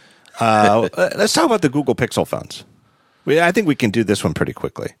 Let's talk about the Google Pixel phones. I think we can do this one pretty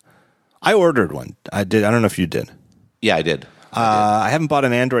quickly. I ordered one. I did. I don't know if you did. Yeah, I did. I haven't bought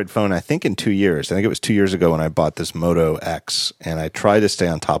an Android phone, I think, in 2 years. I think it was 2 years ago when I bought this Moto X, and I tried to stay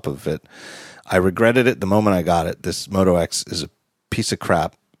on top of it. I regretted it the moment I got it. This Moto X is a piece of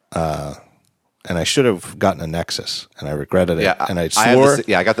crap, and I should have gotten a Nexus, and I regretted it. Yeah, and I swore.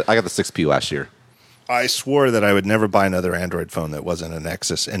 I got the 6P last year. I swore that I would never buy another Android phone that wasn't a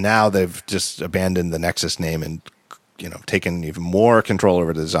Nexus, and now they've just abandoned the Nexus name and taken even more control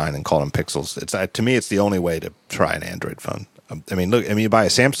over the design and called them Pixels. To me, it's the only way to try an Android phone. You buy a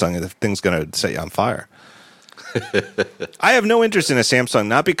Samsung, and the thing's going to set you on fire. I have no interest in a Samsung,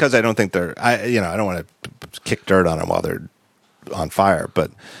 not because I don't think I don't want to kick dirt on them while they're on fire,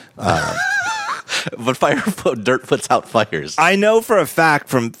 but But dirt puts out fires. I know for a fact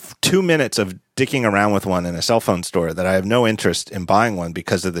from 2 minutes of dicking around with one in a cell phone store that I have no interest in buying one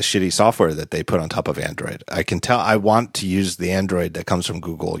because of the shitty software that they put on top of Android. I can tell I want to use the Android that comes from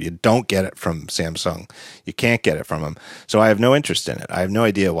Google. You don't get it from Samsung. You can't get it from them. So I have no interest in it. I have no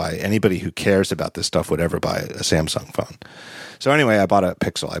idea why anybody who cares about this stuff would ever buy a Samsung phone. So anyway, I bought a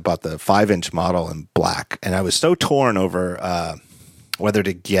Pixel. I bought the 5-inch model in black, and I was so torn over whether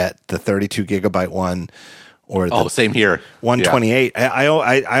to get the 32 gigabyte one or the same here. 128. Yeah.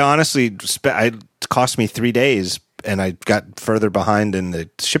 I honestly it cost me 3 days, and I got further behind in the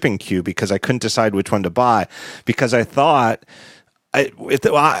shipping queue because I couldn't decide which one to buy, because I thought with the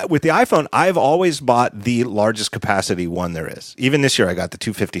iPhone, I've always bought the largest capacity one there is. Even this year, I got the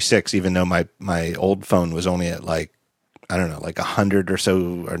 256, even though my old phone was only at like 100 or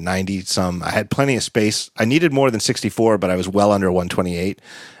so, or 90 some. I had plenty of space. I needed more than 64, but I was well under 128,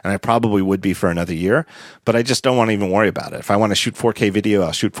 and I probably would be for another year. But I just don't want to even worry about it. If I want to shoot 4K video,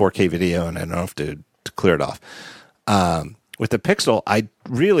 I'll shoot 4K video, and I don't have to clear it off. With the Pixel, I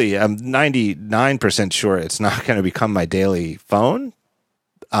really am 99% sure it's not going to become my daily phone.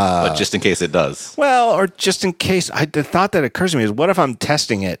 But just in case it does. Well, or just in case, the thought that occurs to me is, what if I'm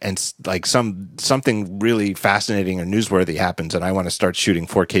testing it and like something really fascinating or newsworthy happens, and I want to start shooting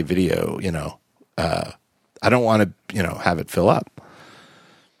 4K video? I don't want to have it fill up.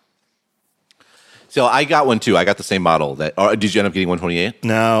 So I got one too. I got the same model. Or did you end up getting 128?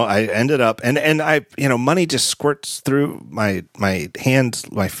 No, I ended up, and I, money just squirts through my hands,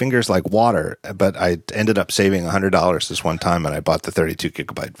 my fingers like water. But I ended up saving $100 this one time, and I bought the 32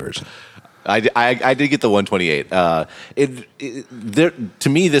 gigabyte version. I did get the 128. To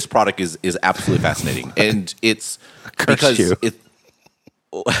me, this product is absolutely fascinating, and it's because it.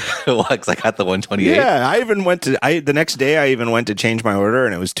 Because I got the 128. Yeah, I even went to the next day. I even went to change my order,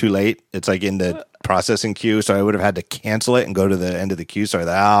 and it was too late. It's like in the processing queue, so I would have had to cancel it and go to the end of the queue. So I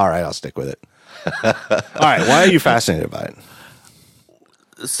thought, all right, I'll stick with it. All right, why are you fascinated by it?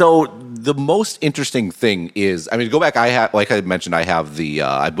 So the most interesting thing is, go back. Like I mentioned, I have the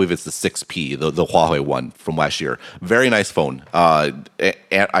I believe it's the 6P, the Huawei one from last year. Very nice phone. And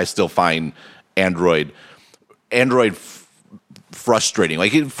I still find Android frustrating.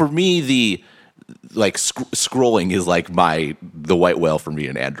 Like for me, the scrolling is like the white whale for me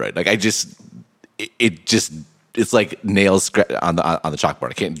in Android. Like it's like nails on the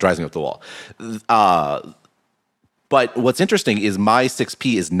chalkboard. It drives me up the wall. But what's interesting is my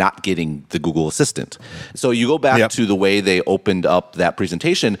 6P is not getting the Google Assistant. So you go back to the way they opened up that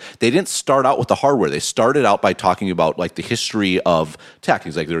presentation. They didn't start out with the hardware. They started out by talking about like the history of tech.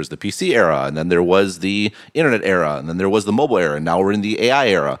 He's like, there was the PC era, and then there was the internet era, and then there was the mobile era, and now we're in the AI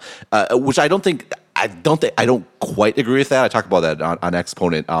era, which I don't quite agree with that. I talked about that on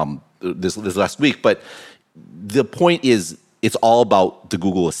Exponent this last week. But the point is, it's all about the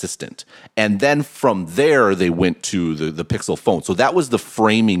Google Assistant. And then from there, they went to the Pixel phone. So that was the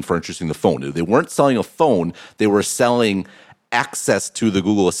framing for introducing the phone. They weren't selling a phone. They were selling access to the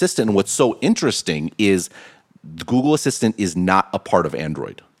Google Assistant. And what's so interesting is the Google Assistant is not a part of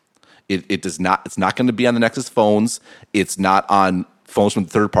Android. It does not. It's not going to be on the Nexus phones. It's not on phones from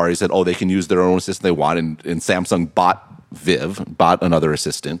third parties that, they can use their own assistant they want. And Samsung bought another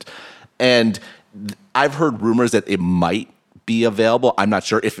assistant. And I've heard rumors that it might be available. I'm not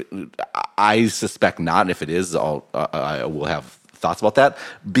sure. I suspect not. And if it is, I will have thoughts about that.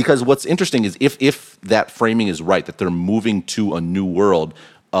 Because what's interesting is if that framing is right, that they're moving to a new world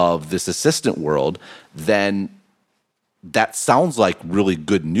of this assistant world, then that sounds like really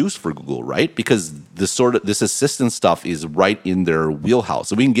good news for Google, right? Because this assistant stuff is right in their wheelhouse.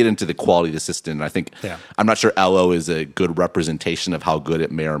 So we can get into the quality of the assistant. And I think I'm not sure LO is a good representation of how good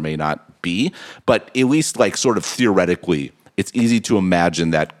it may or may not be, but at least like sort of theoretically, it's easy to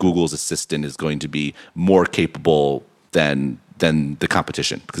imagine that Google's assistant is going to be more capable than the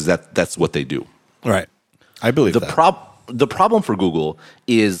competition, because that's what they do. Right. I believe that. The problem for Google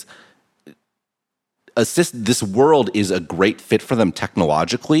is this world is a great fit for them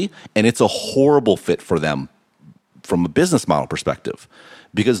technologically, and it's a horrible fit for them from a business model perspective.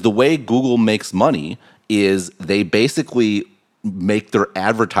 Because the way Google makes money is they basically make their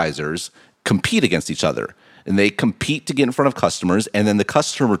advertisers compete against each other. And they compete to get in front of customers, and then the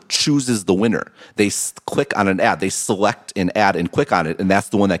customer chooses the winner. They click on an ad, they select an ad and click on it, and that's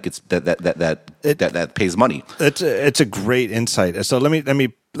the one that gets that pays money. It's a great insight. So let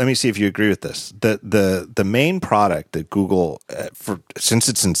me see if you agree with this. The main product that Google, since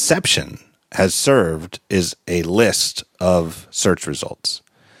its inception, has served is a list of search results.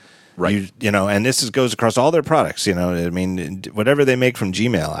 Right. And this goes across all their products. I mean, whatever they make from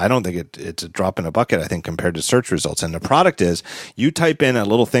Gmail, I don't think it's a drop in a bucket, I think, compared to search results. And the product is you type in a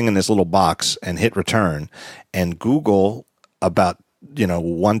little thing in this little box and hit return, and Google about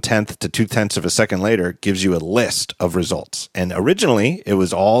 1/10 to 2/10 of a second later gives you a list of results. And originally it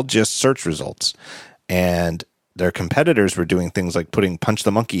was all just search results. And their competitors were doing things like putting Punch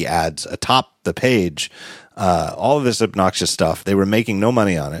the Monkey ads atop the page, all of this obnoxious stuff. They were making no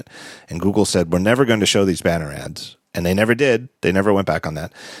money on it. And Google said, we're never going to show these banner ads. And they never did. They never went back on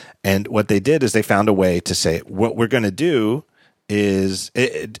that. And what they did is they found a way to say, what we're going to do is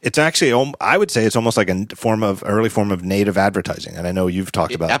it's actually, I would say it's almost like a early form of native advertising. And I know you've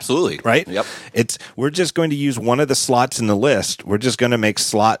talked about absolutely. Right? Yep. We're just going to use one of the slots in the list. We're just going to make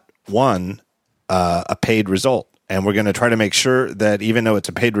slot 1 a paid result. And we're going to try to make sure that even though it's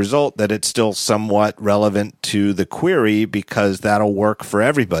a paid result, that it's still somewhat relevant to the query, because that'll work for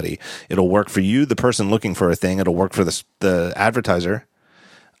everybody. It'll work for you, the person looking for a thing. It'll work for the advertiser,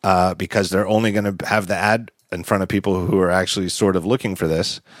 because they're only going to have the ad in front of people who are actually sort of looking for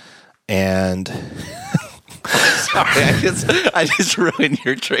this. And sorry, I just ruined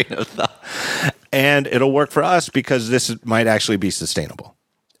your train of thought. And it'll work for us because this might actually be sustainable.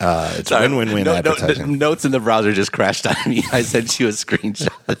 It's a win-win-win advertising. Notes in the browser just crashed on me. I sent you a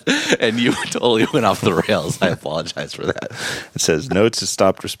screenshot, and you totally went off the rails. I apologize for that. It says, Notes has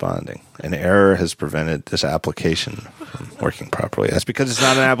stopped responding. An error has prevented this application from working properly. That's because it's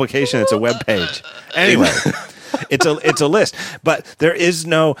not an application. It's a web page. Anyway, it's a list. But there is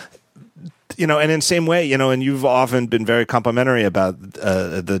no... and in the same way, and you've often been very complimentary about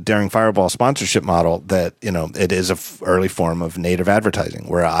the Daring Fireball sponsorship model, that, it is a early form of native advertising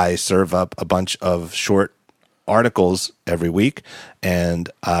where I serve up a bunch of short articles every week and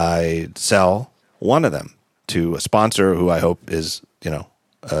I sell one of them to a sponsor who I hope is,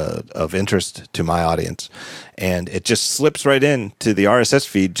 of interest to my audience. And it just slips right into the RSS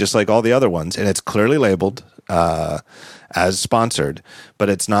feed, just like all the other ones. And it's clearly labeled, as sponsored, but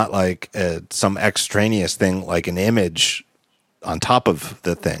it's not like some extraneous thing like an image on top of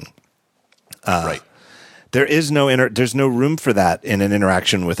the thing. Right. There's no room for that in an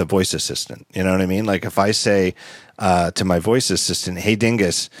interaction with a voice assistant. You know what I mean? Like if I say to my voice assistant, "Hey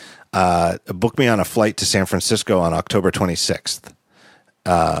Dingus, book me on a flight to San Francisco on October 26th."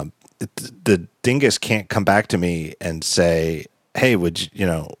 The Dingus can't come back to me and say, "Hey, would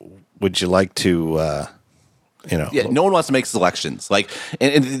you like to?" Yeah, no one wants to make selections.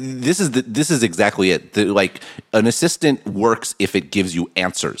 And this is exactly it. An assistant works if it gives you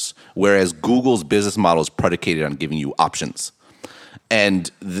answers, whereas Google's business model is predicated on giving you options.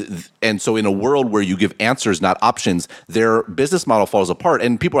 And so in a world where you give answers, not options, their business model falls apart.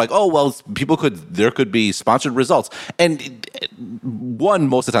 And people are like, oh, well, there could be sponsored results. And one,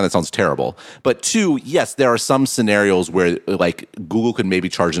 most of the time that sounds terrible. But two, yes, there are some scenarios where Google could maybe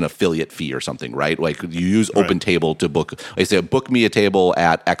charge an affiliate fee or something, right? Like you use OpenTable to book, they say, book me a table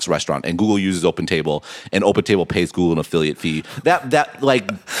at X restaurant, and Google uses OpenTable, and OpenTable pays Google an affiliate fee.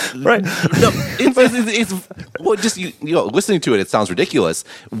 Right. No, listening to it sounds ridiculous.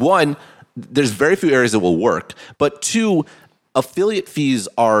 One, there's very few areas that will work, but two, affiliate fees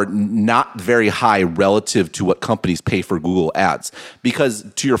are not very high relative to what companies pay for Google ads. Because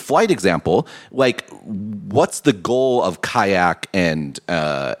to your flight example, what's the goal of Kayak and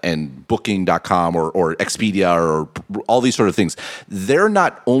Booking.com or Expedia or all these sort of things? They're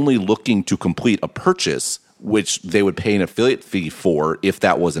not only looking to complete a purchase, which they would pay an affiliate fee for if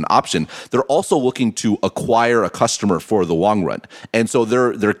that was an option. They're also looking to acquire a customer for the long run. And so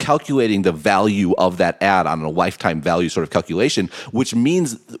they're calculating the value of that ad on a lifetime value sort of calculation, which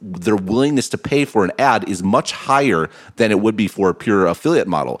means their willingness to pay for an ad is much higher than it would be for a pure affiliate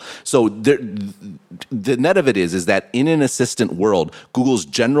model. So the net of it is that in an assistant world, Google's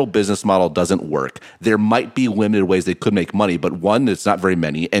general business model doesn't work. There might be limited ways they could make money, but one, it's not very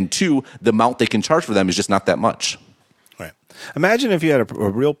many, and two, the amount they can charge for them is just not that much. Right. Imagine if you had a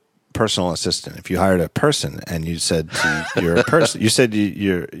real personal assistant. If you hired a person and you said to your person, you said,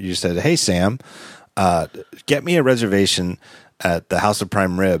 "Hey Sam, get me a reservation at the House of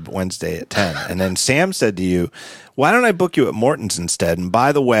Prime Rib Wednesday at 10." And then Sam said to you, "Why don't I book you at Morton's instead? And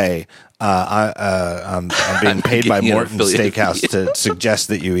by the way, I'm being paid by Morton's Steakhouse to suggest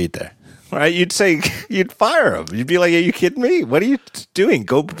that you eat there." Right? You'd fire him. You'd be like, "Are you kidding me? What are you doing?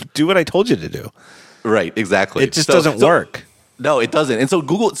 Go do what I told you to do." Right, exactly. It just doesn't work. No, it doesn't. And so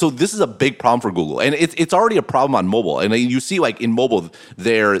Google, so this is a big problem for Google, and it's already a problem on mobile. And you see, like in mobile,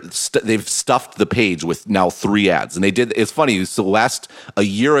 they've stuffed the page with now 3 ads, and they did. It's funny. So a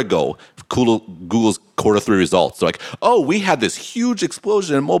year ago, Google's Q3 results, they're like, oh, we had this huge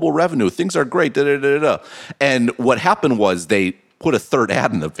explosion in mobile revenue. Things are great. Da, da, da, da. And what happened was they put a 3rd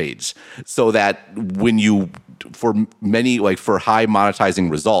ad in the page, so that when for high monetizing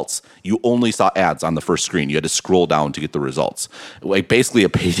results, you only saw ads on the first screen. You had to scroll down to get the results. Like basically a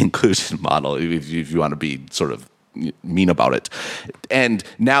paid inclusion model, if you want to be sort of mean about it. And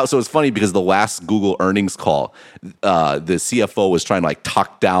now, so it's funny because the last Google earnings call, the CFO was trying to like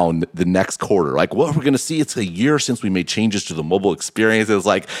talk down the next quarter. Like, what we're going to see, it's a year since we made changes to the mobile experience. It's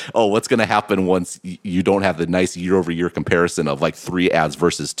like, oh, what's going to happen once you don't have the nice year-over-year comparison of like 3 ads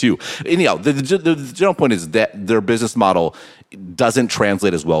versus 2? Anyhow, the general point is that their business model doesn't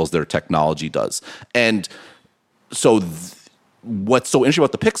translate as well as their technology does. And so what's so interesting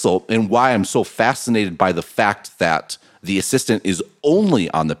about the Pixel and why I'm so fascinated by the fact that the Assistant is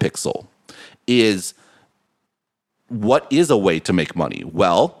only on the Pixel is, what is a way to make money?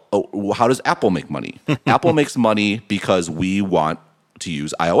 Well, how does Apple make money? Apple makes money because we want to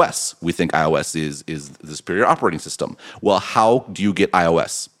use iOS. We think iOS is the superior operating system. Well, how do you get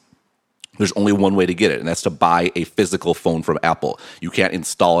iOS? There's only one way to get it, and that's to buy a physical phone from Apple. You can't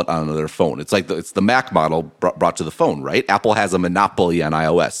install it on another phone. It's like it's the Mac model brought to the phone, right? Apple has a monopoly on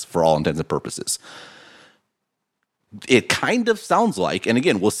iOS for all intents and purposes. It kind of sounds like, and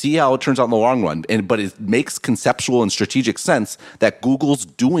again, we'll see how it turns out in the long run, but it makes conceptual and strategic sense that Google's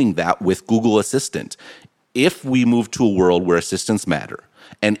doing that with Google Assistant. If we move to a world where assistants matter,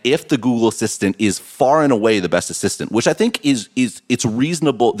 and if the Google Assistant is far and away the best assistant, which I think is it's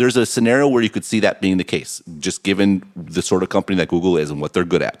reasonable. There's a scenario where you could see that being the case, just given the sort of company that Google is and what they're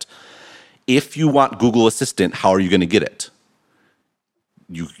good at. If you want Google Assistant, how are you going to get it?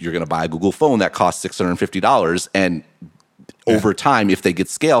 You're going to buy a Google phone that costs $650, and over time, if they get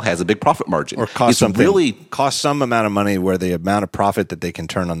scale, has a big profit margin. Or cost some amount of money where the amount of profit that they can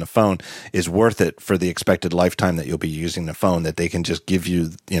turn on the phone is worth it for the expected lifetime that you'll be using the phone, that they can just give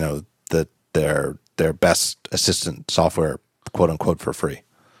you, their best assistant software, quote unquote, for free.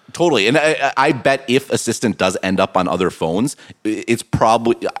 Totally. And I bet if Assistant does end up on other phones, it's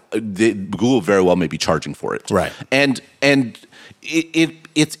probably Google very well may be charging for it. Right. And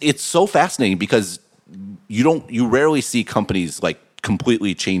it's so fascinating because you rarely see companies like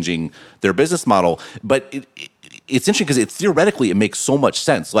completely changing their business model, but it's interesting because theoretically it makes so much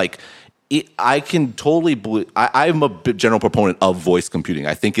sense. Like I can totally believe. I'm a general proponent of voice computing.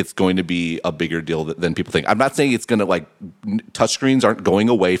 I think it's going to be a bigger deal than people think. I'm not saying it's going to like touchscreens aren't going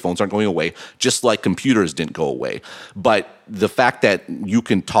away, phones aren't going away, just like computers didn't go away. But the fact that you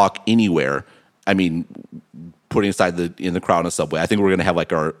can talk anywhere, I mean, putting aside in the crowd in the subway, I think we're going to have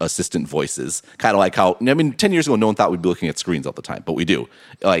like our assistant voices, kind of like how, 10 years ago, no one thought we'd be looking at screens all the time, but we do.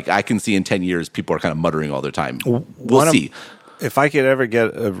 Like I can see in 10 years, people are kind of muttering all the time. We'll see. If I could ever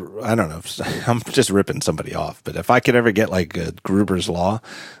get, I don't know, I'm just ripping somebody off, but if I could ever get like a Gruber's law,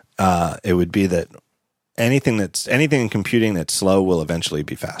 it would be that anything in computing that's slow will eventually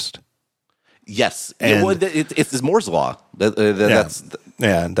be fast. Yes, it's Moore's law.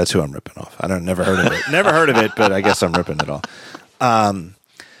 That's who I'm ripping off. Never heard of it. Never heard of it, but I guess I'm ripping it off.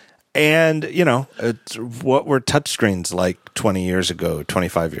 And it's what were touchscreens like 20 years ago,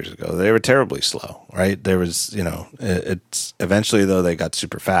 25 years ago? They were terribly slow, right? There was, it's eventually though they got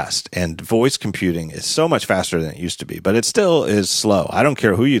super fast, and voice computing is so much faster than it used to be, but it still is slow. I don't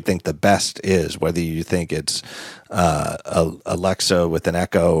care who you think the best is, whether you think it's Alexa with an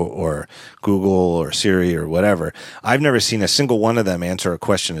Echo or Google or Siri or whatever. I've never seen a single one of them answer a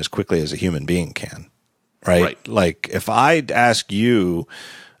question as quickly as a human being can, right? Like if I ask you,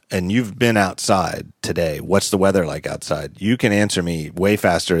 and you've been outside today, what's the weather like outside? You can answer me way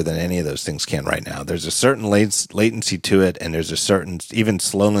faster than any of those things can right now. There's a certain latency to it, and there's a certain even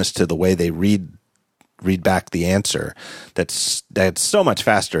slowness to the way they read back the answer. That's so much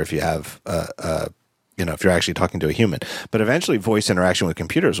faster if you have if you're actually talking to a human. But eventually, voice interaction with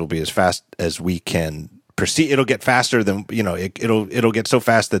computers will be as fast as we can perceive. It'll get faster than it'll get so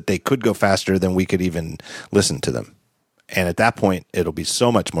fast that they could go faster than we could even listen to them. And at that point, it'll be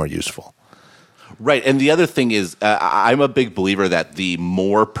so much more useful. Right. And the other thing is, I'm a big believer that the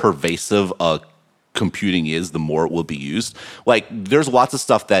more pervasive computing is, the more it will be used. Like, there's lots of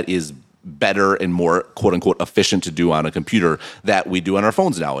stuff that is better and more, quote unquote, efficient to do on a computer that we do on our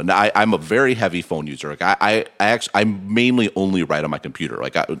phones now. And I'm a very heavy phone user. Like I mainly only write on my computer.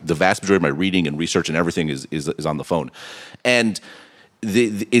 Like the vast majority of my reading and research and everything is on the phone. And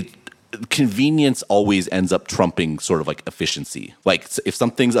convenience always ends up trumping sort of like efficiency. Like if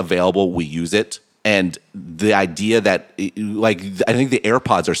something's available, we use it. And the idea that like I think the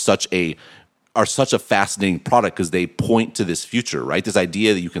AirPods are such a fascinating product because they point to this future, right? This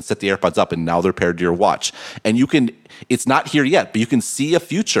idea that you can set the AirPods up and now they're paired to your watch. And it's not here yet, but you can see a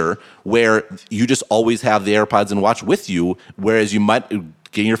future where you just always have the AirPods and watch with you, whereas you might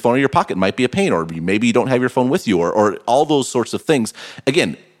getting your phone in your pocket might be a pain, or maybe you don't have your phone with you, or all those sorts of things.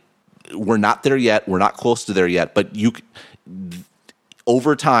 Again, we're not there yet. We're not close to there yet, but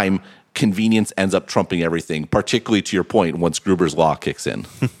over time, convenience ends up trumping everything, particularly to your point, once Gruber's law kicks in.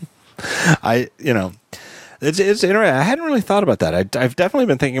 It's interesting. I hadn't really thought about that. I've definitely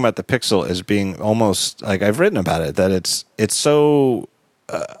been thinking about the Pixel as being almost like I've written about it, that it's so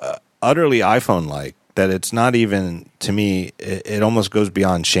utterly iPhone-like that it's not even, to me, it almost goes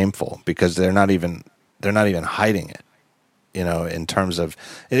beyond shameful because they're not even hiding it. In terms of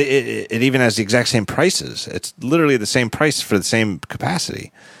it even has the exact same prices. It's literally the same price for the same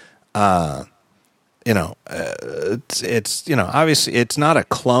capacity. It's obviously it's not a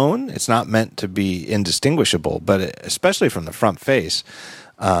clone. It's not meant to be indistinguishable, but especially from the front face,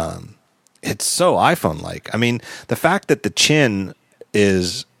 it's so iPhone-like. I mean, the fact that the chin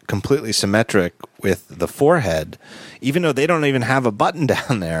is completely symmetric with the forehead, even though they don't even have a button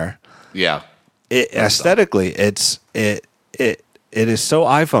down there. Yeah. Aesthetically, it is so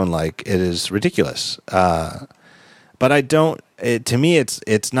iPhone-like. It is ridiculous. But I don't. To me,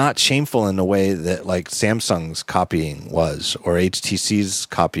 it's not shameful in the way that like Samsung's copying was or HTC's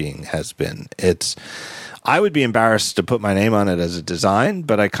copying has been. I would be embarrassed to put my name on it as a design,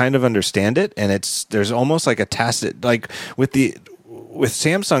 but I kind of understand it, and there's almost like a tacit like with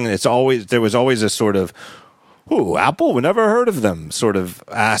Samsung. There was always a sort of, "Ooh, Apple, we never heard of them," sort of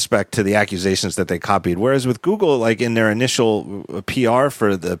aspect to the accusations that they copied. Whereas with Google, like in their initial PR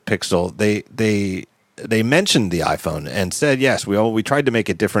for the Pixel, they mentioned the iPhone and said, yes, we tried to make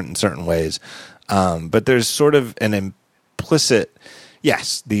it different in certain ways. But there's sort of an implicit,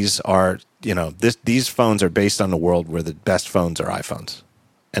 yes, these are, these phones are based on the world where the best phones are iPhones.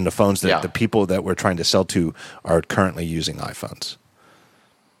 And the phones that the people that we're trying to sell to are currently using iPhones.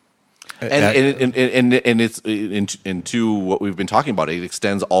 And it's into what we've been talking about. It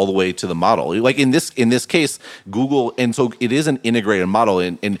extends all the way to the model. Like in this case, Google, and so it is an integrated model.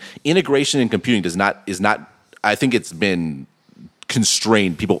 And integration in computing is not. I think it's been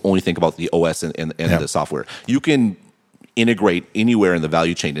constrained. People only think about the OS and the software. You can integrate anywhere in the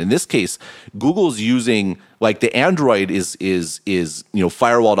value chain. In this case, Google's using like the Android is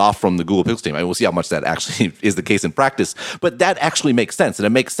firewalled off from the Google Pixel team. I mean, we'll see how much that actually is the case in practice, but that actually makes sense, and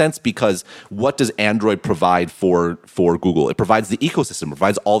it makes sense because what does Android provide for Google? It provides the ecosystem,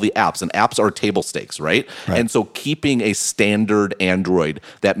 provides all the apps, and apps are table stakes, right? And so keeping a standard Android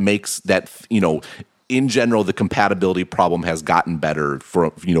that makes that in general, the compatibility problem has gotten better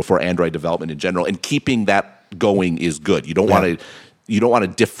for Android development in general, and keeping that going is good. You don't want to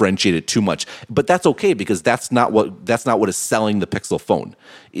differentiate it too much, but that's okay because that's not what is selling the Pixel phone.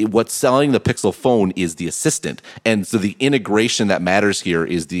 What's selling the Pixel phone is the assistant, and so the integration that matters here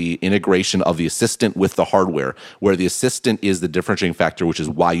is the integration of the assistant with the hardware, where the assistant is the differentiating factor, which is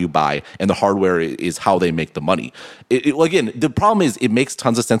why you buy, and the hardware is how they make the money. Again, the problem is it makes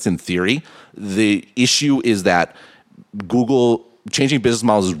tons of sense in theory. The issue is that Google changing business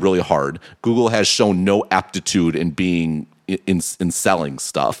models is really hard. Google has shown no aptitude in being in selling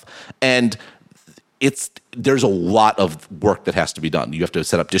stuff, and there's a lot of work that has to be done. You have to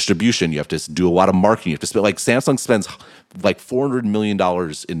set up distribution. You have to do a lot of marketing. You have to spend, like Samsung spends like $400 million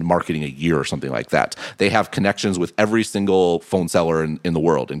in marketing a year or something like that. They have connections with every single phone seller in the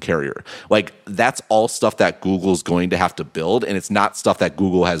world and carrier. Like that's all stuff that Google's going to have to build, and it's not stuff that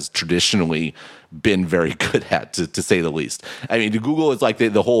Google has traditionally been very good at, to say the least. I mean, Google is like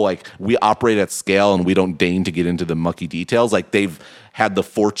the whole like we operate at scale and we don't deign to get into the mucky details. Like they've had the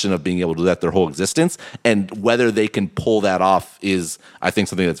fortune of being able to do that their whole existence, and whether they can pull that off is, I think,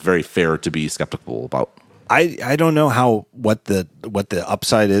 something that's very fair to be skeptical about. I don't know what the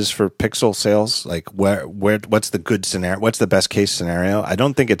upside is for Pixel sales. Like what's the good scenario? What's the best case scenario? I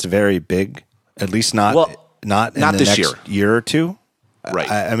don't think it's very big. At least not in the this next year or two.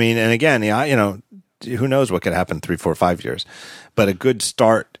 Right. I mean, and again, who knows what could happen 3, 4, 5 years, but a good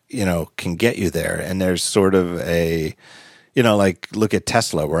start, can get you there. And there's sort of a, like look at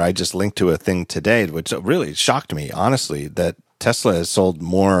Tesla, where I just linked to a thing today, which really shocked me, honestly, that Tesla has sold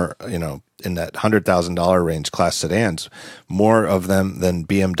more, in that $100,000 range class sedans, more of them than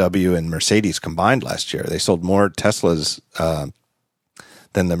BMW and Mercedes combined last year. They sold more Teslas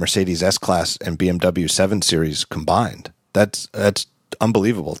than the Mercedes S-Class and BMW 7 Series combined. That's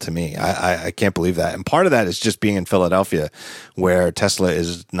unbelievable to me. I can't believe that. And part of that is just being in Philadelphia, where Tesla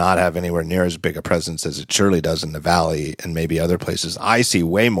is not have anywhere near as big a presence as it surely does in the Valley and maybe other places. I see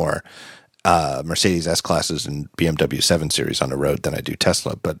way more Mercedes S-Classes and BMW 7 Series on the road than I do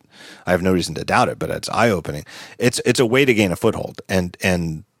Tesla, but I have no reason to doubt it, but it's eye-opening. It's a way to gain a foothold. And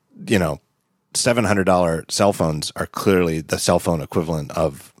you know, $700 cell phones are clearly the cell phone equivalent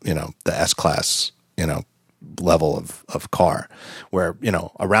of, you know, the S-Class, you know, level of car, where, you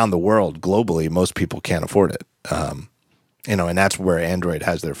know, around the world globally, most people can't afford it. You know, and that's where Android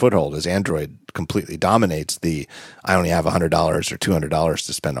has their foothold, is Android completely dominates the, I only have $100 or $200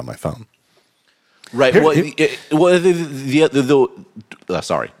 to spend on my phone. Right.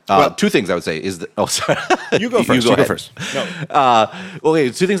 Sorry. Two things I would say is that, sorry. You go first. You go first. No.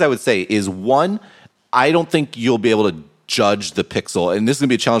 Two things I would say is, one, I don't think you'll be able to judge the Pixel, and this is going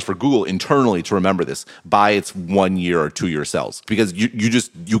to be a challenge for Google internally to remember this, by its 1 year or 2 year sales, because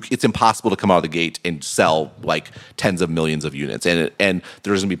it's impossible to come out of the gate and sell like tens of millions of units, and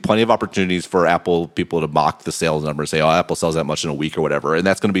there's going to be plenty of opportunities for Apple people to mock the sales numbers, say, oh, Apple sells that much in a week or whatever, and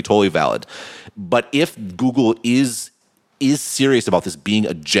that's going to be totally valid. But if Google is serious about this being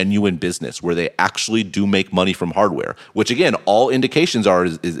a genuine business where they actually do make money from hardware, which again, all indications are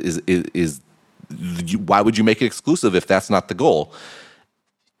is why would you make it exclusive if that's not the goal?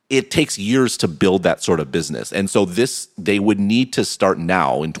 It takes years to build that sort of business. And so they would need to start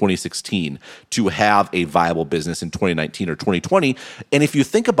now in 2016 to have a viable business in 2019 or 2020. And if you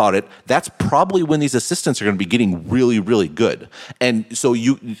think about it, that's probably when these assistants are going to be getting really, really good. And so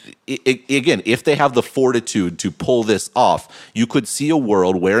again, if they have the fortitude to pull this off, you could see a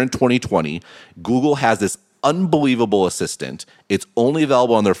world where in 2020, Google has this unbelievable assistant. It's only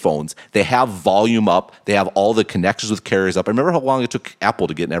available on their phones. They have volume up. They have all the connections with carriers up. I remember how long it took Apple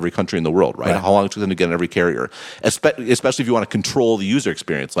to get in every country in the world, right? How long it took them to get in every carrier, especially if you want to control the user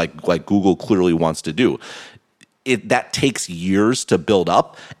experience, like Google clearly wants to do. That takes years to build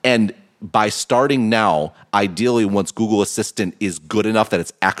up, and by starting now, ideally, once Google Assistant is good enough that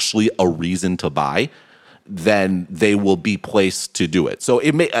it's actually a reason to buy, then they will be placed to do it. So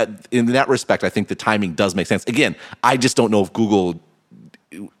it may, in that respect, I think the timing does make sense. Again, I just don't know if Google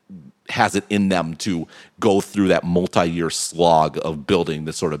has it in them to go through that multi-year slog of building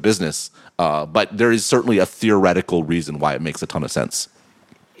this sort of business. But there is certainly a theoretical reason why it makes a ton of sense.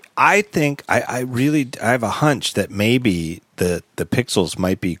 I think I have a hunch that maybe the Pixels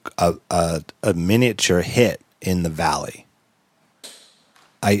might be a miniature hit in the Valley.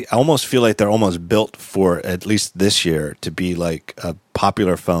 I almost feel like they're almost built for, at least this year, to be like a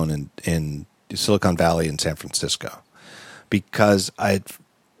popular phone in Silicon Valley and San Francisco. Because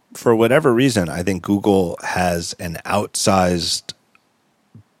for whatever reason, I think Google has an outsized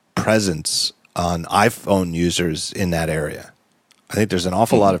presence on iPhone users in that area. I think there's an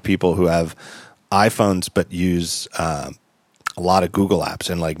awful lot of people who have iPhones but use a lot of Google apps,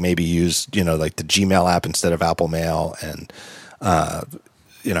 and like maybe use, you know, like the Gmail app instead of Apple Mail, and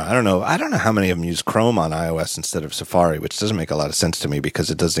you know, I don't know how many of them use Chrome on iOS instead of Safari, which doesn't make a lot of sense to me because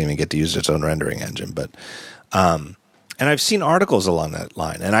it doesn't even get to use its own rendering engine. But and I've seen articles along that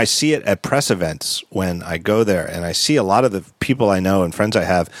line, and I see it at press events when I go there, and I see a lot of the people I know and friends I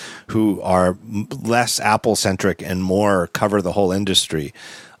have who are less Apple centric and more cover the whole industry.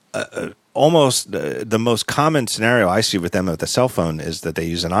 Almost the most common scenario I see with them with the cell phone is that they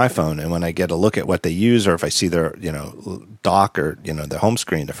use an iPhone, and when I get a look at what they use, or if I see their, you know, dock, or, you know, the home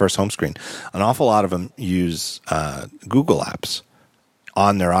screen, the first home screen, an awful lot of them use Google apps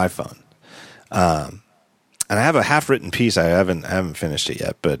on their iPhone. And I have a half-written piece. I haven't finished it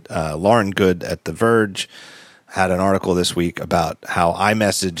yet, but Lauren Good at The Verge had an article this week about how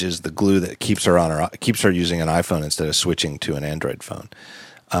iMessage is the glue that keeps her using an iPhone instead of switching to an Android phone.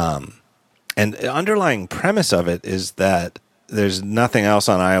 And the underlying premise of it is that there's nothing else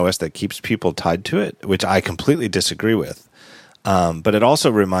on iOS that keeps people tied to it, which I completely disagree with. But it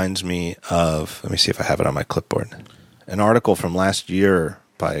also reminds me of, let me see if I have it on my clipboard, an article from last year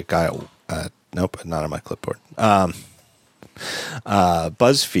by a guy, nope, not on my clipboard,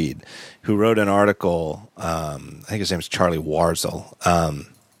 BuzzFeed, who wrote an article, I think his name is Charlie Warzel,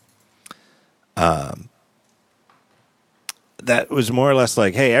 that was more or less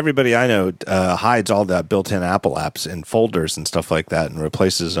like, hey, everybody I know hides all the built-in Apple apps in folders and stuff like that and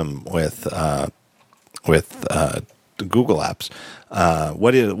replaces them with the Google apps.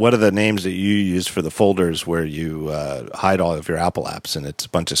 What are the names that you use for the folders where you hide all of your Apple apps? And it's a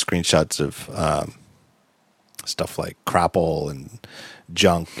bunch of screenshots of stuff like Crapple and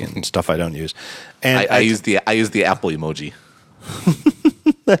junk and stuff I don't use. And I use the Apple emoji.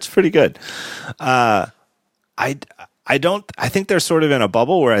 That's pretty good. I don't. I think they're sort of in a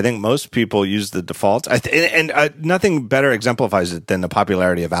bubble where I think most people use the defaults. Nothing better exemplifies it than the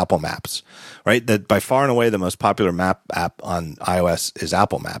popularity of Apple Maps, right? That by far and away the most popular map app on iOS is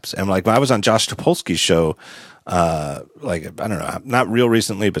Apple Maps. And like when I was on Josh Topolsky's show, like I don't know, not real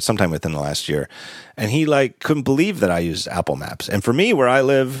recently, but sometime within the last year, and he like couldn't believe that I used Apple Maps. And for me, where I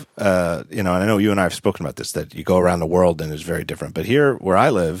live, and I know you and I have spoken about this, that you go around the world and it's very different. But here, where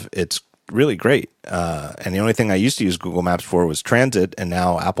I live, it's really great. And the only thing I used to use Google Maps for was transit, and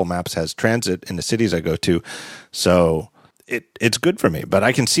now Apple Maps has transit in the cities I go to. So it's good for me. But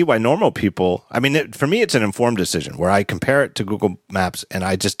I can see why normal people, I mean, for me, it's an informed decision where I compare it to Google Maps, and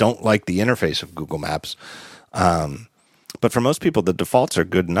I just don't like the interface of Google Maps. But for most people, the defaults are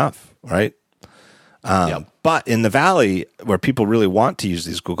good enough, right? But in the Valley, where people really want to use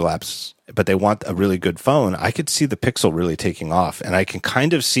these Google apps, but they want a really good phone, I could see the Pixel really taking off. And I can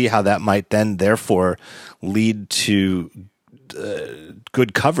kind of see how that might then therefore lead to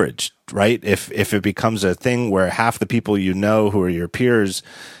good coverage, right? If it becomes a thing where half the people you know who are your peers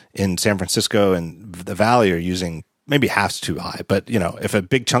in San Francisco and the Valley are using, maybe half's too high, but if a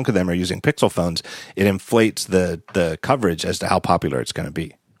big chunk of them are using Pixel phones, it inflates the coverage as to how popular it's going to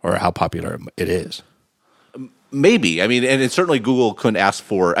be or how popular it is. Maybe. I mean, and it certainly Google couldn't ask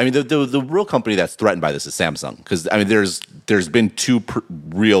for. I mean, the real company that's threatened by this is Samsung, because I mean, there's been two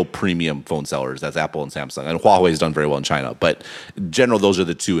real premium phone sellers. That's Apple and Samsung, and Huawei's done very well in China. But in general, those are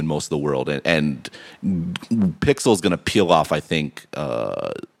the two in most of the world. And Pixel's going to peel off, I think,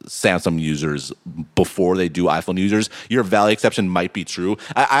 Samsung users before they do iPhone users. Your Valley exception might be true.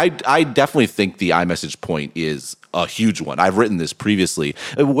 I definitely think the iMessage point is a huge one. I've written this previously.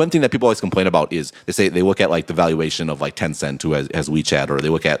 One thing that people always complain about is they look at like the valuation of like Tencent, who has WeChat, or they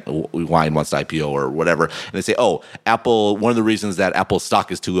look at Wine wants to IPO or whatever, and they say, oh, Apple, one of the reasons that Apple's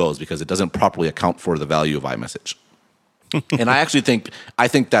stock is too low is because it doesn't properly account for the value of iMessage. And I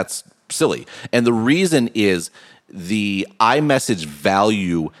think that's silly. And the reason is the iMessage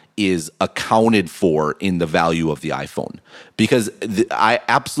value is accounted for in the value of the iPhone, because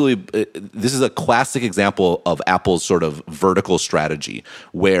this is a classic example of Apple's sort of vertical strategy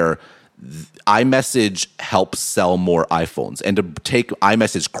where iMessage helps sell more iPhones, and to take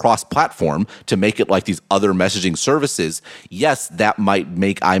iMessage cross-platform to make it like these other messaging services, yes, that might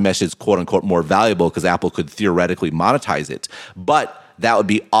make iMessage quote-unquote more valuable because Apple could theoretically monetize it, but that would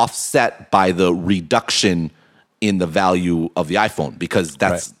be offset by the reduction in the value of the iPhone, because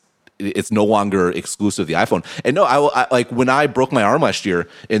it's no longer exclusive to the iPhone. And no, I like when I broke my arm last year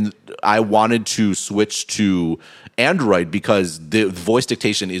and I wanted to switch to Android because the voice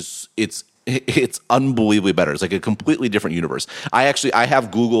dictation it's unbelievably better. It's like a completely different universe. I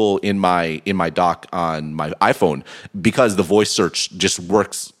have Google in my dock on my iPhone because the voice search just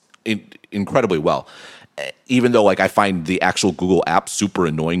works incredibly well. Even though like I find the actual Google app super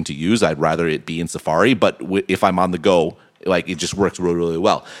annoying to use, I'd rather it be in Safari. But if I'm on the go, like it just works really, really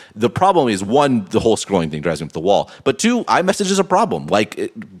well. The problem is, one, the whole scrolling thing drives me up the wall. But two, iMessage is a problem.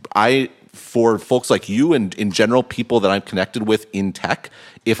 Like for folks like you and in general people that I'm connected with in tech,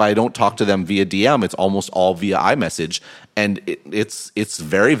 if I don't talk to them via DM, it's almost all via iMessage, and it's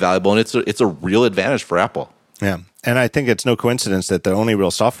very valuable, and it's a real advantage for Apple. Yeah. And I think it's no coincidence that the only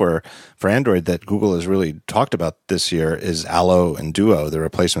real software for Android that Google has really talked about this year is Allo and Duo, the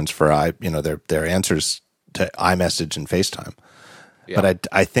replacements for their answers to iMessage and FaceTime. Yeah. But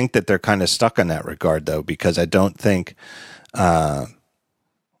I think that they're kind of stuck in that regard, though, because I don't think it's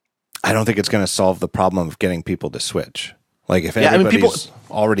going to solve the problem of getting people to switch. Like if everybody's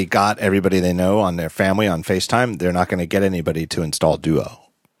already got everybody they know on their family on FaceTime, they're not going to get anybody to install Duo.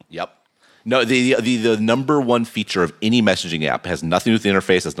 Yep. No, the number one feature of any messaging app has nothing to do with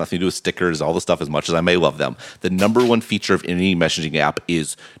the interface, has nothing to do with stickers, all the stuff, as much as I may love them. The number one feature of any messaging app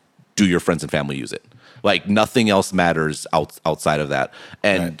is, do your friends and family use it? Like nothing else matters outside of that.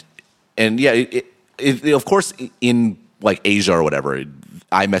 And yeah, of course, in like Asia or whatever,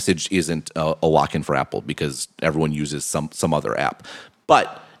 iMessage isn't a lock-in for Apple because everyone uses some other app.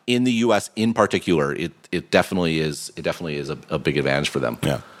 But in the U.S. in particular, it definitely is a big advantage for them.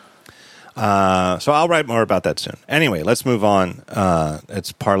 Yeah. So I'll write more about that soon. Anyway, let's move on.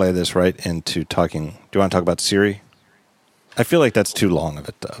 Let's parlay this right into talking. Do you want to talk about Siri? I feel like that's too long of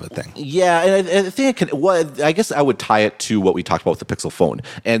a thing. Yeah, and I think it can. Well, I guess I would tie it to what we talked about with the Pixel phone.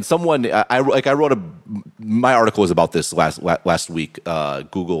 And someone, I wrote my article was about this last week.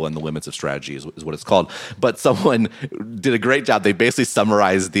 Google and the limits of strategy is what it's called. But someone did a great job. They basically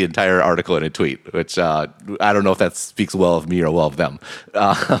summarized the entire article in a tweet, which I don't know if that speaks well of me or well of them,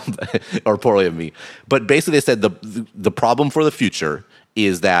 or poorly of me. But basically, they said the problem for the future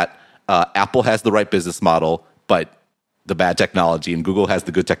is that Apple has the right business model, but the bad technology, and Google has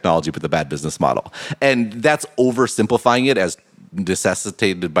the good technology but the bad business model. And that's oversimplifying it as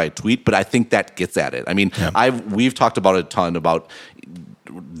necessitated by a tweet, but I think that gets at it. I mean, we've talked about a ton about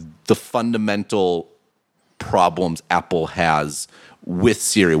the fundamental problems Apple has with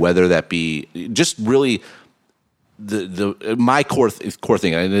Siri, whether that be just really my core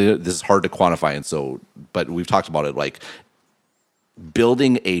thing. And this is hard to quantify, but we've talked about it, like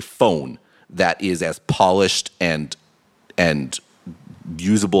building a phone that is as polished and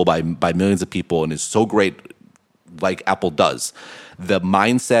usable by millions of people and is so great like Apple does. The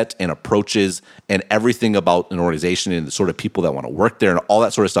mindset and approaches and everything about an organization and the sort of people that want to work there and all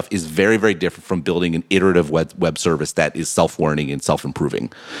that sort of stuff is very, very different from building an iterative web service that is self-learning and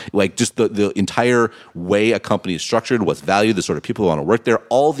self-improving. Like just the entire way a company is structured, what's valued, the sort of people who want to work there,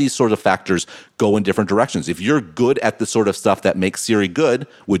 all these sort of factors go in different directions. If you're good at the sort of stuff that makes Siri good,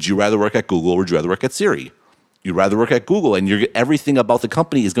 would you rather work at Google or would you rather work at Siri? You'd rather work at Google, and everything about the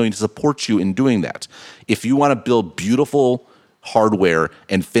company is going to support you in doing that. If you want to build beautiful hardware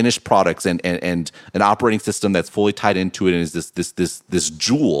and finished products and an operating system that's fully tied into it and is this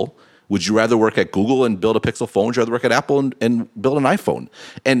jewel, would you rather work at Google and build a Pixel phone? Would you rather work at Apple and build an iPhone?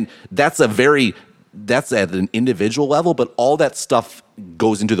 And that's at an individual level, but all that stuff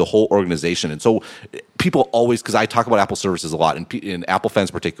goes into the whole organization. And so people always, because I talk about Apple services a lot, and Apple fans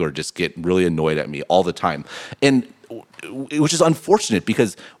in particular just get really annoyed at me all the time. And which is unfortunate,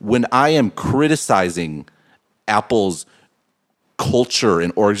 because when I am criticizing Apple's culture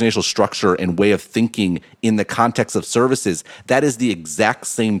and organizational structure and way of thinking in the context of services, that is the exact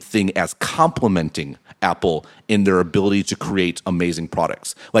same thing as complimenting Apple in their ability to create amazing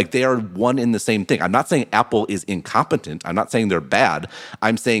products. Like, they are one in the same thing. I'm not saying Apple is incompetent. I'm not saying they're bad.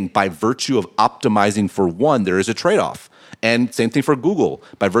 I'm saying by virtue of optimizing for one, there is a trade-off. And same thing for Google.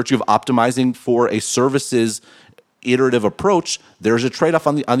 By virtue of optimizing for a services iterative approach, there's a trade-off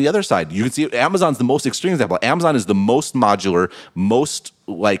on the other side. You can see Amazon's the most extreme example. Amazon is the most modular, most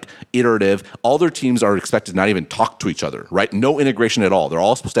iterative. All their teams are expected to not even talk to each other, right? No integration at all. They're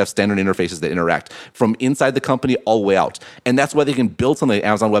all supposed to have standard interfaces that interact from inside the company all the way out. And that's why they can build something like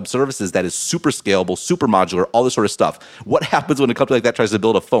Amazon Web Services that is super scalable, super modular, all this sort of stuff. What happens when a company like that tries to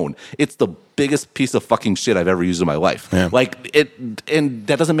build a phone? It's the biggest piece of fucking shit I've ever used in my life. Yeah. And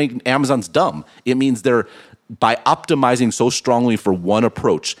that doesn't make Amazon's dumb. It means by optimizing so strongly for one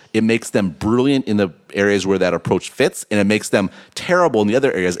approach, it makes them brilliant in the areas where that approach fits, and it makes them terrible in the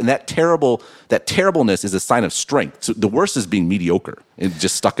other areas. And that terribleness is a sign of strength. So the worst is being mediocre and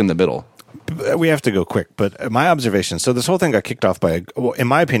just stuck in the middle. We have to go quick, but my observation, so this whole thing got kicked off by, in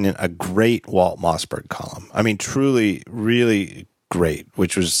my opinion, a great Walt Mossberg column. I mean, truly, really great,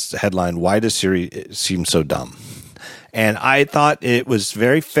 which was headlined, "Why Does Siri Seem So Dumb?" And I thought it was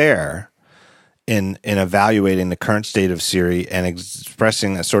very fair in evaluating the current state of Siri and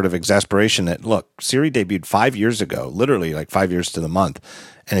expressing a sort of exasperation that, look, Siri debuted 5 years ago, literally like 5 years to the month,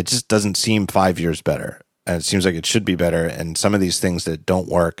 and it just doesn't seem 5 years better. And it seems like it should be better, and some of these things that don't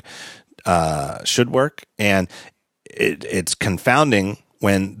work should work. And it's confounding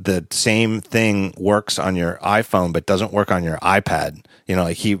when the same thing works on your iPhone but doesn't work on your iPad. You know,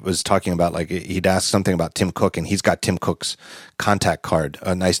 like he was talking about, like he'd asked something about Tim Cook, and he's got Tim Cook's contact card,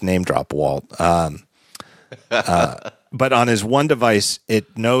 a nice name drop, Walt. But on his one device,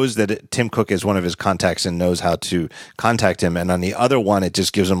 it knows that Tim Cook is one of his contacts and knows how to contact him. And on the other one, it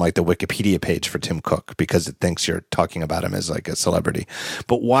just gives him like the Wikipedia page for Tim Cook because it thinks you're talking about him as like a celebrity.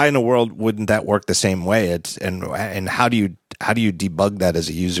 But why in the world wouldn't that work the same way? And how do you debug that as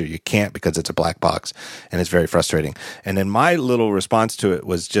a user? You can't, because it's a black box, and it's very frustrating. And then my little response to it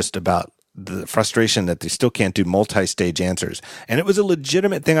was just about the frustration that they still can't do multi-stage answers. And it was a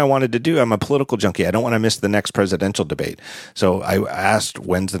legitimate thing I wanted to do. I'm a political junkie. I don't want to miss the next presidential debate. So I asked,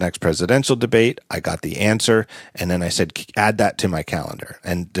 when's the next presidential debate? I got the answer. And then I said, add that to my calendar.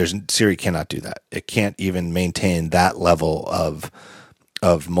 And Siri cannot do that. It can't even maintain that level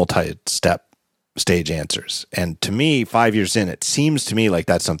of multi-step stage answers. And to me, 5 years in, it seems to me like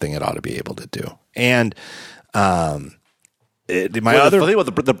that's something it ought to be able to do. And, the other thing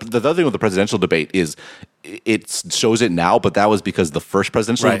with the presidential debate is it shows it now, but that was because the first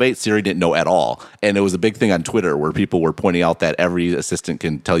presidential debate, Siri didn't know at all. And it was a big thing on Twitter where people were pointing out that every assistant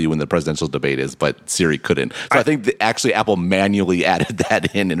can tell you when the presidential debate is, but Siri couldn't. So I think actually Apple manually added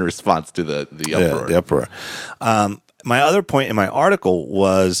that in response to the uproar. The uproar. My other point in my article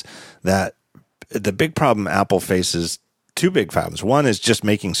was that the big problem Apple faces two big problems. One is just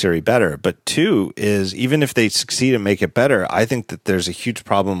making Siri better, but two is even if they succeed and make it better, I think that there's a huge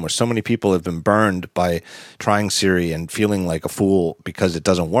problem where so many people have been burned by trying Siri and feeling like a fool because it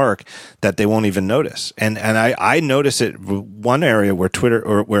doesn't work that they won't even notice. And I notice it one area where Twitter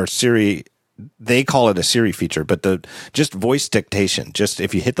or where Siri, they call it a Siri feature, but the just voice dictation, just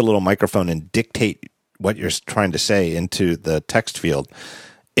if you hit the little microphone and dictate what you're trying to say into the text field,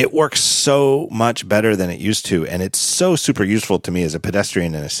 it works so much better than it used to, and it's so super useful to me as a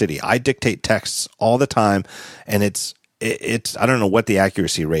pedestrian in a city. I dictate texts all the time, and it's I don't know what the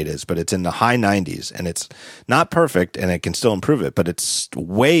accuracy rate is, but it's in the high 90s, and it's not perfect, and it can still improve it, but it's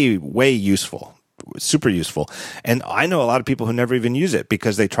way, way useful, super useful. And I know a lot of people who never even use it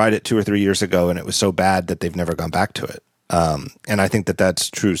because they tried it 2 or 3 years ago, and it was so bad that they've never gone back to it. And I think that that's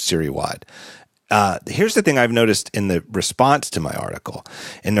true Siri-wide. Here's the thing I've noticed in the response to my article.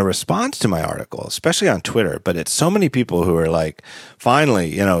 In the response to my article, especially on Twitter, but it's so many people who are like,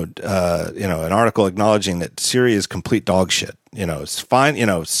 finally, an article acknowledging that Siri is complete dog shit. It's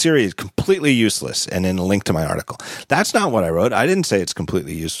fine. Siri is completely useless, and then a link to my article. That's not what I wrote. I didn't say it's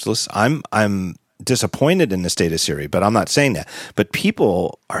completely useless. I'm disappointed in the state of Siri, but I'm not saying that. But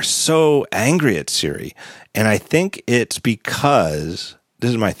people are so angry at Siri, and I think it's because,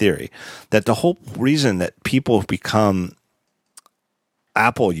 this is my theory, that the whole reason that people become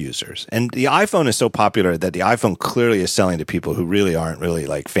Apple users, and the iPhone is so popular that the iPhone clearly is selling to people who really aren't really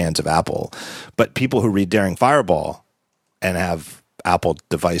like fans of Apple, but people who read Daring Fireball and have Apple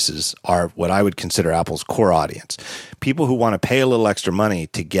devices are what I would consider Apple's core audience. People who want to pay a little extra money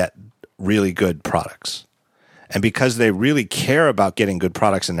to get really good products. And because they really care about getting good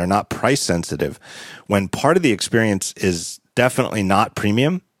products and they're not price sensitive, when part of the experience is definitely not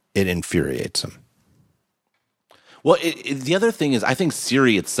premium, it infuriates them. Well, the other thing is I think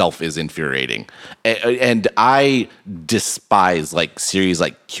Siri itself is infuriating. And I despise like Siri's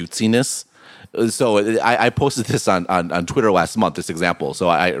like cutesiness. So I posted this on Twitter last month, this example.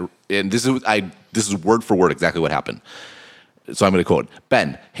 So this is word for word exactly what happened. So I'm going to quote,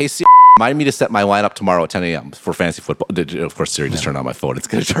 Ben, hey Siri, remind me to set my lineup tomorrow at 10 a.m. for fantasy football. Of course, Siri just turned on my phone. It's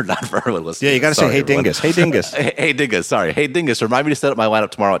going to turn on for everyone listening. Yeah, you got to say, hey, everyone. Dingus. Hey, Dingus. Hey, Dingus. Sorry. Hey, Dingus, remind me to set up my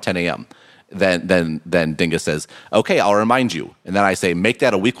lineup tomorrow at 10 a.m. Then Dingus says, okay, I'll remind you. And then I say, make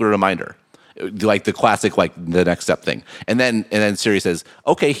that a weekly reminder. Like the classic, like the next step thing. And then Siri says,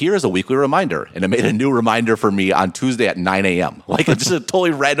 okay, here's a weekly reminder. And it made a new reminder for me on Tuesday at 9 a.m. Like it's just a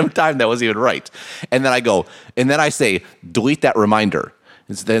totally random time that wasn't even right. And then I say, delete that reminder.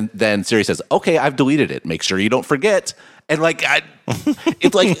 And then Siri says, okay, I've deleted it. Make sure you don't forget. And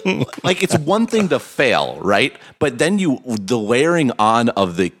it's like it's one thing to fail, right? But then the layering on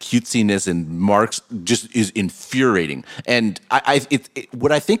of the cutesiness and marks just is infuriating. And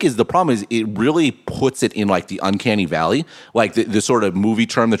what I think is the problem is it really puts it in like the uncanny valley, like the sort of movie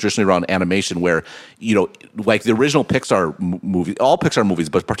term that's traditionally around animation, where like the original Pixar movie, all Pixar movies,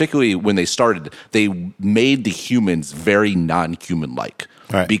 but particularly when they started, they made the humans very non-human like,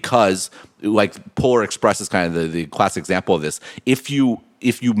 right? Because like Polar Express is kind of the classic example of this. If you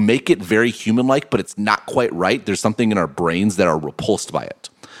make it very human-like, but it's not quite right, there's something in our brains that are repulsed by it.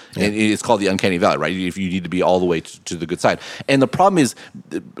 Yeah. And it's called the uncanny valley, right? If you need to be all the way to the good side. And the problem is,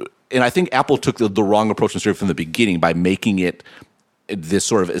 and I think Apple took the wrong approach from the beginning by making it this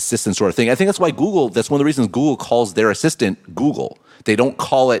sort of assistant sort of thing. I think that's why that's one of the reasons Google calls their assistant Google. They don't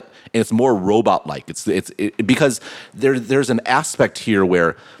call it, and it's more robot-like. It's because there's an aspect here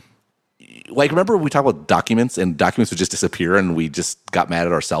where, like, remember we talked about documents, and documents would just disappear, and we just got mad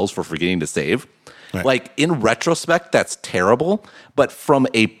at ourselves for forgetting to save. Right. Like, in retrospect, that's terrible. But from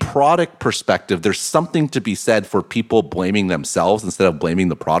a product perspective, there's something to be said for people blaming themselves instead of blaming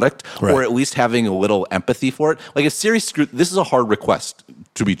the product, right, or at least having a little empathy for it. Like, if Siri this is a hard request,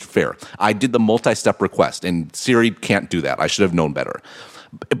 to be fair. I did the multi-step request, and Siri can't do that. I should have known better.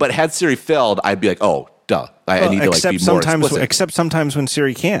 But had Siri failed, I'd be like, oh, duh. I need to like be more explicit. Except sometimes when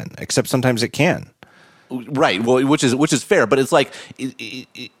Siri can. Except sometimes it can. Right. Well, which is fair, but it's like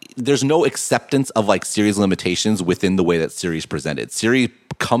there's no acceptance of like Siri's limitations within the way that Siri is presented. Siri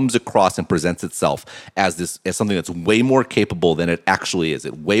comes across and presents itself as something that's way more capable than it actually is.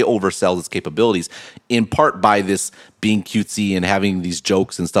 It way oversells its capabilities, in part by this being cutesy and having these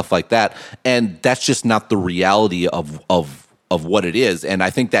jokes and stuff like that. And that's just not the reality of what it is. And I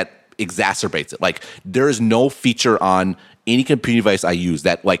think that exacerbates it. Like, there is no feature on any computing device I use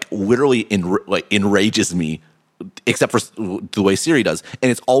that like literally enrages me, except for the way Siri does.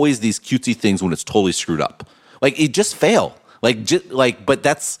 And it's always these cutesy things when it's totally screwed up. Like, it just fail. But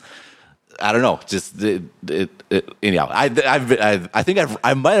that's I don't know. Just I think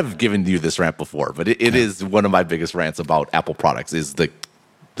I might have given you this rant before, but it is one of my biggest rants about Apple products is the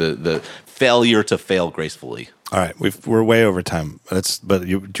failure to fail gracefully. All right, we're way over time. Do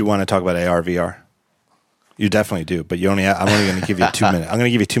you want to talk about AR VR? You definitely do, but I'm only going to give you 2 minutes. I'm going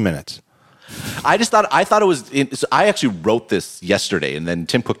to give you 2 minutes. I thought it was. So I actually wrote this yesterday, and then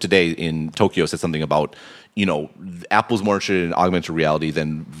Tim Cook today in Tokyo said something about Apple's more interested in augmented reality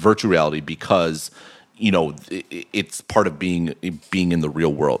than virtual reality because it's part of being in the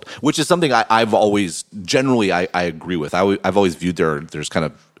real world, which is something I've always generally I agree with. I've always viewed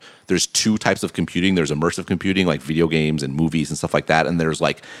there's two types of computing. There's immersive computing, like video games and movies and stuff like that, and there's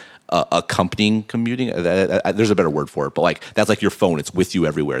like accompanying computing. There's a better word for it, but like that's like your phone. It's with you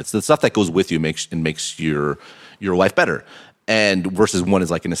everywhere. It's the stuff that goes with you and makes your life better. And versus one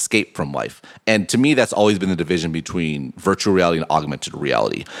is like an escape from life. And to me, that's always been the division between virtual reality and augmented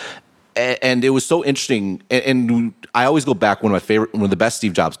reality. And it was so interesting. And I always go back one of the best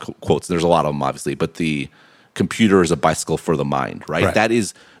Steve Jobs quotes. There's a lot of them, obviously, but the computer is a bicycle for the mind, right? That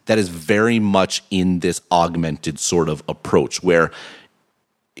is very much in this augmented sort of approach where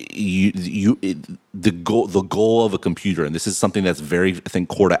the goal of a computer, and this is something that's very, I think,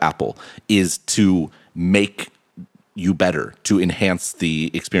 core to Apple, is to make you better, to enhance the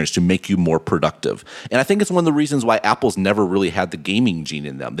experience, to make you more productive. And I think it's one of the reasons why Apple's never really had the gaming gene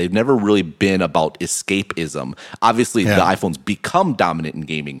in them. They've never really been about escapism. Obviously, the iPhone's become dominant in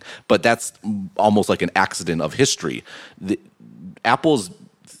gaming, but that's almost like an accident of history. Apple's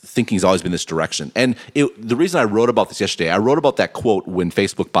thinking's always been this direction. And the reason I wrote about this yesterday, I wrote about that quote when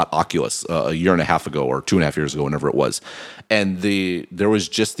Facebook bought Oculus a year and a half ago or 2.5 years ago, whenever it was. And there was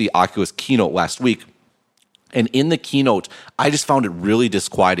just the Oculus keynote last week. And in the keynote, I just found it really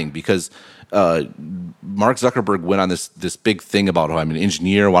disquieting because Mark Zuckerberg went on this big thing about, I'm an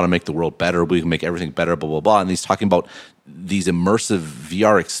engineer, want to make the world better, we can make everything better, blah, blah, blah. And he's talking about these immersive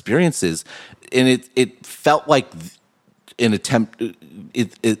VR experiences. And it felt like an attempt, we're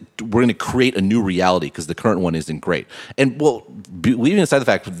going to create a new reality because the current one isn't great. And leaving aside the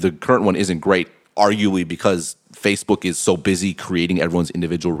fact that the current one isn't great, arguably because Facebook is so busy creating everyone's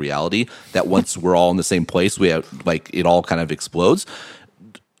individual reality that once we're all in the same place, we have it all kind of explodes.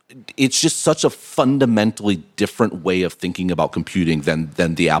 It's just such a fundamentally different way of thinking about computing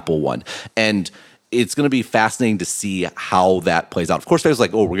than the Apple one. And it's going to be fascinating to see how that plays out. Of course, there's we're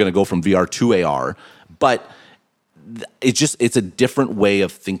going to go from VR to AR, but it's a different way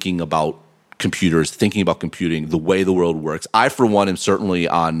of thinking about computers, thinking about computing, the way the world works. I, for one, am certainly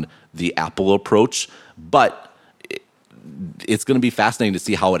on the Apple approach, but it's going to be fascinating to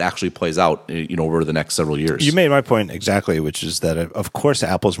see how it actually plays out, over the next several years. You made my point exactly, which is that, of course,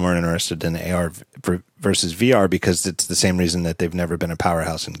 Apple's more interested in AR versus VR because it's the same reason that they've never been a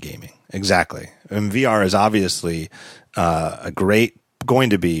powerhouse in gaming. Exactly. And VR is obviously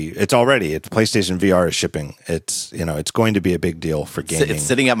PlayStation VR is shipping. It's going to be a big deal for gaming. It's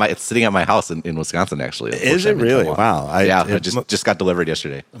sitting at my house in Wisconsin, actually. Is it really? Wow. It just got delivered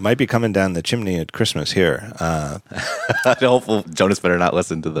yesterday. It might be coming down the chimney at Christmas here. Hopefully Jonas better not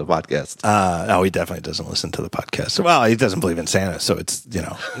listen to the podcast. No, he definitely doesn't listen to the podcast. Well, he doesn't believe in Santa, so it's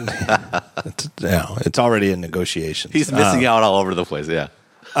it's already in negotiations. He's missing out all over the place. Yeah.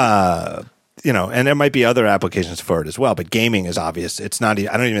 And there might be other applications for it as well, but gaming is obvious. It's not.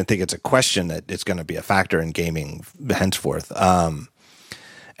 I don't even think it's a question that it's going to be a factor in gaming henceforth.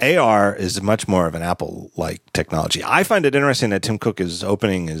 AR is much more of an Apple-like technology. I find it interesting that Tim Cook is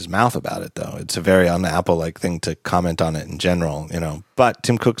opening his mouth about it, though. It's a very un-Apple-like thing to comment on it in general, But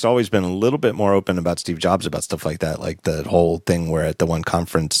Tim Cook's always been a little bit more open about Steve Jobs about stuff like that, like the whole thing where at the one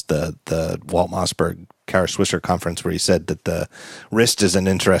conference, the Walt Mossberg Kara Swisher conference where he said that the wrist is an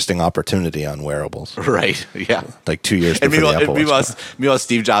interesting opportunity on wearables. Right. Yeah. Like 2 years before the Apple Watch. Meanwhile,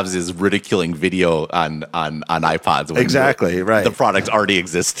 Steve Jobs is ridiculing video on iPods. Exactly. Right. The product already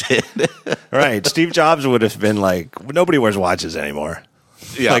existed. Right. Steve Jobs would have been like, nobody wears watches anymore.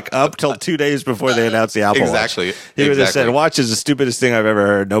 Yeah. Like up till 2 days before they announced the Apple Watch. He would have said, watch is the stupidest thing I've ever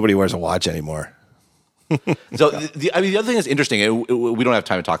heard. Nobody wears a watch anymore. So the other thing that's interesting, and we don't have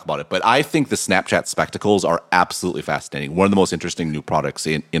time to talk about it, but I think the Snapchat spectacles are absolutely fascinating. One of the most interesting new products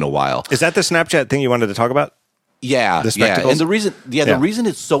in a while. Is that the Snapchat thing you wanted to talk about? Yeah, and the reason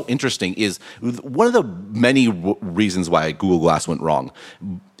it's so interesting is one of the many reasons why Google Glass went wrong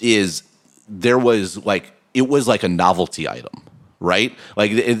is it was like a novelty item. Right?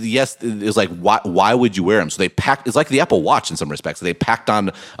 Like, yes, it's like, why would you wear them? So they packed, it's like the Apple Watch in some respects. They packed on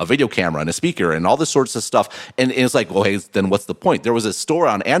a video camera and a speaker and all this sorts of stuff. And it's like, well, hey, then what's the point? There was a store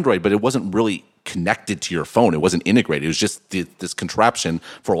on Android, but it wasn't really connected to your phone. It wasn't integrated. It was just this contraption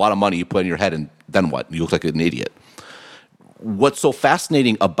for a lot of money you put in your head, and then what? You look like an idiot. What's so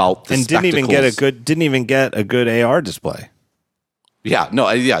fascinating about the didn't even get a good AR display. Yeah,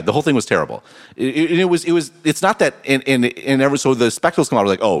 no, the whole thing was terrible. It's not that, so the spectacles come out,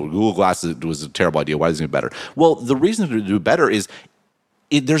 like, oh, Google Glass was a terrible idea. Why isn't it better? Well, the reason to do better is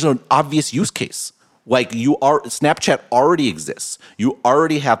there's an obvious use case. Like Snapchat already exists. You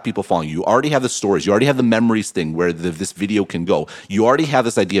already have people following you. You already have the stories. You already have the memories thing where this video can go. You already have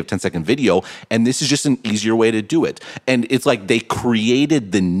this idea of 10-second video, and this is just an easier way to do it. And it's like they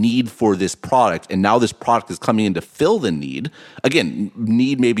created the need for this product, and now this product is coming in to fill the need. Again,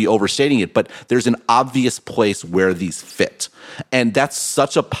 need may be overstating it, but there's an obvious place where these fit. And that's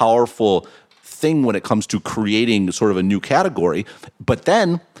such a powerful thing when it comes to creating sort of a new category. But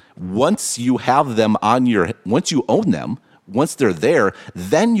then once you have them once you own them, once they're there,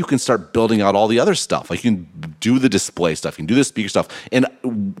 then you can start building out all the other stuff. Like you can do the display stuff, you can do the speaker stuff. And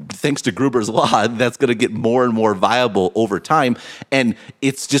thanks to Gruber's Law, that's going to get more and more viable over time. And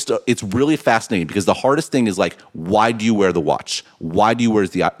it's really fascinating because the hardest thing is like, why do you wear the watch? Why do you wear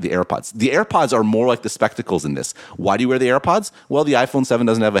the AirPods? The AirPods are more like the spectacles in this. Why do you wear the AirPods? Well, the iPhone 7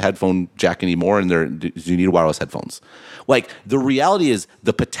 doesn't have a headphone jack anymore, and you need wireless headphones. Like the reality is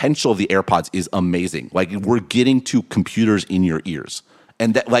the potential of the AirPods is amazing. Like we're getting to computers in your ears,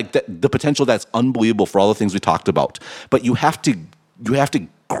 and the potential that's unbelievable for all the things we talked about. But you have to to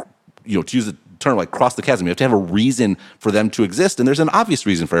use the term like cross the chasm. You have to have a reason for them to exist, and there's an obvious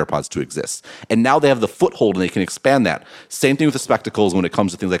reason for AirPods to exist. And now they have the foothold, and they can expand that. Same thing with the spectacles when it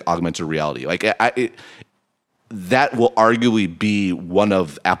comes to things like augmented reality. Like that will arguably be one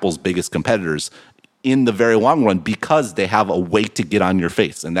of Apple's biggest competitors in the very long run because they have a way to get on your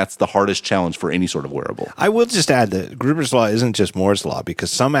face, and that's the hardest challenge for any sort of wearable. I will just add that Gruber's Law isn't just Moore's Law, because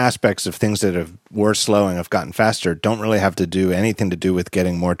some aspects of things that were slow and have gotten faster don't really have to do anything to do with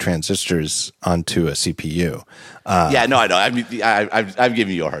getting more transistors onto a CPU. I know. I mean, I'm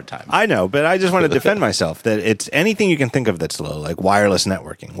giving you a hard time. I know, but I just want to defend myself that it's anything you can think of that's slow, like wireless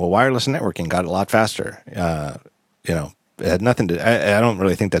networking. Well, wireless networking got a lot faster. It had nothing to. I don't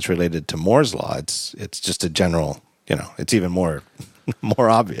really think that's related to Moore's Law. It's just a general. It's even more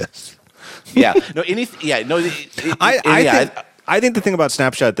obvious. Yeah. No. I think the thing about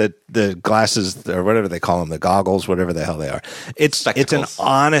Snapchat, that the glasses or whatever they call them, the goggles, whatever the hell they are, it's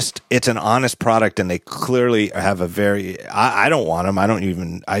an honest product, and they clearly have a very. I don't want them. I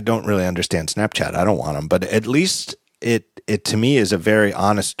don't really understand Snapchat. I don't want them, but at least it to me is a very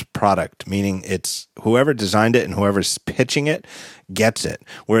honest product, meaning it's whoever designed it and whoever's pitching it gets it.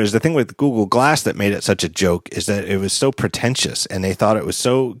 Whereas the thing with Google Glass that made it such a joke is that it was so pretentious, and they thought it was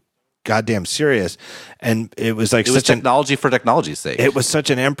so goddamn serious, and it was like technology for technology's sake. It was such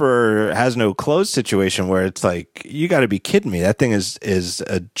an emperor has no clothes situation where it's like, you got to be kidding me. That thing is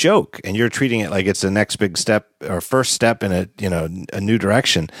a joke, and you're treating it like it's the next big step or first step in a new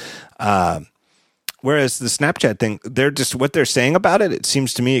direction. Whereas the Snapchat thing, what they're saying about it, it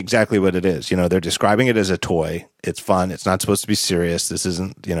seems to me exactly what it is. They're describing it as a toy. It's fun. It's not supposed to be serious. This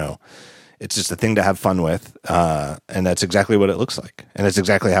isn't, it's just a thing to have fun with. And that's exactly what it looks like. And it's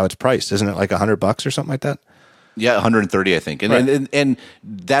exactly how it's priced. Isn't it like $100 or something like that? Yeah, 130, I think. And, right. and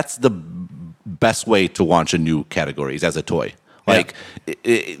that's the best way to launch a new category is as a toy. Like,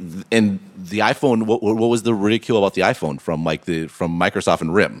 and the iPhone, what was the ridicule about the iPhone from Microsoft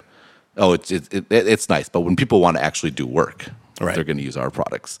and RIM? Oh, it's nice, but when people want to actually do work, right, they're going to use our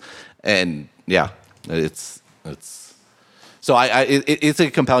products, and it's so it's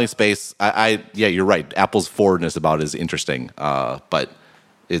a compelling space. You're right. Apple's forwardness about it is interesting, but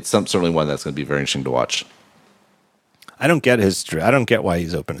it's certainly one that's going to be very interesting to watch. I don't get why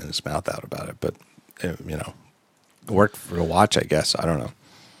he's opening his mouth out about it, but worked for a watch, I guess. I don't know.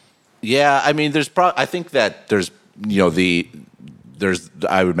 Yeah, I mean, I think that there's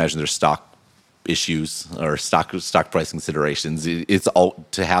I would imagine there's stock issues or stock price considerations. It's all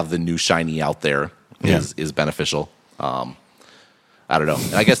to have the new shiny out there is beneficial. I don't know.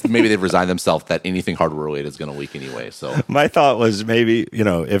 And I guess maybe they've resigned themselves that anything hardware related is going to leak anyway. So my thought was maybe,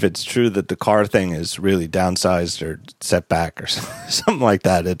 if it's true that the car thing is really downsized or set back or something like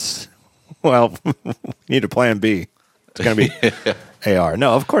that, need a plan B. It's going to be AR.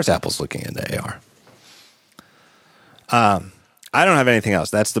 No, of course Apple's looking into AR. I don't have anything else.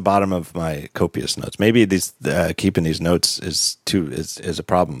 That's the bottom of my copious notes. Maybe these keeping these notes is a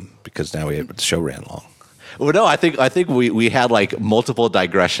problem because now the show ran long. Well, no, I think we had like multiple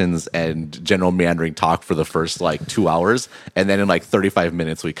digressions and general meandering talk for the first like 2 hours, and then in like 35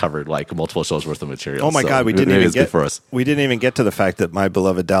 minutes we covered like multiple shows worth of material. Oh my So God, we maybe didn't even it's good get for us. we didn't even get to the fact that my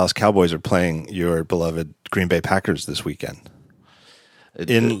beloved Dallas Cowboys are playing your beloved Green Bay Packers this weekend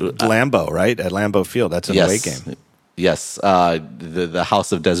in Lambeau, right? At Lambeau Field. That's an away game. Yes, the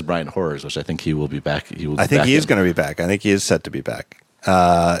House of Des Bryant Horrors, which I think he will be back. I think he is going to be back. I think he is set to be back.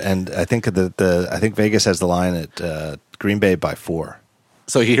 And I think I think Vegas has the line at Green Bay by 4.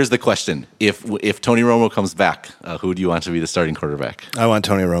 So here's the question: If Tony Romo comes back, who do you want to be the starting quarterback? I want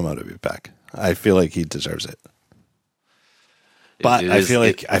Tony Romo to be back. I feel like he deserves it. But I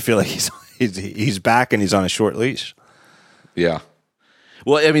feel like he's back and he's on a short leash. Yeah.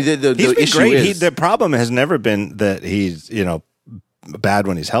 Well, I mean, the issue great. is The problem has never been that he's bad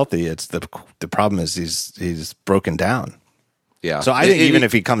when he's healthy. It's the problem is he's broken down. Yeah. So I think even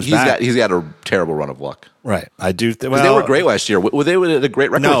if he comes back, he's got a terrible run of luck. Right. I do. They were great last year. Were they a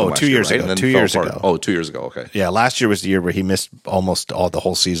great record? No, last 2 years year, ago. Right? 2 years ago. Oh, 2 years ago. Okay. Yeah, last year was the year where he missed almost all the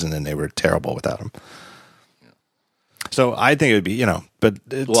whole season, and they were terrible without him. So I think it would be, but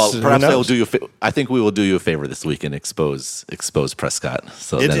perhaps I think we will do you a favor this week and expose Prescott.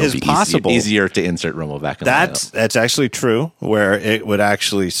 So it is possible easier to insert Romo back in. That's actually true. Where it would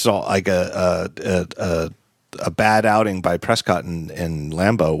actually solve like a bad outing by Prescott in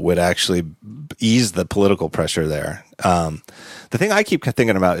Lambeau would actually ease the political pressure there. The thing I keep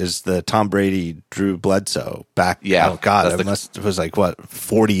thinking about is the Tom Brady, Drew Bledsoe back. Yeah. Oh God, it was like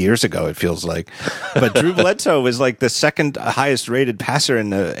 40 years ago. It feels like, but Drew Bledsoe was like the second highest rated passer in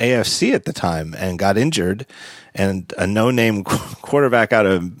the AFC at the time and got injured, and a no-name quarterback out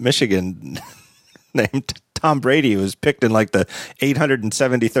of Michigan named Tom Brady, who was picked in like the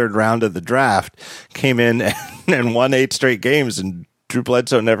 873rd round of the draft, came in and won 8 straight games, and Drew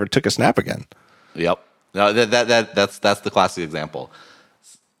Bledsoe never took a snap again. Yep. No, that's the classic example.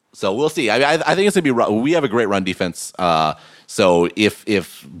 So we'll see. I think it's gonna be. We have a great run defense. So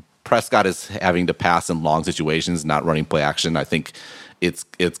if Prescott is having to pass in long situations, not running play action, I think it's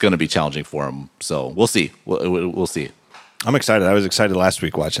going to be challenging for him. So we'll see. We'll see. I'm excited. I was excited last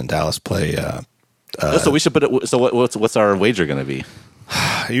week watching Dallas play. So we should put it. So what's our wager going to be?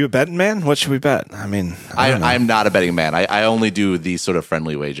 Are you a betting man? What should we bet? I mean, I'm not a betting man. I only do these sort of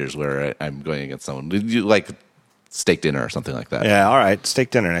friendly wagers where I'm going against someone. You like steak dinner or something like that. Yeah, all right.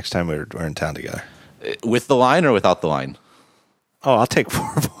 Steak dinner next time we're in town together. With the line or without the line? Oh, I'll take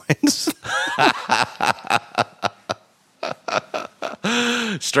 4 points.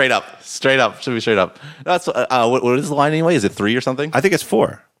 Straight up. Should be straight up. That's what is the line anyway? Is it 3 or something? I think it's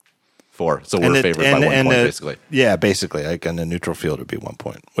 4. 4. So we're favored by 1 point, basically. Yeah, basically. Like on the neutral field, it would be 1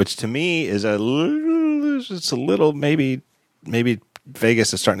 point, which to me is a little maybe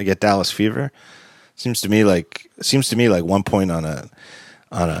Vegas is starting to get Dallas fever. Seems to me like 1 point on a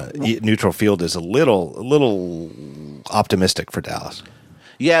neutral field is a little optimistic for Dallas.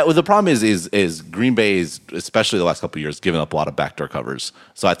 Yeah, well, the problem is Green Bay is, especially the last couple of years, giving up a lot of backdoor covers.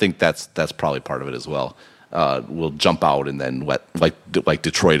 So I think that's probably part of it as well. We'll jump out and then like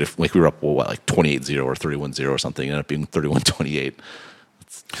Detroit, if like we were up like 28-0 or 31-0 or something, ended up being 31-28.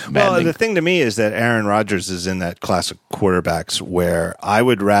 Well, the thing to me is that Aaron Rodgers is in that class of quarterbacks where I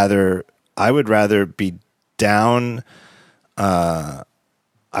would rather be down. I'd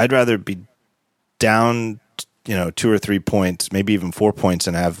rather be down 2 or 3 points, maybe even 4 points,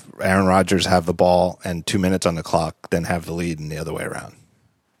 and have Aaron Rodgers have the ball and 2 minutes on the clock than have the lead and the other way around.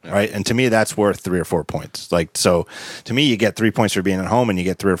 Yeah. Right. And to me, that's worth 3 or 4 points. Like, so to me, you get 3 points for being at home and you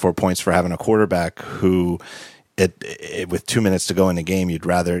get 3 or 4 points for having a quarterback who with 2 minutes to go in the game, you'd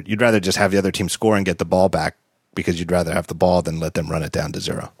rather just have the other team score and get the ball back because you'd rather have the ball than let them run it down to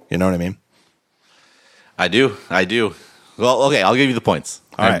 0. You know what I mean? I do. Well, okay. I'll give you the points.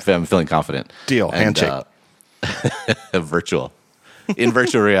 All right. I'm feeling confident. Deal. Handshake. Virtual. In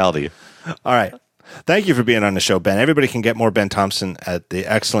virtual reality. All right. Thank you for being on the show, Ben. Everybody can get more Ben Thompson at the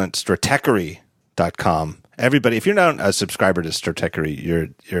excellent stratechery.com. Everybody, if you're not a subscriber to Stratechery,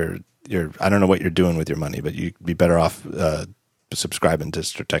 you're I don't know what you're doing with your money, but you'd be better off subscribing to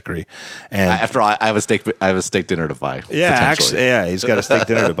Stratechery. And after all, I have a steak dinner to buy. Yeah, actually, he's got a steak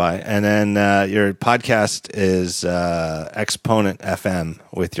dinner to buy. And then your podcast is Exponent FM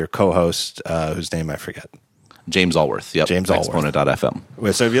with your co-host, whose name I forget. James Allworth. Yep. James Allworth.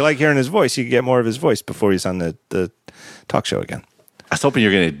 Exponent.fm. So if you like hearing his voice, you can get more of his voice before he's on the talk show again. I was hoping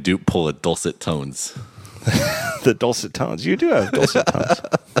you're going to pull a dulcet tones. The dulcet tones. You do have dulcet tones.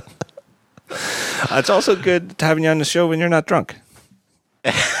 It's also good having you on the show when you're not drunk.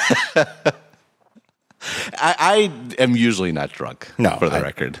 I am usually not drunk. No, for the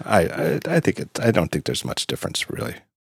record. I think I don't think there's much difference really.